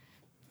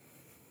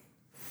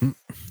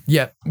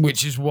 Yeah,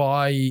 which is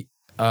why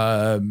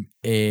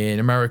in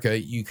America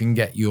you can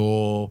get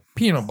your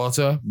peanut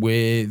butter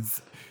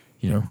with,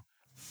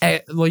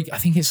 like I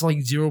think it's like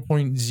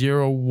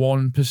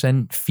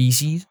 0.01%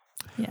 feces.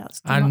 Yeah,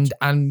 that's too much.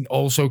 And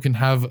also can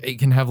have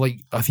like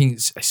I think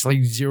it's like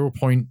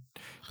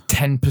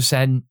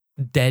 0.10%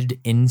 dead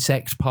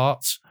insect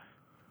parts.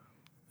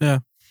 Yeah,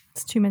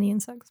 it's too many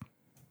insects.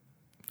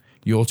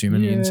 You're too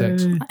many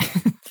insects.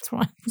 That's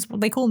what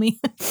they call me.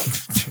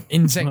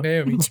 Insect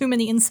Naomi. Too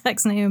many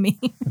insects, Naomi.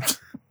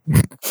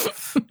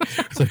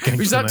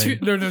 Is that too?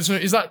 No. So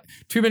is that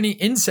too many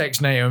insects,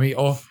 Naomi,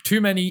 or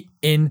too many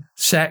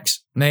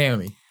insects,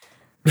 Naomi?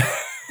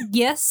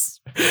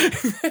 Yes.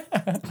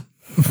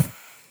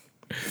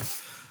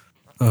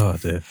 Oh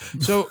dear.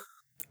 So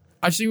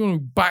I actually want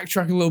to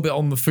backtrack a little bit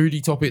on the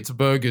foodie topic to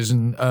burgers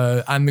and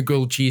the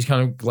grilled cheese.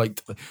 Kind of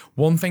like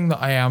one thing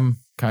that I am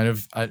kind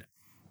of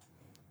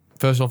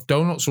first off,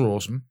 donuts are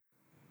awesome.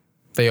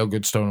 They are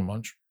good stoner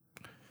munch.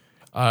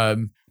 But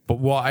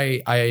what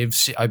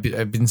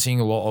I've been seeing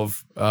a lot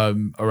of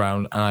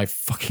around, and I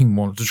fucking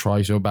want to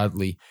try so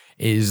badly,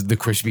 is the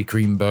Krispy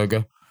Kreme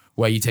burger,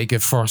 where you take a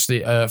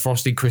frosty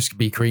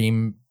Krispy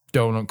Kreme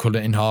donut, cut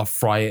it in half,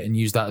 fry it, and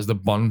use that as the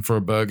bun for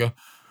a burger.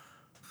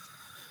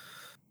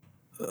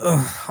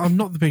 I'm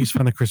not the biggest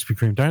fan of Krispy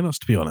Kreme donuts,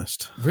 to be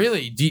honest.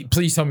 Really?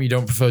 Please tell me you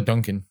don't prefer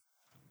Dunkin'.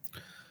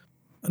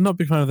 I'm not a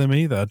big fan of them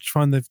either. I just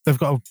find they've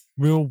got a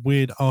real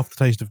weird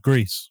aftertaste of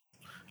grease,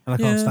 and I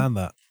can't stand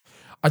that.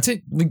 I'd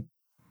say,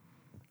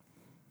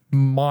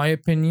 my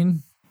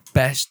opinion,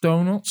 best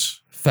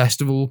donuts,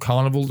 festival,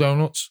 carnival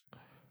donuts.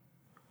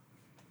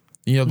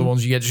 You know, the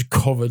ones you get just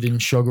covered in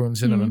sugar and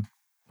cinnamon.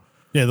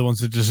 Yeah, the ones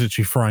that are just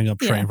literally frying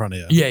up straight in front of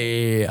you.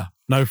 Yeah.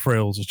 No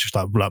frills. It's just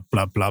like blah,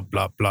 blah, blah,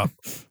 blah, blah.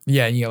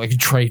 Yeah, and you get like a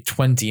tray of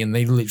 20 and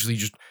they literally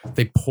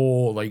they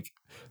pour, like,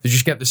 they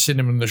just get the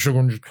cinnamon and the sugar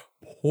and just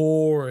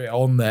pour it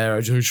on there.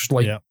 It's just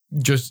like,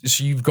 just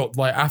so you've got,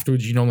 like,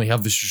 afterwards you normally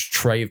have this just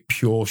tray of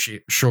pure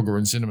sugar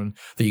and cinnamon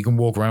that you can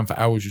walk around for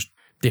hours just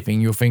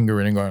dipping your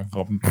finger in and going,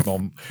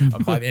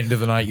 and by the end of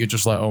the night, you're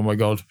just like, oh my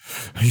God,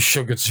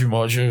 sugar too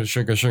much,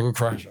 sugar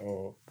crash.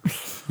 Oh.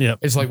 Yeah.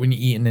 It's like when you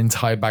eat an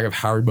entire bag of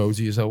Haribo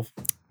to yourself.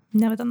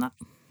 Never done that.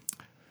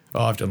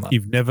 Oh, I've done that.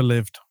 You've never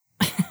lived.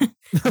 I'm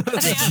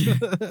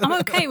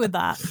okay with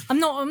that. I'm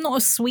not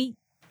a sweet,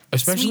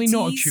 especially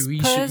not a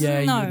chewy.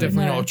 Person. You're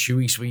definitely not a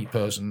chewy sweet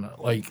person.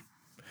 Like,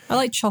 I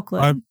like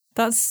chocolate.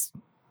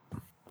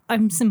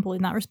 I'm simple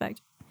in that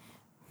respect.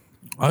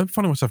 I'm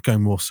finding myself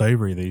going more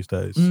savoury these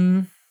days.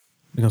 When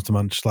it comes to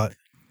munch, like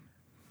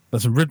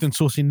there's some ribbed and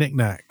saucy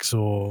knickknacks,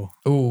 or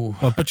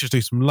butchers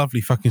do some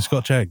lovely fucking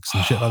Scotch eggs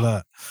and shit like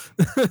that.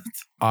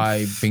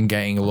 I've been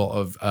getting a lot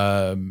of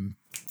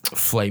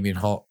flaming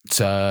hot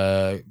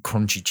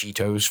crunchy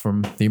Cheetos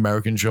from the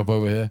American shop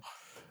over here.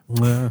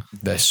 Yeah.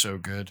 They're so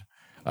good.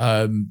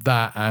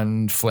 That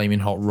and flaming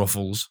hot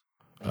Ruffles,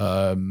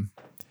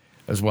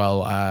 as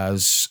well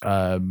as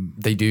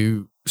they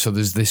do. So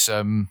there's this.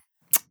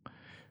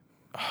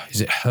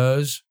 Is it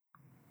Hers?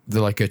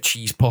 They're like a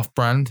cheese puff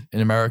brand in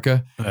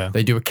America. Yeah.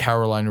 They do a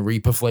Carolina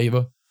Reaper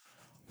flavor.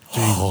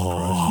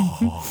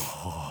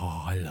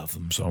 I love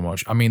them so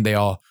much. I mean, they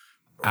are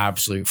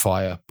absolute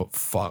fire, but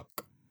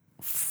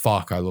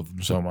fuck, I love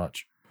them so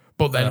much.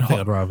 But then I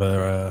think I'd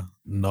rather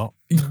not.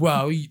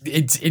 Well,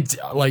 it's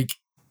like,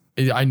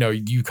 I know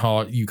you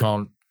can't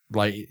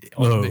like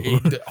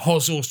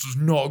hot sauce does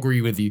not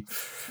agree with you,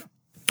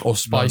 or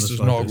spice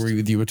does not agree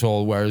with you at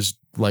all. Whereas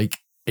like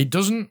it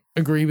doesn't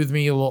agree with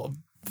me a lot of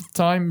the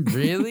time,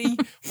 really.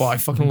 But I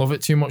fucking love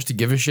it too much to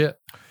give a shit.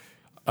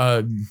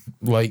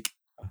 Like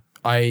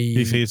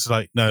you see, it's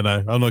like no,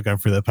 I'm not going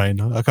through that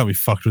pain. I can't be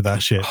fucked with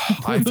that shit.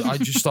 I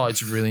just started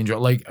to really enjoy it.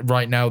 Like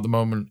right now, at the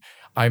moment,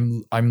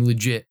 I'm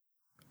legit.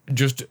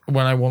 Just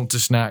when I want to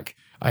snack,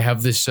 I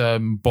have this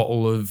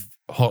bottle of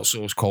hot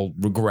sauce called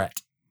Regret,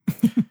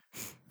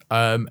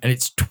 and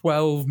it's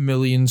 12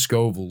 million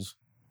Scovilles.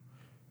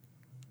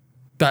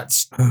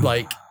 That's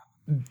like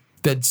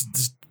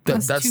that's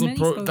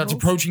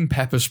approaching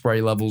pepper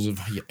spray levels of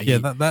heat.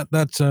 Yeah,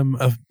 that's a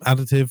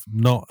additive,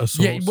 not a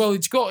sauce. Yeah, well,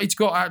 it's got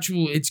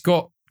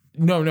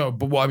no.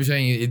 But what I'm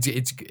saying is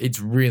it's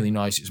really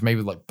nice. It's made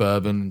with like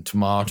bourbon and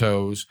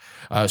tomatoes,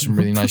 some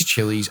really nice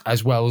chilies,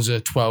 as well as a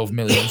 12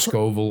 million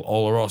Scoville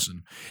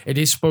Olorosan. It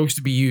is supposed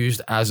to be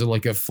used as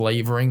a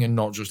flavoring and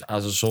not just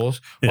as a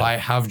sauce. Yeah. But I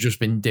have just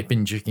been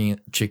dipping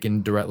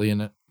chicken directly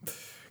in it.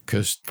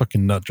 Cause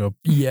fucking nut job.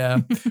 Yeah.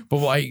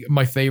 But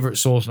my favorite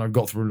sauce, and I've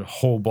got through a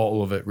whole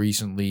bottle of it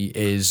recently,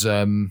 is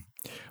one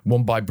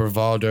by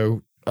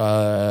Bravado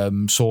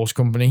Sauce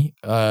Company.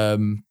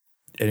 And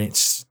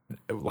it's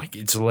the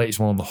latest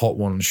one on the Hot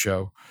Ones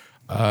show.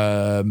 So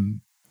I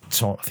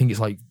think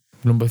it's like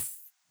number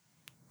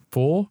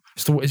 4.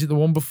 Is it the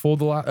one before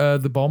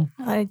the bomb?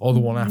 Or the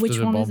one after which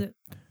the one bomb? Is it?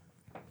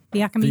 The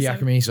Yakamiso. The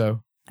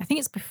Yakamiso. I think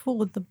it's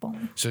before the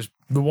bomb. So it's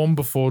the one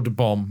before the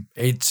bomb.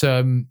 It's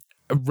a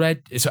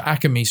red. It's an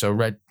Aka miso,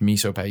 red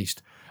miso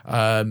paste.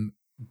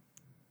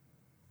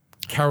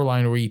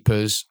 Carolina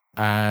Reapers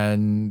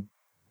and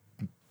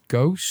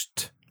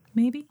Ghost.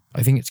 Maybe.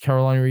 I think it's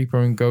Carolina Reaper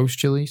and Ghost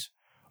chilies.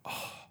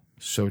 Oh,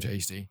 so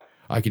tasty.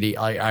 I could eat.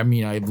 I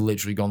mean, I've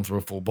literally gone through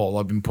a full bottle.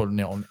 I've been putting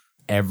it on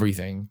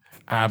everything,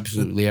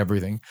 absolutely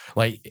everything.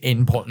 Like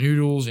in pot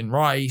noodles, in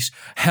rice.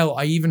 Hell,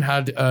 I even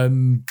had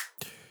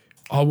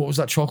what was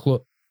that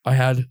chocolate I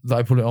had that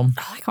I put it on?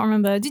 Oh, I can't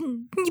remember.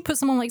 Didn't you put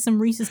some on like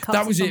some Reese's cups?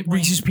 That was it.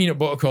 Reese's peanut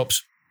butter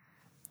cups.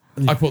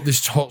 I put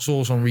this hot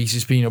sauce on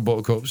Reese's peanut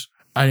butter cups,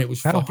 and it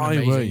was How fucking high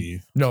amazing. were you?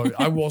 No,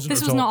 I wasn't.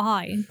 This at was all. not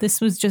high.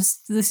 This is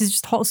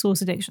just hot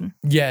sauce addiction.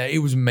 Yeah, it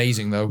was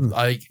amazing though.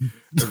 Like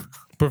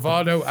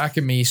Bravado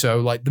Aka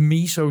miso, like the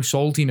miso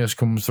saltiness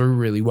comes through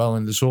really well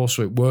in the sauce,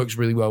 so it works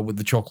really well with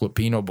the chocolate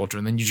peanut butter,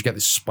 and then you just get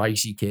this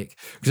spicy kick.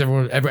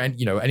 Because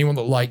anyone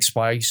that likes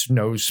spice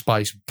knows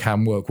spice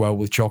can work well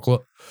with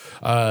chocolate.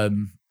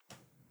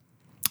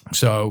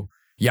 So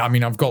yeah, I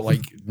mean, I've got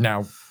like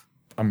now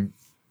I'm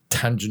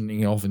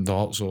tangenting off into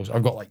hot sauce.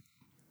 I've got like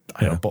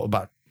I don't know,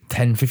 about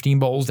 10, 15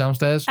 bottles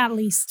downstairs. At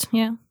least,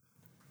 yeah.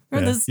 Yeah.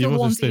 There's still You've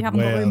also ones that you slid haven't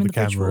way got out room of in the the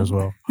fridge camera for. as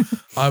well.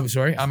 I'm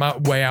sorry,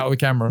 I'm way out of the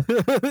camera.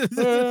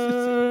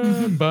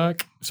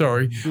 Back.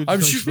 Sorry, I've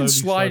just been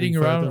sliding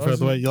around.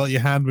 Further away. Like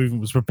your hand movement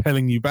was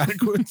propelling you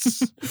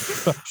backwards.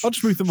 I'll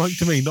just move the mic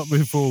to me, not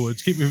move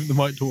forwards. Keep moving the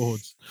mic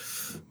towards.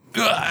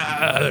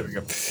 There we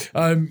go.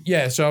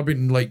 Yeah, so I've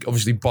been like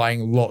obviously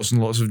buying lots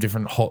and lots of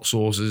different hot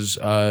sauces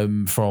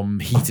from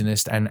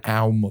Heatonist and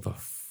Ow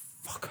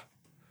motherfucker.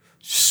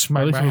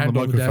 Smack my hand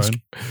on the desk.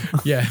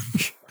 Yeah.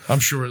 I'm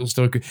sure it'll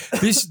still go.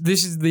 This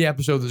is the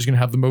episode that's going to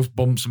have the most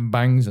bumps and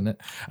bangs in it.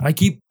 And I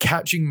keep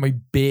catching my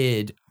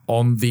beard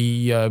on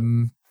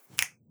the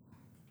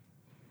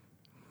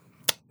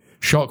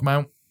shock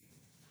mount.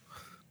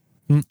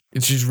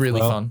 It's just really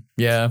fun.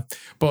 Yeah.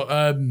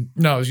 But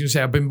no, I was going to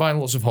say I've been buying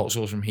lots of hot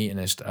sauce from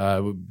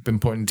Heatonist. We've been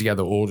putting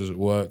together orders at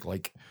work.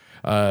 Like,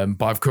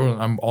 but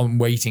I'm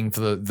waiting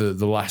for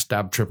the Last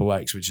Dab Triple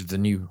X, which is the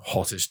new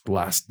hottest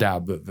Last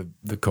Dab that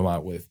they come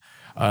out with.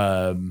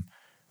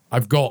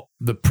 I've got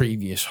the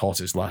previous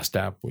hottest Last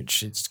Dab,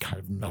 which is kind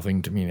of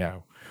nothing to me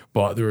now.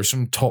 But there are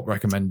some top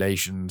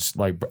recommendations,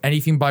 like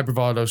anything by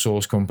Bravado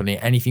Sauce Company,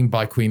 anything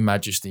by Queen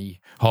Majesty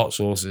hot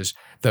sauces.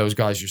 Those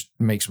guys just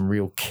make some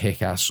real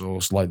kick-ass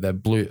sauce. Like their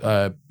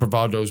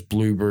Bravado's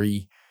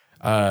Blueberry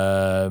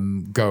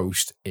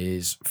Ghost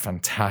is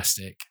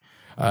fantastic.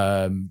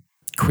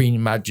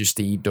 Queen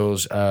Majesty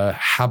does red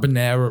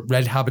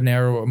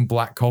habanero and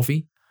black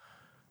coffee.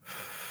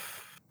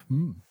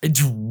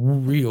 It's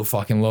real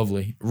fucking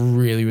lovely.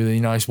 Really,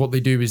 really nice. What they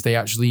do is they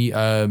actually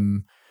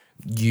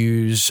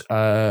use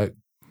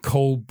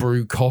cold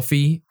brew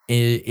coffee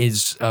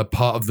is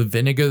part of the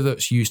vinegar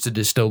that's used to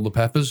distill the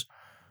peppers.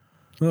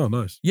 Oh,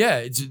 nice. Yeah,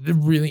 it's a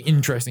really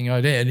interesting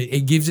idea. And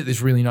it gives it this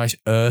really nice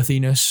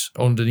earthiness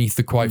underneath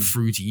the quite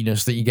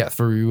fruitiness that you get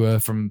through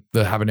from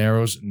the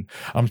habaneros. And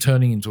I'm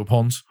turning into a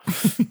Pons.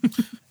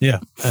 Yeah,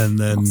 and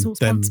then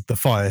Pons. the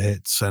fire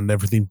hits and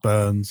everything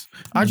burns.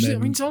 I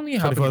mean, it's only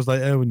 25 hours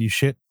later, when you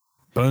shit,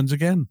 burns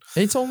again.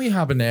 It's only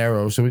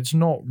habanero, so it's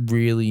not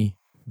really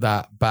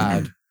that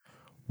bad.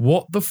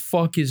 What the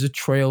fuck is a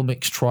trail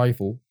mix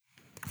trifle?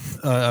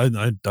 I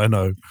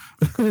know.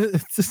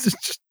 It's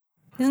just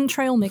Isn't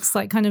trail mix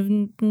like kind of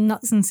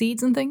nuts and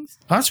seeds and things?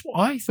 That's what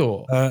I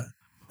thought.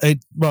 in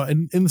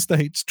the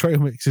States, trail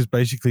mix is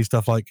basically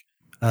stuff like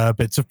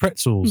bits of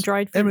pretzels,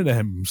 Dried fruit.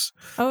 M&Ms,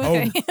 Oh,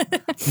 okay.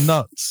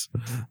 nuts.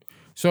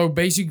 So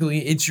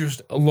basically, it's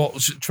just a lot.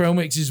 Trail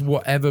mix is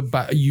whatever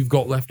you've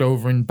got left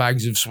over in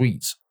bags of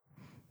sweets.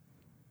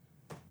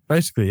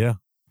 Basically, yeah.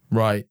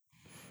 Right.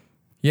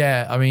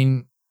 Yeah, I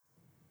mean,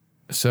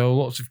 so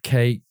lots of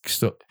cake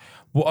stuff.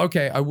 Well,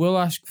 okay, I will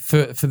ask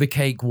for the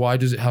cake, why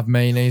does it have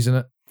mayonnaise in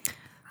it?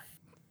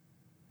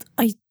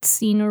 I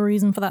see no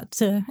reason for that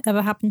to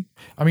ever happen.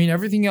 I mean,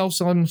 everything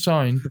else on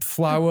sign,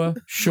 flour,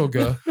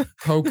 sugar,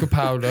 cocoa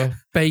powder,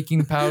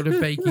 baking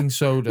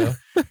soda,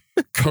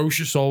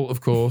 kosher salt,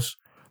 of course,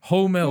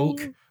 whole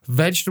milk,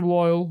 vegetable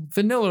oil,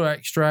 vanilla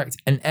extract,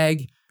 an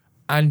egg,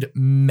 and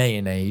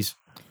mayonnaise.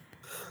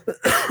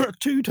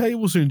 2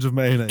 tablespoons of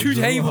mayonnaise.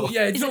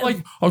 Yeah, it's not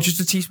like, just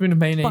a teaspoon of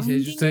mayonnaise. Binding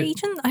It's just a,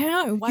 agent? I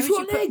don't know. Why you've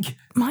would got you an put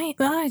egg.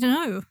 I don't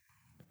know.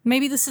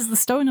 Maybe this is the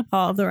stoner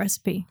part of the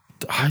recipe.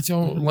 I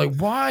don't like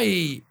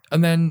why.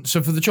 And then,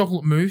 so for the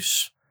chocolate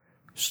mousse,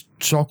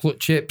 chocolate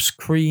chips,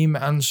 cream,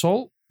 and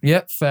salt.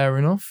 Yep, fair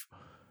enough.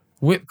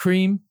 Whipped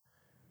cream,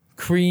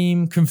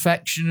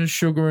 confectioner's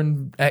sugar,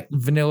 and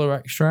vanilla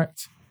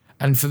extract.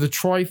 And for the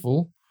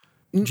trifle,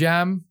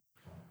 jam,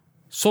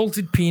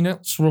 salted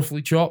peanuts,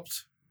 roughly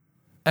chopped,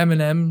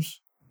 M&Ms,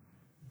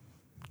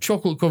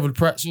 chocolate-covered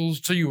pretzels.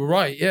 So you were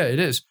right. Yeah, it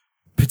is.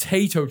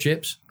 Potato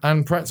chips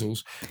and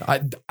pretzels.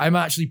 I'm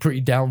actually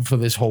pretty down for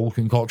this whole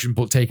concoction,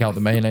 but take out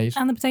the mayonnaise.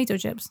 And the potato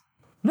chips.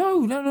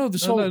 No, the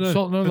salt. No.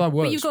 Salt, none of that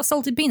works. But you've got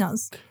salted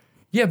peanuts.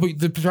 Yeah, but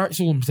the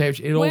pretzel and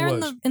potato, it all Where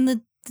works. in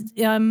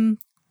the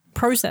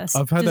process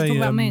I've had does it a, talk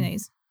about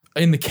mayonnaise?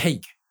 in the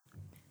cake.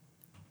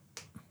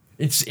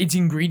 It's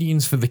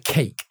ingredients for the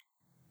cake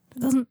It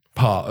doesn't.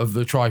 part of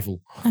the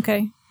trifle,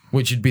 Okay.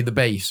 which would be the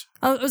base.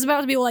 I was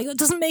about to be like, it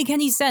doesn't make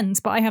any sense,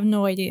 but I have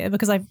no idea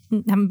because I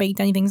haven't baked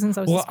anything since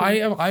I was. Well,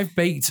 in school. I've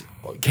baked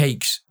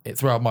cakes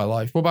throughout my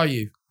life. What about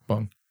you,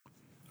 Bong?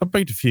 I've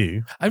baked a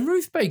few. And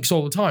Ruth bakes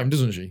all the time,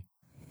 doesn't she?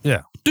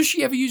 Yeah. Does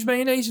she ever use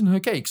mayonnaise in her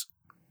cakes?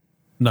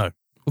 No.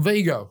 Well, there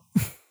you go.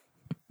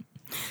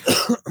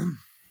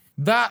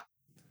 That,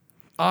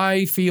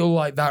 I feel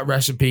like that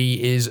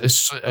recipe is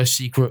a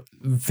secret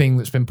thing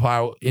that's been put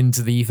out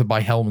into the ether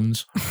by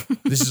Hellman's.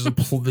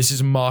 This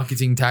is a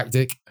marketing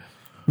tactic.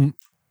 In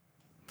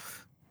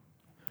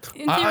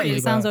theory, I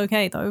it sounds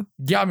okay though.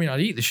 Yeah, I mean,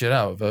 I'd eat the shit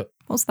out of it.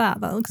 What's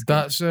that? That looks good.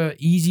 That's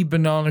easy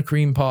banana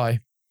cream pie.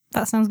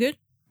 That sounds good.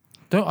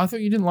 I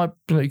thought you didn't like.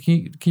 Can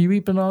you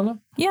eat banana?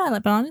 Yeah, I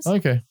like bananas.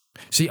 Okay.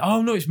 See,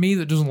 oh no, it's me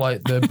that doesn't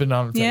like the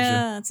banana texture.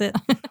 Yeah, that's it.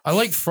 I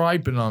like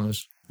fried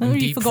bananas. I And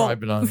really deep fried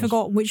we bananas.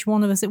 forgot which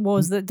one of us it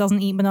was that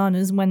doesn't eat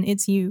bananas when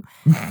it's you.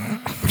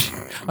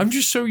 I'm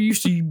just so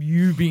used to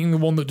you being the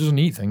one that doesn't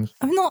eat things.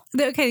 I'm not.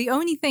 Okay, the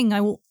only thing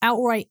I will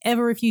outright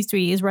ever refuse to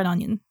eat is red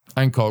onion.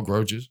 And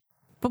cockroaches.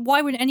 But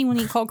why would anyone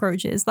eat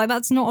cockroaches? Like,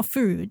 that's not a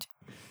food.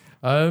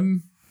 They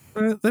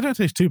don't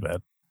taste too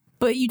bad.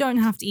 But you don't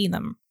have to eat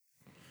them.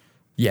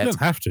 You Yet. don't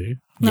have to.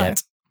 No.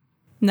 Yet.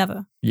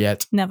 Never.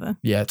 Yet. Never.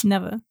 Yet.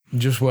 Never.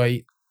 Just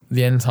wait.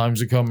 The end times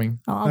are coming.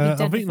 Oh, I'll be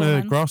dead I've eaten before a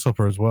then.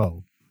 grasshopper as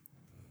well.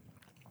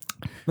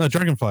 No,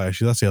 dragonfly,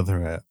 actually. That's the other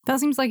rat. That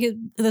seems like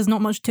there's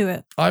not much to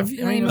it. I Only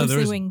mean, there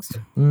mostly isn't.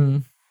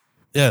 wings.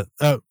 Yeah.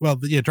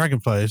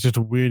 Dragonfly is just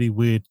a really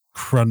weird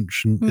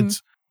crunch, and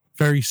it's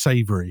very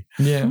savoury.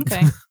 yeah.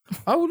 Okay.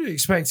 I would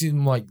expect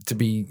them to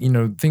be,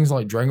 things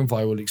like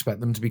dragonfly. I would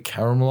expect them to be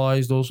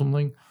caramelized or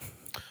something.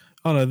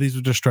 Oh no, these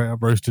were just straight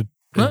up roasted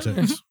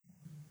insects.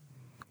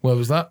 Where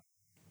was that?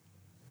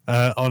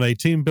 On a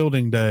team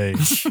building day.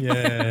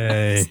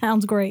 Yay.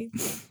 Sounds great.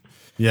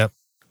 Yep.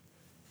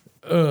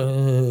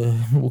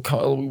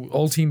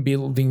 All team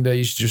building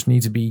days just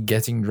need to be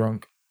getting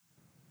drunk.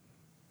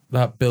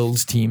 That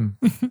builds team.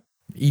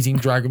 Eating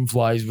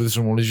dragonflies with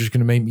someone is just going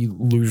to make me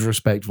lose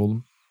respect for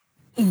them.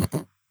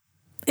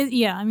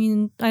 Yeah, I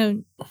mean, I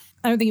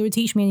don't think it would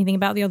teach me anything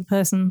about the other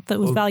person that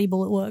was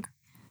valuable at work.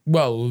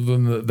 Well,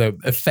 then they're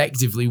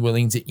effectively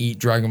willing to eat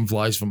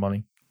dragonflies for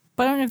money.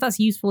 But I don't know if that's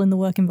useful in the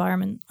work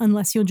environment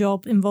unless your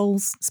job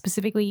involves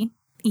specifically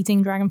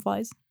eating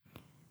dragonflies.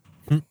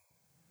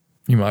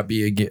 You might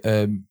be is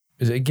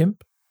it a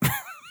gimp?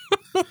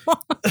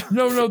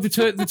 No,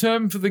 the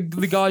term for the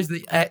guys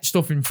that ate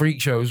stuff in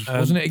freak shows,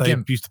 wasn't it a They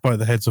gimp? used to bite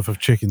the heads off of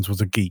chickens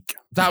was a geek.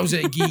 That was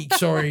it, a geek,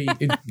 sorry.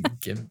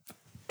 Gimp.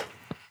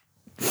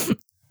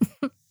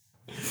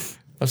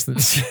 That's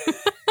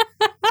the...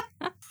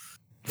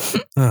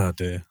 Oh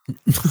dear.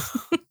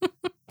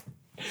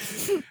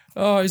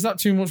 Oh, is that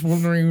too much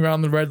wandering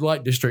around the red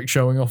light district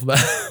showing off there?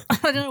 I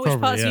don't know which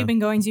Probably, parts yeah. you've been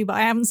going to, but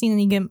I haven't seen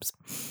any gimps.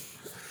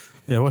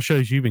 Yeah, what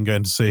shows you been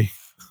going to see?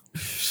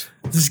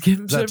 There's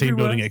gimps That team everywhere.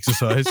 building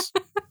exercise.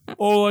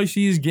 All I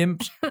see is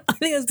gimps. I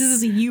think this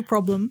is a you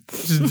problem.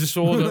 It's a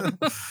disorder.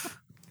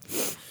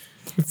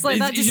 It's like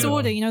that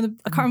disorder, I can't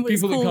remember what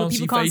it's People that called. can't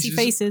People see can't see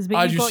faces, but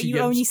I just see you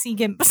gimps. only see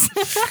gimps.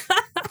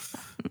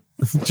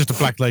 Just a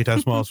black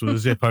latex mask with a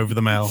zip over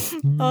the mouth.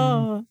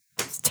 Oh,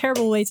 it's a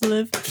terrible way to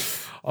live.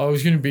 I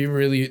was going to be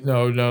really...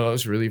 No,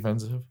 that's really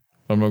offensive.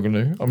 I'm not going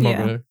to. I'm not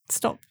going to.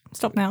 Stop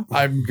now.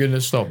 I'm going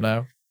to stop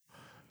now.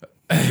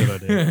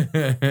 Good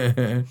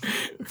idea.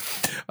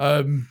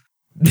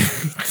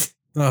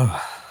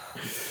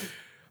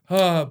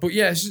 But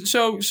yes,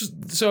 so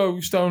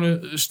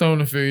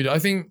stoner food. I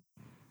think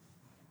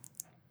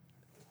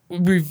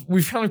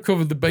we've kind of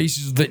covered the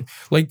bases that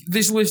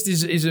this list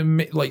is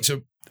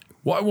so.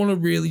 What I want to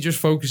really just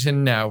focus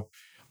in now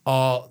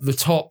are the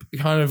top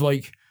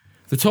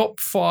the top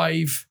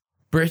 5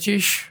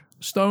 British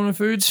stoner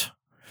foods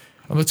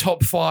and the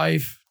top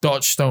 5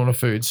 Dutch stoner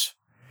foods.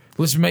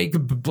 Let's make a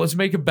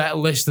better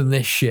list than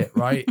this shit,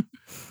 right?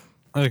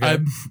 Okay.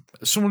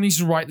 Someone needs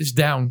to write this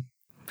down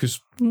because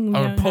I'm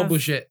gonna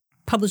publish it.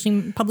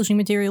 Publishing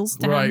materials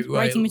to hand,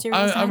 writing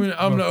materials. I'm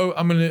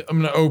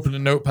gonna open a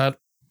notepad.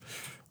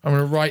 I'm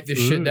gonna write this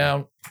shit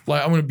down.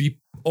 I'm gonna be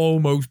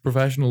almost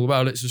professional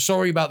about it. So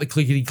sorry about the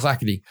clickety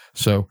clackety.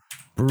 So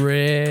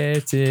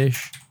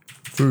British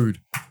food.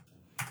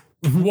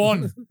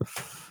 1.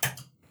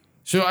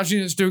 So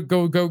actually, let's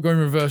go in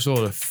reverse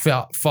order.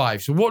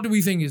 5. So what do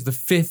we think is the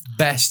 5th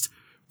best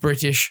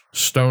British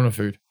stoner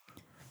food?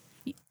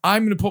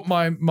 I'm going to put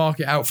my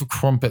market out for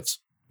crumpets.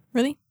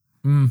 Really?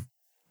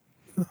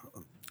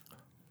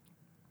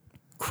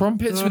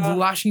 Crumpets with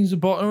lashings of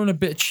butter and a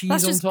bit of cheese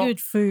That's on just top. good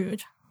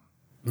food.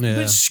 Yeah.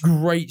 It's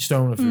great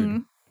stoner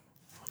food.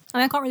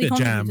 I can't really Bit of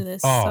contribute jam. to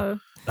this. Oh. So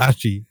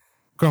Actually,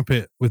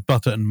 crumpet with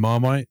butter and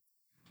Marmite.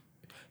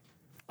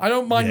 I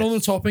don't mind on the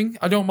topping.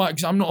 I don't mind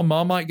because I'm not a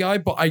Marmite guy,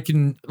 but I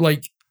can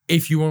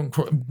if you want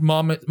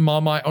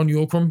Marmite on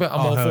your crumpet, I'm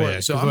all for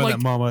it. So I'm like,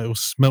 that Marmite will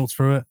smelt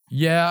through it.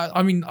 yeah.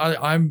 I mean,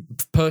 I'm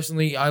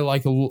personally, I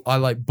like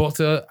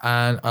butter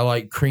and I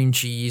like cream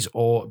cheese,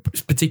 or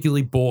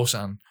particularly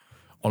Boursin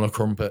on a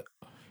crumpet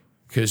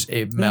because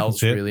it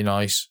melts really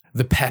nice.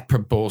 The pepper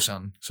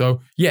Boursin.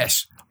 So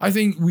yes, I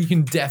think we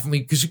can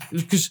definitely,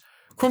 because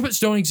crumpets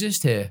don't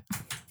exist here.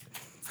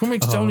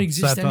 Crumpets don't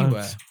exist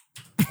anywhere.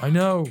 I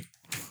know.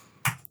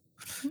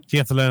 You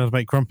have to learn how to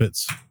make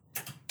crumpets.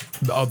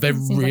 Oh, they're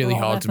really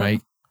hard to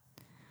make.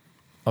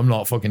 I'm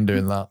not fucking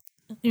doing that.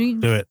 Do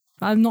it.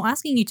 I'm not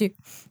asking you to.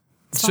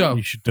 So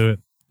You should do it.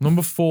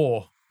 number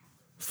 4,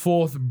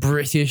 fourth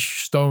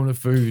British stoner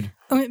food.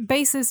 I mean,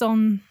 basis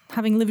on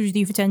having lived with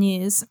you for 10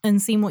 years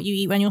and seeing what you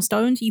eat when you're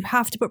stoned, you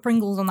have to put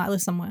Pringles on that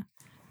list somewhere.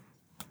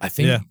 I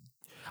think. Yeah.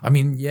 I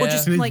mean, yeah. Or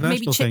just like maybe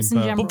international chips thing,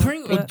 in but-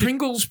 general. But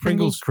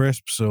Pringles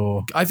crisps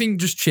or I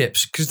think just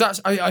chips, because that's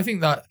I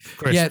think that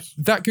Crisps. yeah,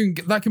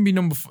 that can be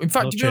number 4. In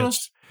fact, Not to be chips.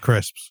 honest,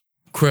 crisps.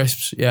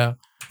 crisps, yeah.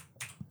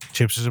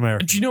 Chips is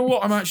American. Do you know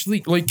what I'm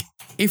actually like?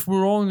 If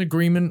we're all in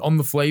agreement on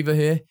the flavour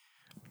here,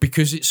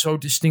 because it's so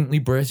distinctly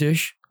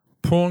British,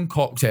 prawn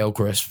cocktail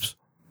crisps.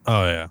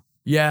 Oh yeah.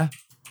 Yeah.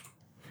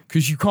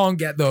 Because you can't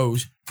get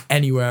those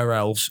anywhere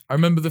else. I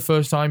remember the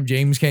first time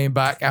James came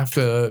back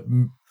after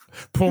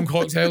prawn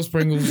cocktails,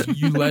 Pringles,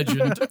 you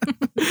legend.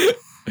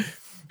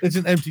 It's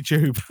an empty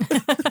tube.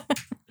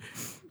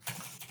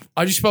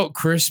 I just spelled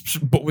crisps,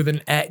 but with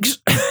an X.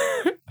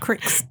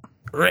 Cricks.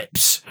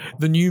 Rips.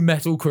 The new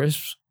metal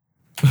crisps.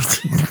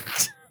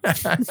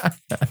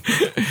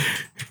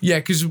 Yeah,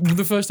 because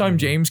the first time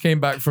James came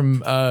back from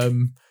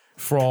the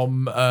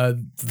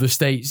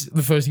States,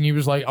 the first thing he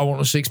was like, I want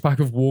a 6-pack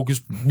of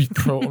Walker's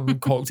prawn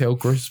cocktail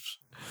crisps.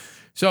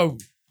 So,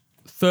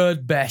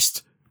 third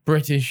best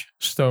British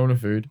stoner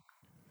food.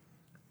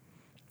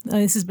 Oh,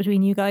 this is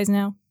between you guys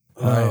now.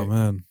 Oh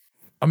man.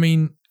 I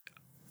mean,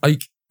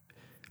 like,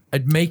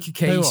 I'd make a You know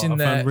case what in I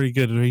there. found really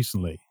good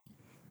recently.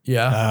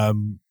 Yeah.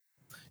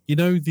 You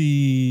know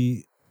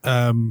the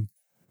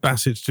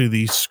Bassett's do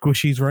the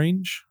squishies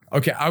range.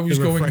 Okay, I was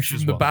the going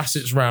Refreshers from the ones.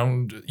 Bassett's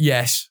round.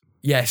 Yes.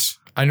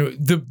 I know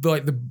the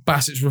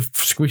Bassett's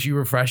squishy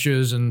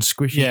refreshers and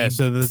squishy. Yeah,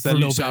 so there's that fruit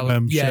little bit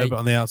salad. of sherbet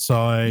on the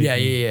outside.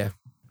 Yeah.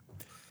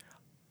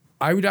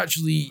 I would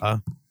actually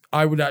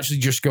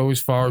just go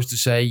as far as to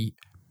say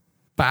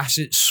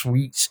Bassett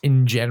sweets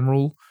in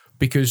general,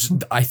 because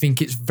I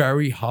think it's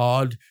very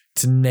hard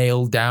to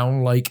nail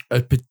down like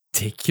a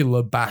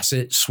particular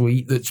Bassett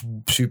sweet that's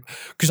super.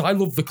 Because I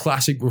love the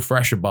classic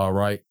refresher bar,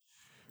 right?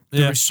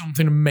 There is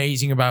something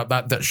amazing about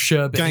that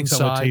sherbet Gangs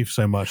up my inside. teeth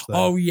so much though.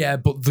 Oh yeah,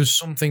 but there's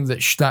something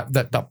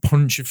that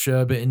punch of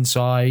sherbet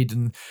inside,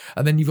 and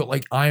then you've got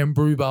like Iron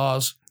Brew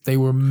bars. They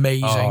were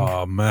amazing.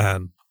 Oh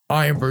man.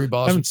 Iron Brew I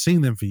bars. haven't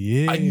seen them for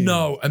years. I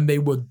know, and they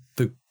were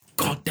the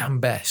goddamn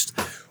best.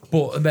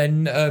 But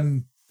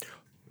then,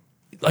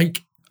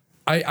 like,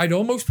 I'd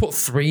almost put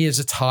 3 as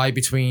a tie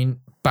between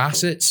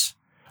Bassett's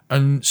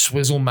and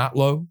Swizzle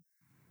Matlow.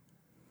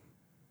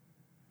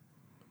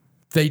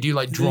 They do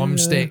like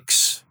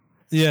drumsticks.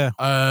 Yeah.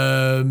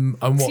 And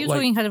So what you're like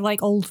talking kind of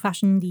like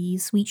old-fashioned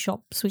sweet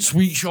shop sweets.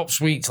 sweet shop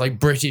sweets, like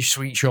British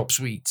sweet shop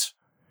sweets.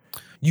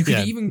 You could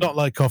Yeah, even not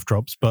like cough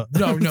drops, but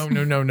no,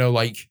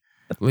 like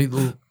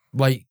little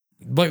like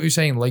we were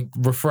saying, like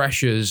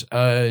refreshers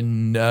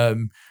and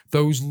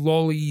those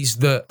lollies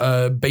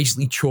that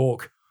basically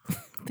chalk.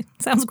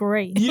 Sounds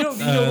great. You know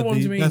the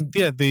ones I mean.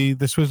 the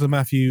Swizzler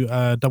Matthew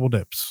double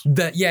dips.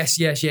 That yes,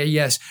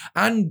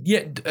 and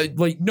Dib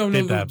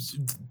dabs.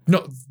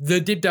 no, the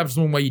dib dab's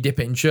the one where you dip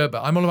it in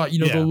sherbet. I'm on about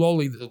the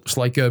lolly that looks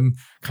like kind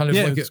of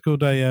Yeah, like it's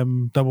called a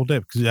double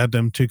dip because it had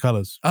them 2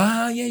 colours.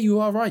 yeah, you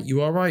are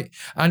right,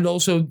 and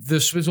also the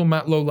Swizzle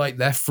Matlow, like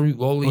their fruit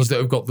lollies that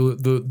have got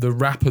the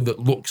wrapper that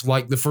looks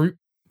like the fruit.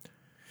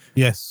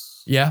 Yes.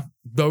 Yeah,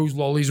 those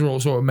lollies are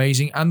also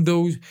amazing. And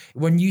those,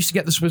 when you used to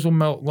get the Swizzle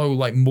Matlow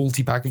like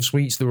multi-pack of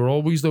sweets, there were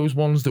always those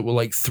ones that were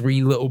like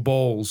 3 little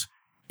balls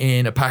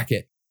in a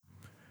packet.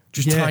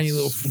 Just tiny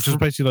little... Just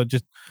basically like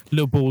just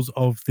little balls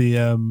of the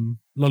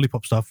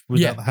lollipop stuff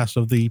without the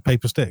hassle of the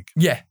paper stick.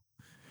 Yeah.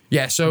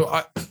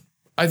 So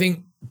I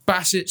think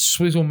Bassett's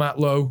Swizzle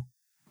Matlow,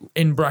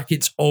 in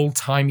brackets,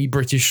 old-timey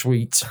British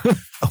sweets.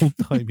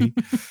 Old-timey.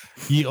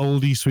 Ye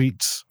oldie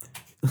sweets.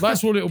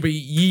 That's what it'll be.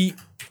 Ye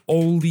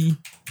oldie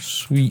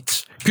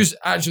sweets. Because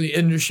actually,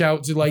 in a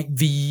shout to like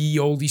the ye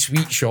oldie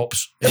sweet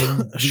shops in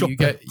the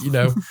UK, you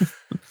know.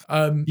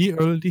 Ye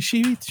oldie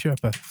sweet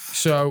shopper.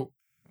 So,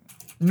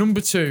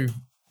 number 2.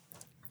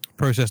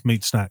 Processed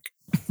meat snack.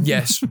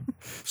 Yes.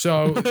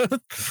 So,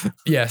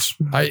 yes.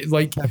 I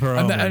like,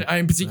 Pepperami. and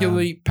I'm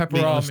particularly Meat on a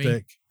pepperami.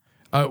 stick.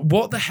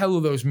 What the hell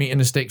are those meat in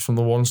the sticks from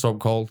the One Stop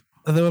called?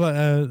 They were like,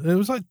 it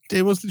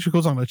was literally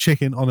called something like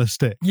chicken on a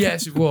stick.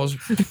 Yes, it was.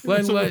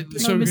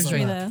 No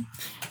mystery there.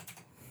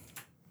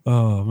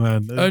 Oh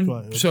man.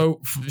 And so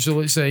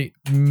let's say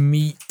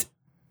meat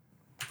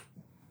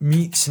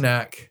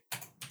snack.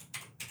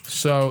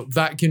 So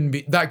that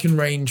can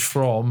range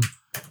from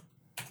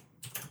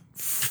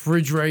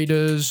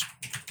refrigerators,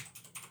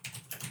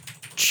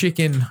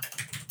 chicken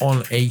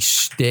on a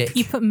stick.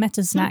 You put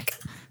meta snack.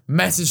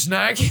 Meta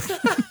snack.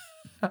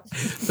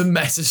 The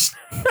meta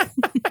snack.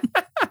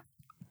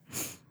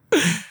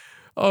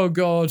 Oh,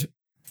 God.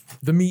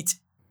 The meat.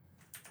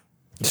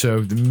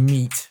 So, the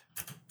meat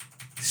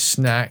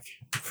snack.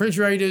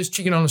 Refrigerators,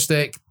 chicken on a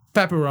stick,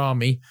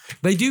 pepperami.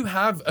 They do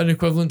have an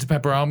equivalent to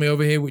pepperami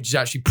over here, which is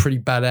actually pretty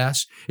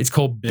badass. It's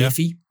called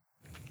Biffy.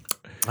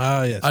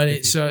 Ah, yes. And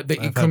it's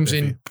it comes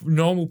in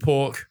normal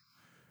pork,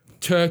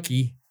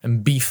 turkey,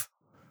 and beef.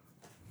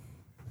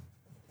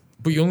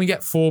 But you only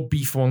get 4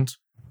 beef ones.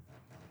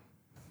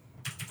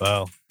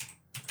 Well,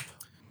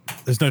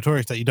 it's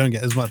notorious that you don't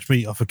get as much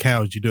meat off a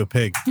cow as you do a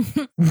pig.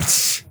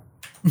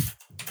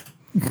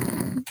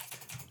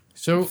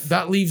 So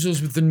that leaves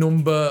us with the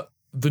number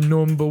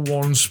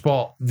 1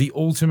 spot, the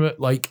ultimate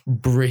like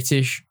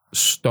British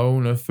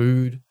stoner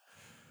food.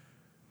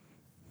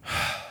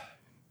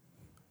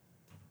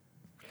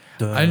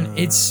 And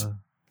it's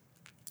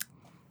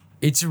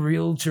a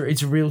real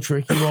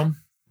tricky one,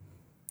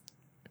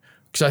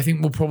 because I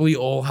think we'll probably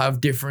all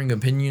have differing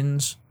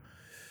opinions,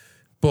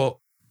 but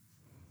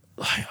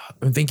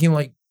I'm thinking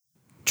like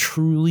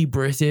truly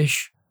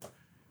British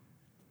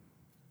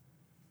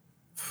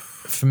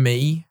for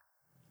me.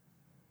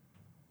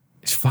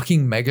 It's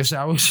fucking mega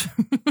sours.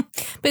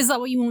 But is that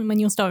what you want when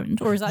you're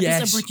stoned? Or is that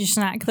just a British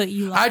snack that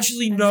you like?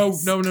 Actually, no.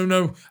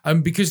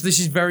 Because this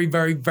is very,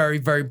 very, very,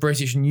 very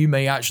British, and you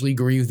may actually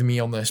agree with me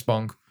on this,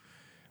 Bong.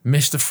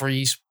 Mr.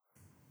 Freeze.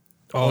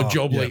 Or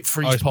Jobley.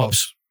 Freeze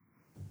Pops.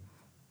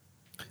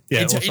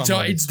 Yeah,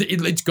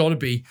 it's got to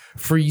be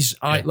Freeze.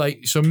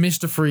 So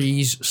Mr.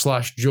 Freeze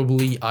 /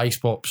 Jubbly Ice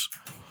Pops.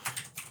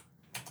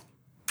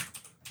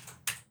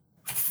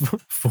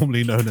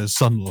 Formerly known as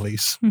Sun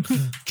Lollies.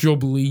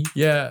 Jubbly,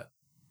 yeah.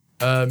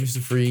 Mr.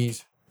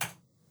 Freeze.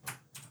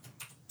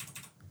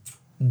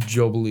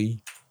 Jubbly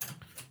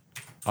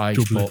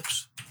Ice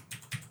Pops.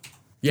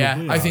 Yeah,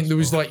 Jubbly I think there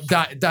was like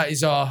that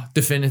is our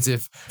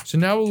definitive. So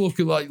now we'll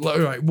look at like all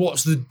right,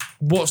 what's the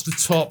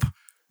top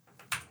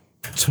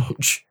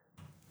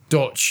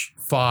Dutch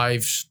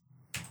 5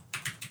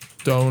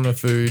 stoner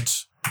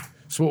foods?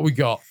 So what we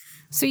got?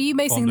 So are you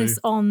basing Fondue. this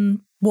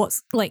on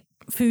what's like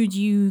food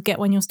you get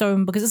when you're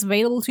stoned because it's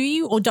available to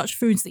you, or Dutch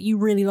foods that you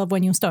really love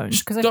when you're stoned?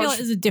 Because I feel like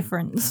there's a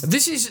difference.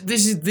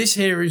 This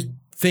here is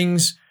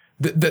things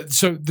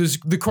so there's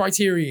the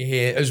criteria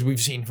here, as we've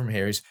seen from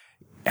here, is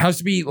it has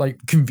to be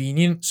like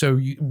convenient. So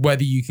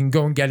whether you can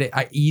go and get it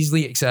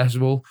easily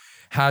accessible,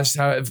 has to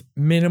have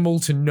minimal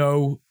to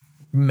no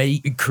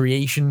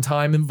creation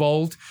time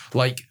involved.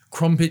 Like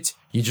crumpets,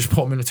 you just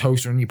put them in a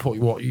toaster and you put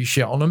your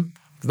shit on them,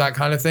 that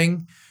kind of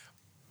thing.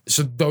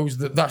 So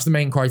that's the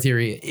main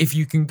criteria. If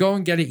you can go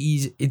and get it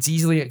it's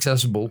easily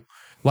accessible.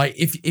 Like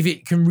if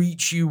it can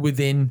reach you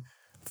within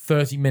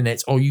 30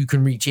 minutes, or you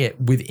can reach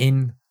it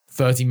within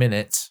 30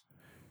 minutes,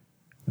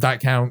 that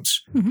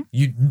counts. Mm-hmm.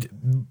 You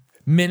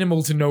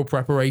minimal to no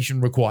preparation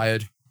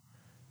required,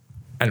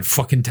 and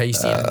fucking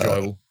tasty and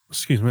enjoyable.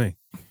 Excuse me.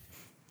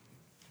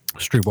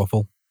 Street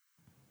waffle.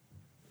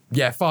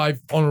 Yeah,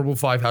 5 honorable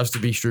 5 has to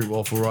be street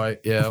waffle, right?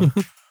 Yeah.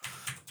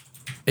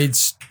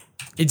 It's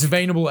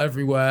available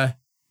everywhere.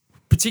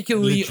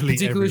 Particular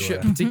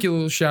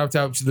shout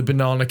out to the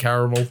banana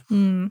caramel.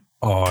 Mm.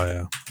 Oh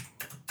yeah.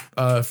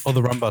 Or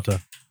the rum butter.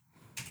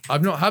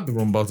 I've not had the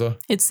rum butter.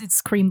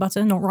 It's cream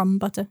butter, not rum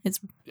butter.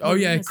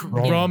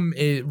 Rum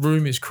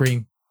is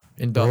cream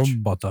in Dutch.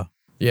 Rum butter.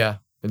 Yeah,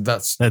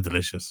 they're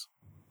delicious.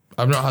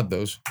 I've not had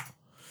those.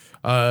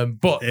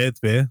 But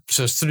it's beer.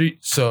 So it's 3.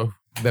 So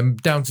then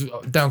down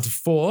to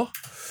 4.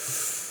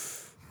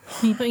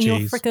 Can you put in your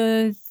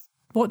fricka?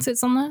 What's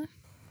it on there?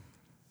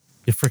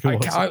 Your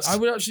fricka. I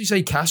would actually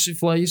say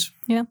cassouffles.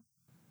 Yeah.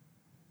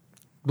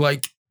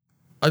 Like,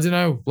 I don't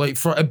know, like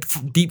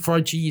deep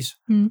fried cheese.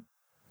 Mm.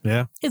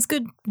 Yeah. It's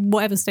good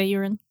whatever state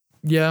you're in.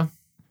 Yeah.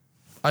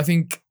 I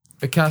think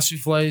a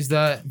cassouffles,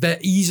 they're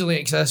easily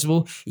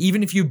accessible.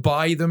 Even if you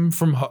buy them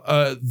from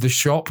the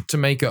shop to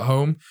make at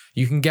home,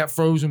 you can get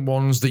frozen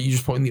ones that you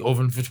just put in the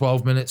oven for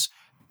 12 minutes.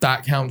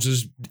 That counts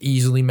as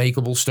easily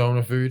makeable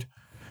stoner food.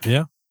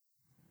 Yeah.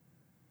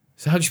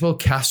 So how do you spell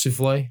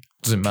cassouffle?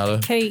 Doesn't matter.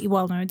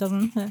 Well, no, it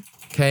doesn't.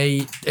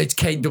 It's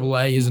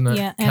KAA, isn't it?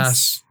 Yeah,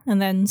 S. And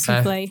then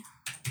souffle.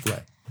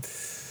 Right.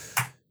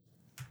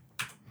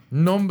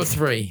 Number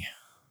 3.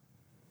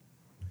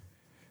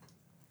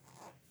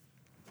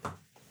 I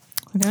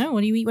don't know.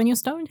 What do you eat when you're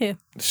stoned here?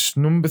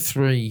 Number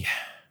 3.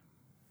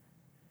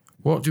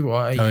 What do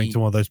I Going eat? to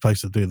one of those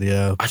places that do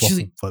the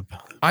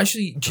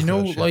Actually, do you know,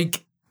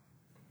 like,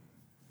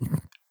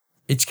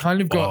 it's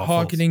kind of got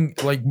harkening,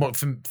 like, what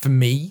for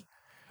me.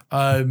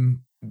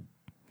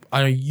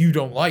 I know you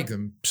don't like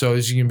them, so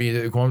this is going to be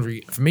a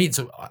quandary. For me, it's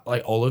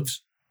like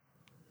olives.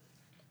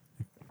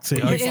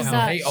 See, I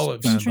hate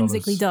olives.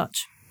 Intrinsically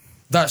Dutch.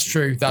 That's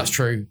true. That is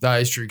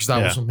true, because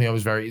that was something I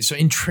was very... So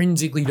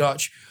intrinsically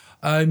Dutch.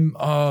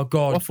 Oh,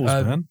 God. Waffles,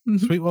 man. Mm-hmm.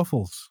 Sweet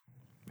waffles.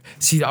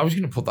 See, I was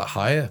going to put that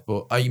higher,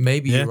 but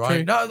maybe you're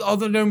right.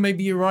 No,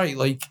 maybe you're right.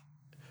 Like,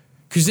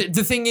 Because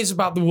the thing is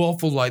about the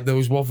waffle, like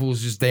those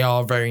waffles, is they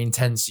are very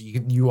intense.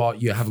 You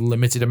have a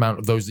limited amount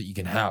of those that you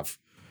can have.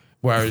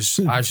 Whereas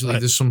actually,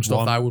 there's some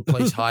stuff I would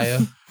place higher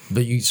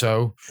that you.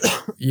 So,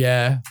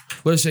 yeah,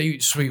 let's say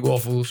sweet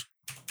waffles,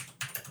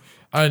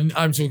 and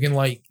I'm talking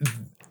like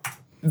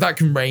that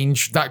can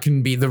range. That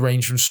can be the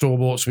range from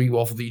store-bought sweet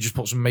waffle that you just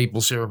put some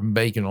maple syrup and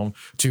bacon on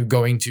to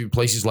going to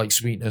places like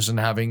Sweetness and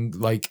having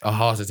like a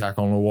heart attack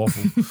on a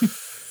waffle.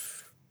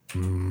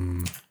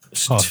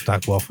 Heart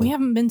attack waffle. We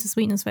haven't been to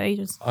Sweetness for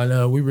ages. I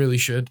know, we really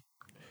should.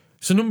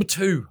 So number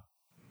 2.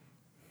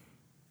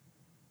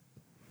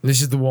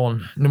 This is the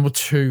one. Number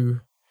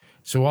 2.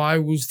 So I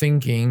was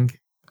thinking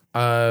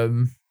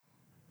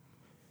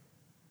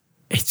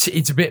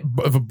it's a bit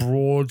of a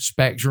broad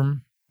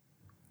spectrum,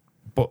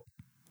 but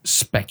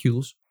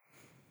speculoos.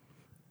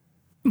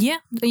 Yeah,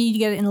 you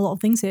get it in a lot of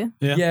things here.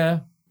 Yeah.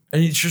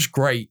 And it's just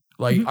great.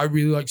 Like, I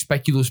really like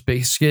speculoos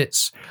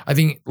biscuits. I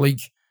think, like,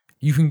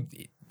 you can...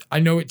 I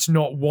know it's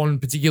not one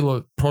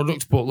particular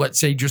product, but let's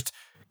say just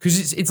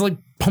because it's like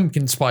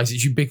pumpkin spice.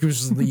 It's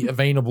ubiquitously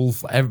available,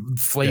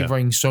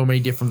 flavoring so many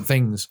different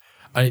things,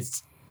 and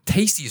it's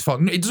tasty as fuck.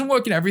 It doesn't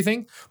work in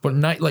everything, but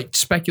like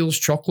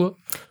speculoos chocolate.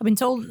 I've been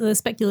told the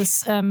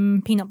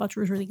speculoos peanut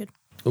butter is really good.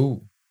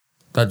 Ooh,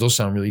 that does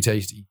sound really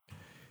tasty.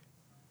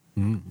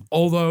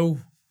 Although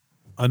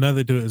I know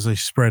they do it as a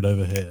spread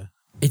over here.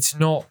 it's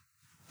not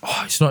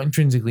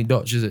intrinsically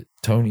Dutch, is it?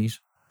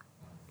 Tony's.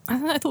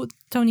 I thought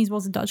Tony's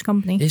was a Dutch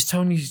company. Is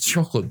Tony's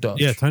chocolate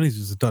Dutch? Yeah, Tony's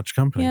is a Dutch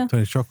company. Yeah.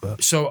 Tony's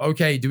chocolate. So,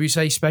 okay, do we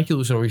say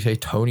speculoos or do we say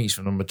Tony's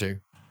for number 2?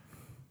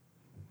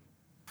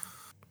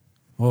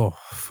 Oh,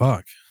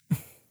 fuck.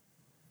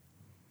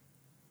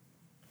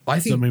 I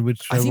Does that mean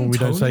whichever one we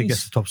don't say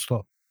gets the top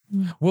slot?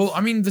 Well,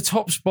 I mean, the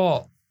top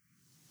spot,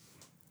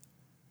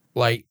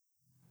 like,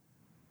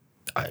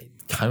 I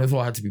kind of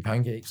thought it had to be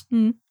pancakes.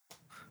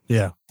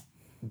 Yeah.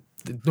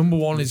 The number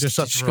 1 is Just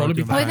just such a got to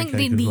be variety I think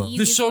pancake the as well. easiest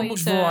There's so way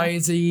much to-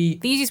 variety.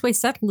 The easiest way to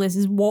settle this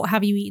is what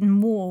have you eaten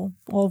more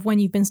of when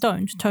you've been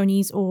stoned,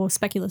 Tony's or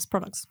speculoos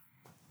products?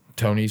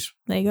 Tony's.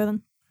 There you go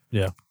then.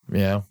 Yeah.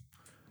 Yeah.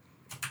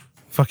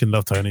 Fucking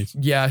love Tony's.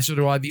 Yeah, so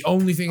do I. The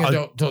only thing I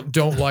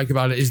don't like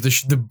about it is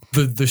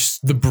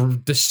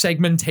the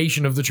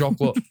segmentation of the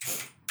chocolate.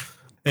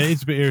 It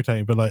is a bit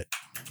irritating, but like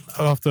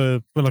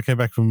after when I came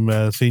back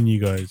from seeing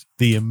you guys,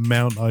 the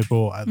amount I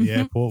bought at the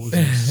airport was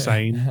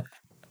insane.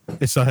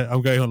 It's like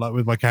I'm going on like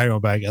with my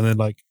carry-on bag and then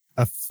like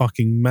a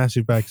fucking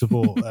massive bag to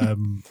support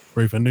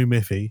Ruth, a new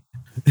Miffy,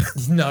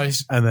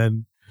 Nice. and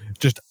then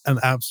just an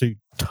absolute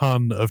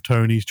ton of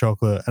Tony's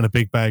chocolate and a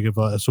big bag of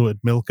like assorted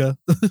Milka.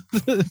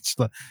 It's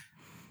like,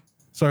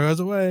 sorry, I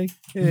was away.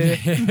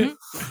 Yeah.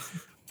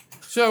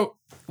 So,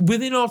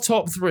 within our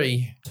top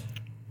 3,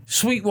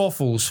 sweet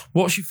waffles,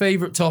 what's your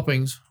favourite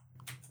toppings?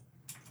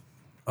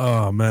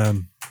 Oh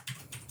man.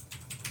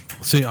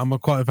 See, I'm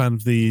quite a fan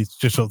of the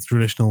just sort of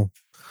traditional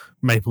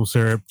maple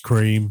syrup,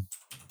 cream.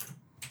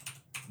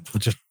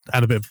 Just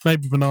add a bit,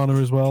 maybe banana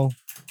as well.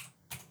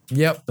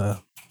 Yep.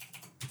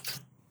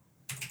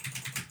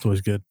 It's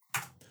always good.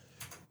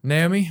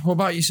 Naomi, what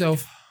about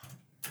yourself?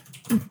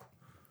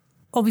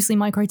 Obviously,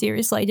 my criteria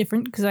is slightly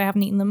different because I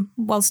haven't eaten them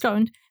while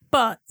stoned.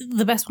 But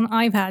the best one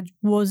I've had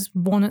was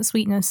one at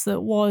Sweetness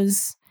that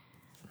was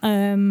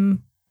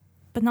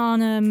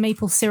banana,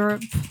 maple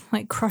syrup,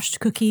 like crushed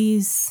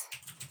cookies.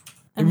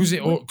 Was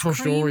it whipped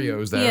crushed cream?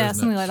 Oreos there? Yeah, isn't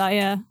something it? like that,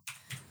 yeah.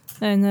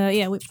 And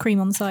whipped cream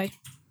on the side.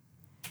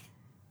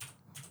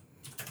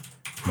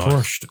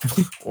 Crushed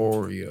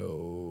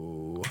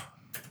Oreo.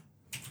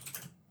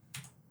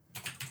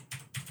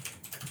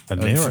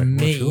 And And Nero, for what's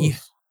me,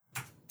 yours?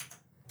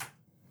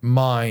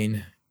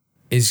 mine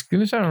is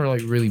going to sound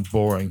really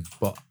boring,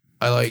 but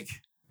I like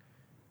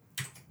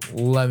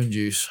lemon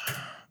juice,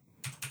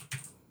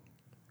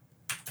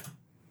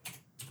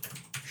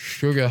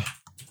 sugar,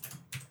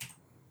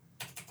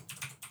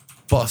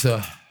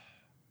 butter,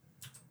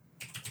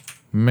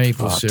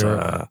 maple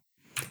syrup,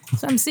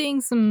 So I'm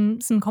seeing some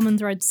common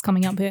threads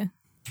coming up here.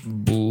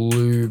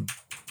 blueberries,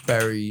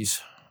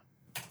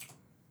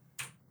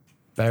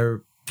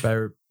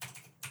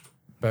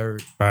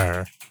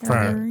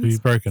 Who's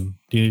broken?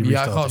 Do you need Yeah,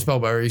 I restarting? can't spell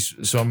berries,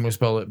 so I'm going to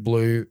spell it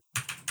blue.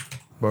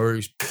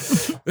 Berries.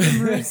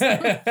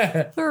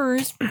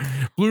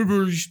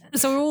 Blueberries.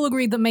 So we're all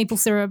agreed that maple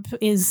syrup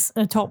is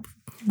a top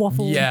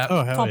waffle Yeah.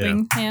 Oh, hell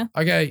topping. Yeah.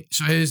 Okay,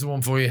 so here's the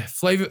one for you.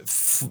 Flavor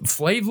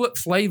Flav.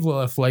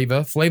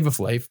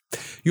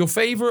 Your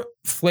favorite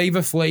Flavor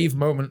Flav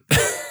moment.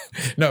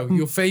 No,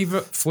 your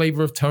favorite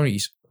flavor of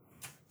Tony's.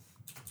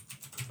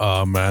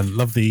 Oh man,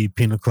 love the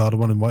pina colada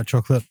one in white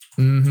chocolate.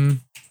 Mm-hmm.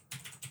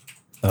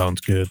 That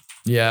one's good.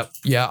 Yeah.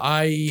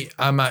 I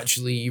am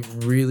actually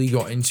really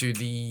got into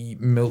the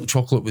milk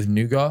chocolate with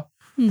nougat.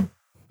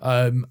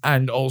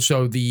 And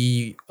also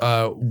the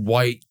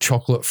white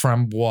chocolate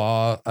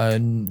framboise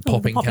and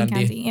popping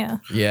candy. Yeah.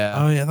 Yeah.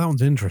 Oh yeah, that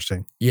one's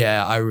interesting.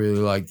 Yeah, I really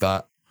like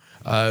that.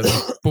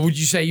 But would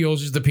you say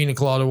yours is the pina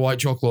colada white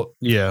chocolate,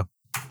 Yeah.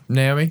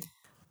 Naomi?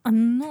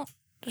 I'm not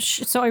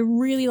so I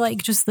really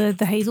like just the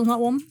hazelnut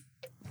one.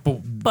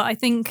 But But I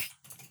think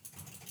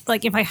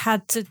like if I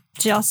had to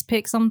just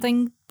pick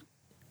something,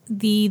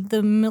 the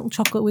milk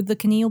chocolate with the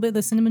Keneal bit,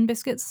 the cinnamon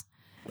biscuits.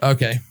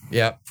 Okay,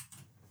 yeah.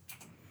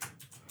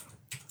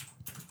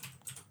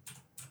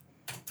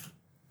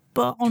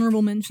 But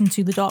honorable mention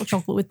to the dark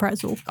chocolate with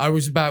pretzel. I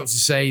was about to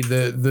say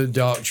the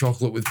dark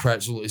chocolate with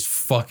pretzel is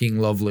fucking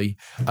lovely.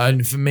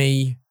 And for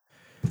me,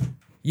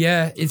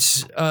 yeah,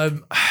 it's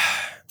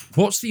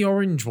what's the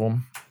orange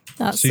one?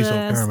 That's sea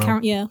salt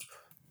caramel. yeah.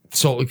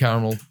 Salted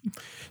caramel.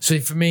 So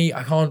for me,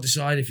 I can't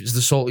decide if it's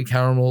the salted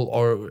caramel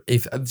or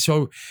if.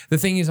 So the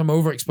thing is, I'm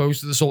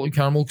overexposed to the salted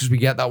caramel because we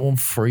get that one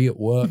free at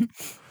work.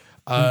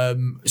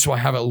 So I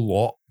have it a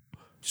lot.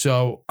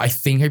 So I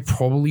think I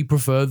probably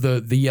prefer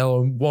the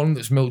yellow one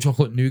that's milk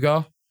chocolate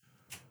nougat.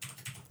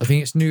 I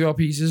think it's nougat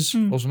pieces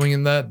or something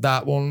in there.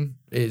 That one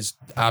is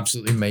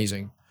absolutely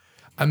amazing.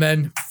 And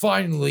then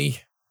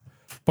finally,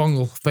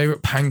 Bungle,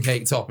 favorite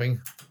pancake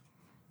topping.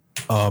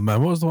 Oh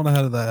man, what was the one I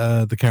had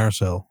at the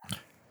carousel?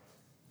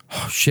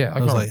 Oh shit! I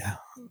It was can't.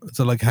 it's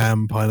like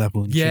ham,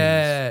 pineapple, and cheese.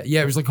 Yeah,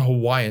 it was like a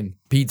Hawaiian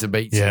pizza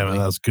bait. Yeah, man,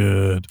 that's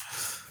good.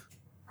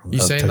 You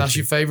saying that's tasty.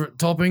 your favorite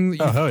topping?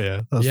 That Oh hell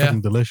yeah, that's Yeah.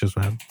 fucking delicious,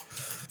 man.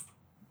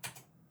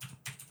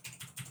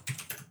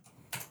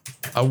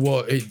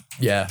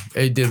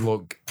 It did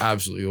look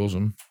absolutely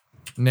awesome.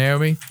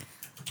 Naomi,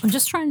 I'm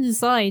just trying to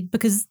decide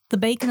because the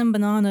bacon and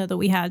banana that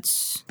we had,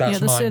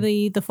 That's mine.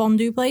 the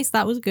fondue place,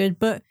 that was good,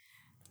 but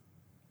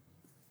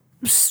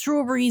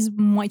strawberries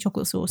and white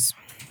chocolate sauce.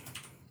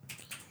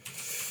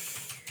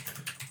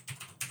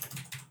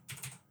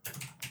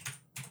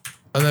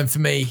 and then for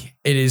me,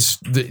 it is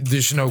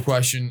there's no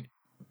question.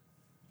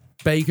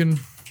 Bacon,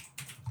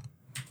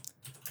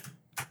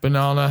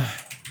 banana,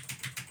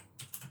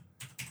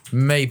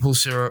 maple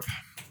syrup,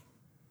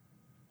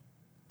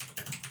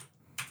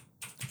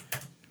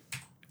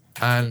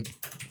 and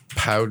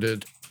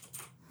powdered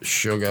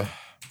sugar.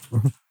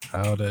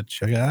 Powdered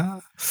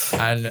sugar.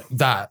 And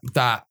that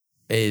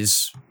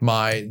is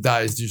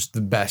just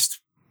the best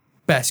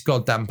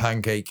goddamn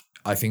pancake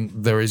I think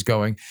there is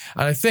going.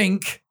 And I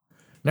think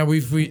now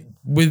with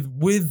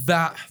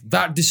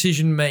that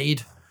decision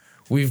made,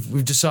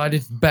 we've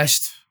decided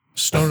best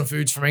stoner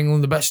foods from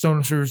England, the best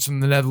stoner foods from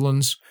the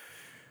Netherlands.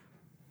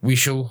 We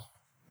shall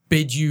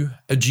bid you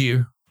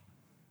adieu.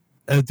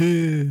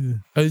 Adieu.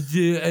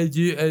 Adieu,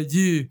 adieu,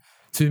 adieu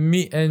to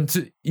me and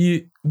to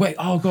you. Wait,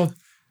 oh god.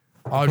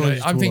 Oh no,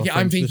 Apologies to all our I'm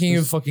French thinking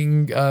of listeners.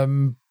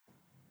 fucking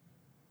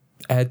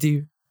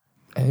adieu,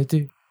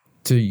 adieu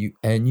to you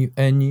and you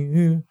and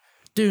you.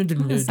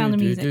 The Sound of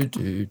Music.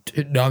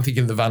 No, I'm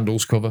thinking the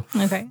Vandals cover.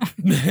 Okay.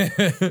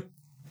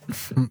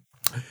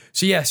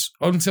 So yes,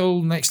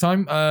 until next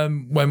time,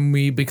 when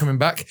we be coming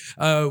back,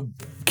 we'll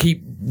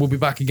be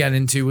back again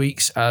in 2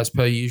 weeks as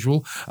per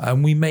usual.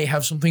 We may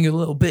have something a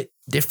little bit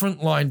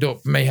different lined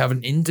up. May have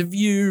an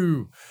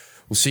interview.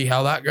 We'll see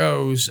how that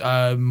goes.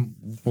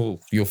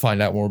 You'll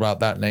find out more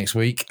about that next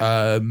week.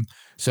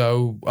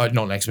 So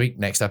not next week,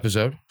 next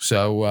episode.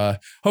 So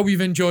hope you've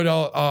enjoyed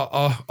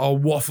our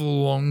waffle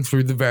along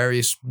through the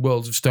various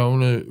worlds of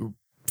stoner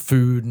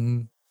food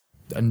and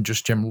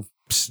just general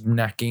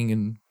snacking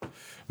and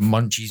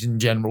munchies in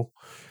general.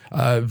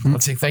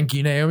 I'd say thank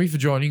you, Naomi, for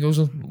joining us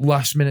on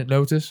last minute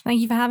notice. Thank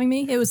you for having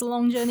me. It was a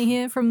long journey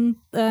here from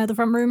the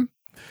front room,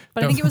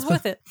 but I think it was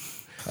worth it.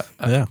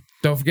 Yeah.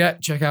 Don't forget,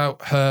 check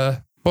out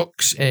her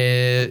books.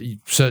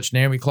 Search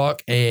Naomi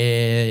Clark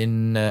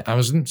in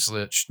Amazon.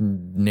 Search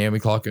Naomi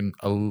Clark and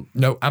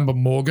Amber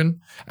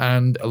Morgan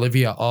and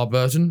Olivia R.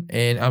 Burton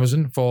in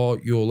Amazon for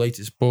your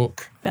latest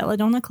book.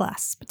 Belladonna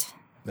Clasped.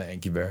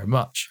 Thank you very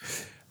much.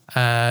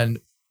 And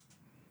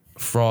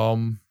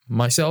from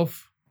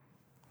myself,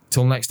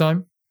 till next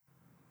time.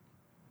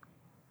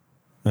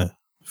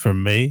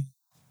 From me.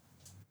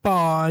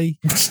 Bye.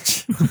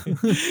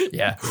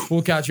 Yeah,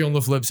 we'll catch you on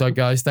the flip side,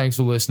 guys. Thanks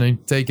for listening.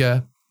 Take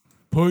care.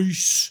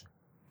 Peace.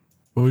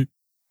 Bye.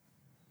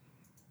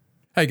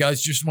 Hey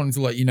guys, just wanted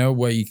to let you know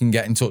where you can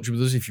get in touch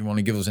with us if you want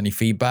to give us any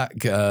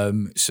feedback.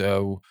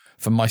 So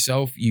for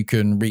myself, you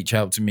can reach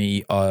out to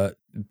me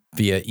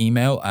via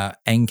email at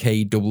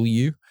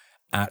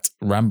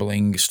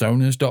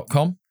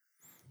nkw@ramblingstoners.com.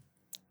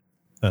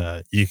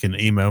 You can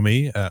email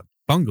me at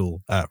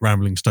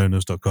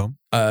bungle@ramblingstoners.com.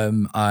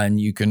 And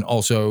you can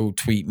also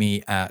tweet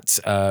me at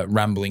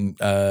rambling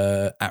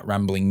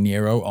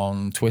Nero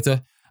on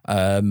Twitter.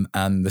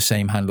 And the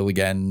same handle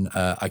again,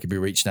 I could be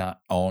reached at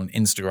on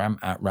Instagram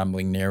at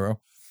Rambling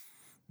Nero.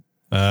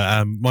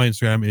 And my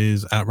Instagram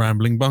is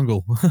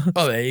 @ramblingbungle.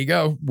 Oh, there you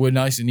go. We're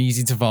nice and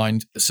easy to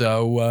find.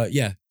 So,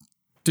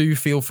 do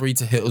feel free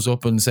to hit us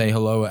up and say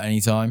hello at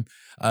any time.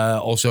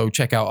 Also,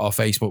 check out our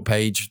Facebook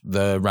page,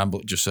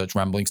 just search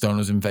Rambling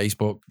Stoners in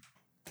Facebook.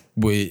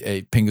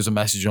 Ping us a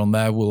message on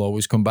there. We'll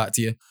always come back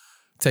to you.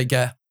 Take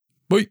care.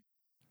 Bye.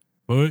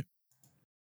 Bye.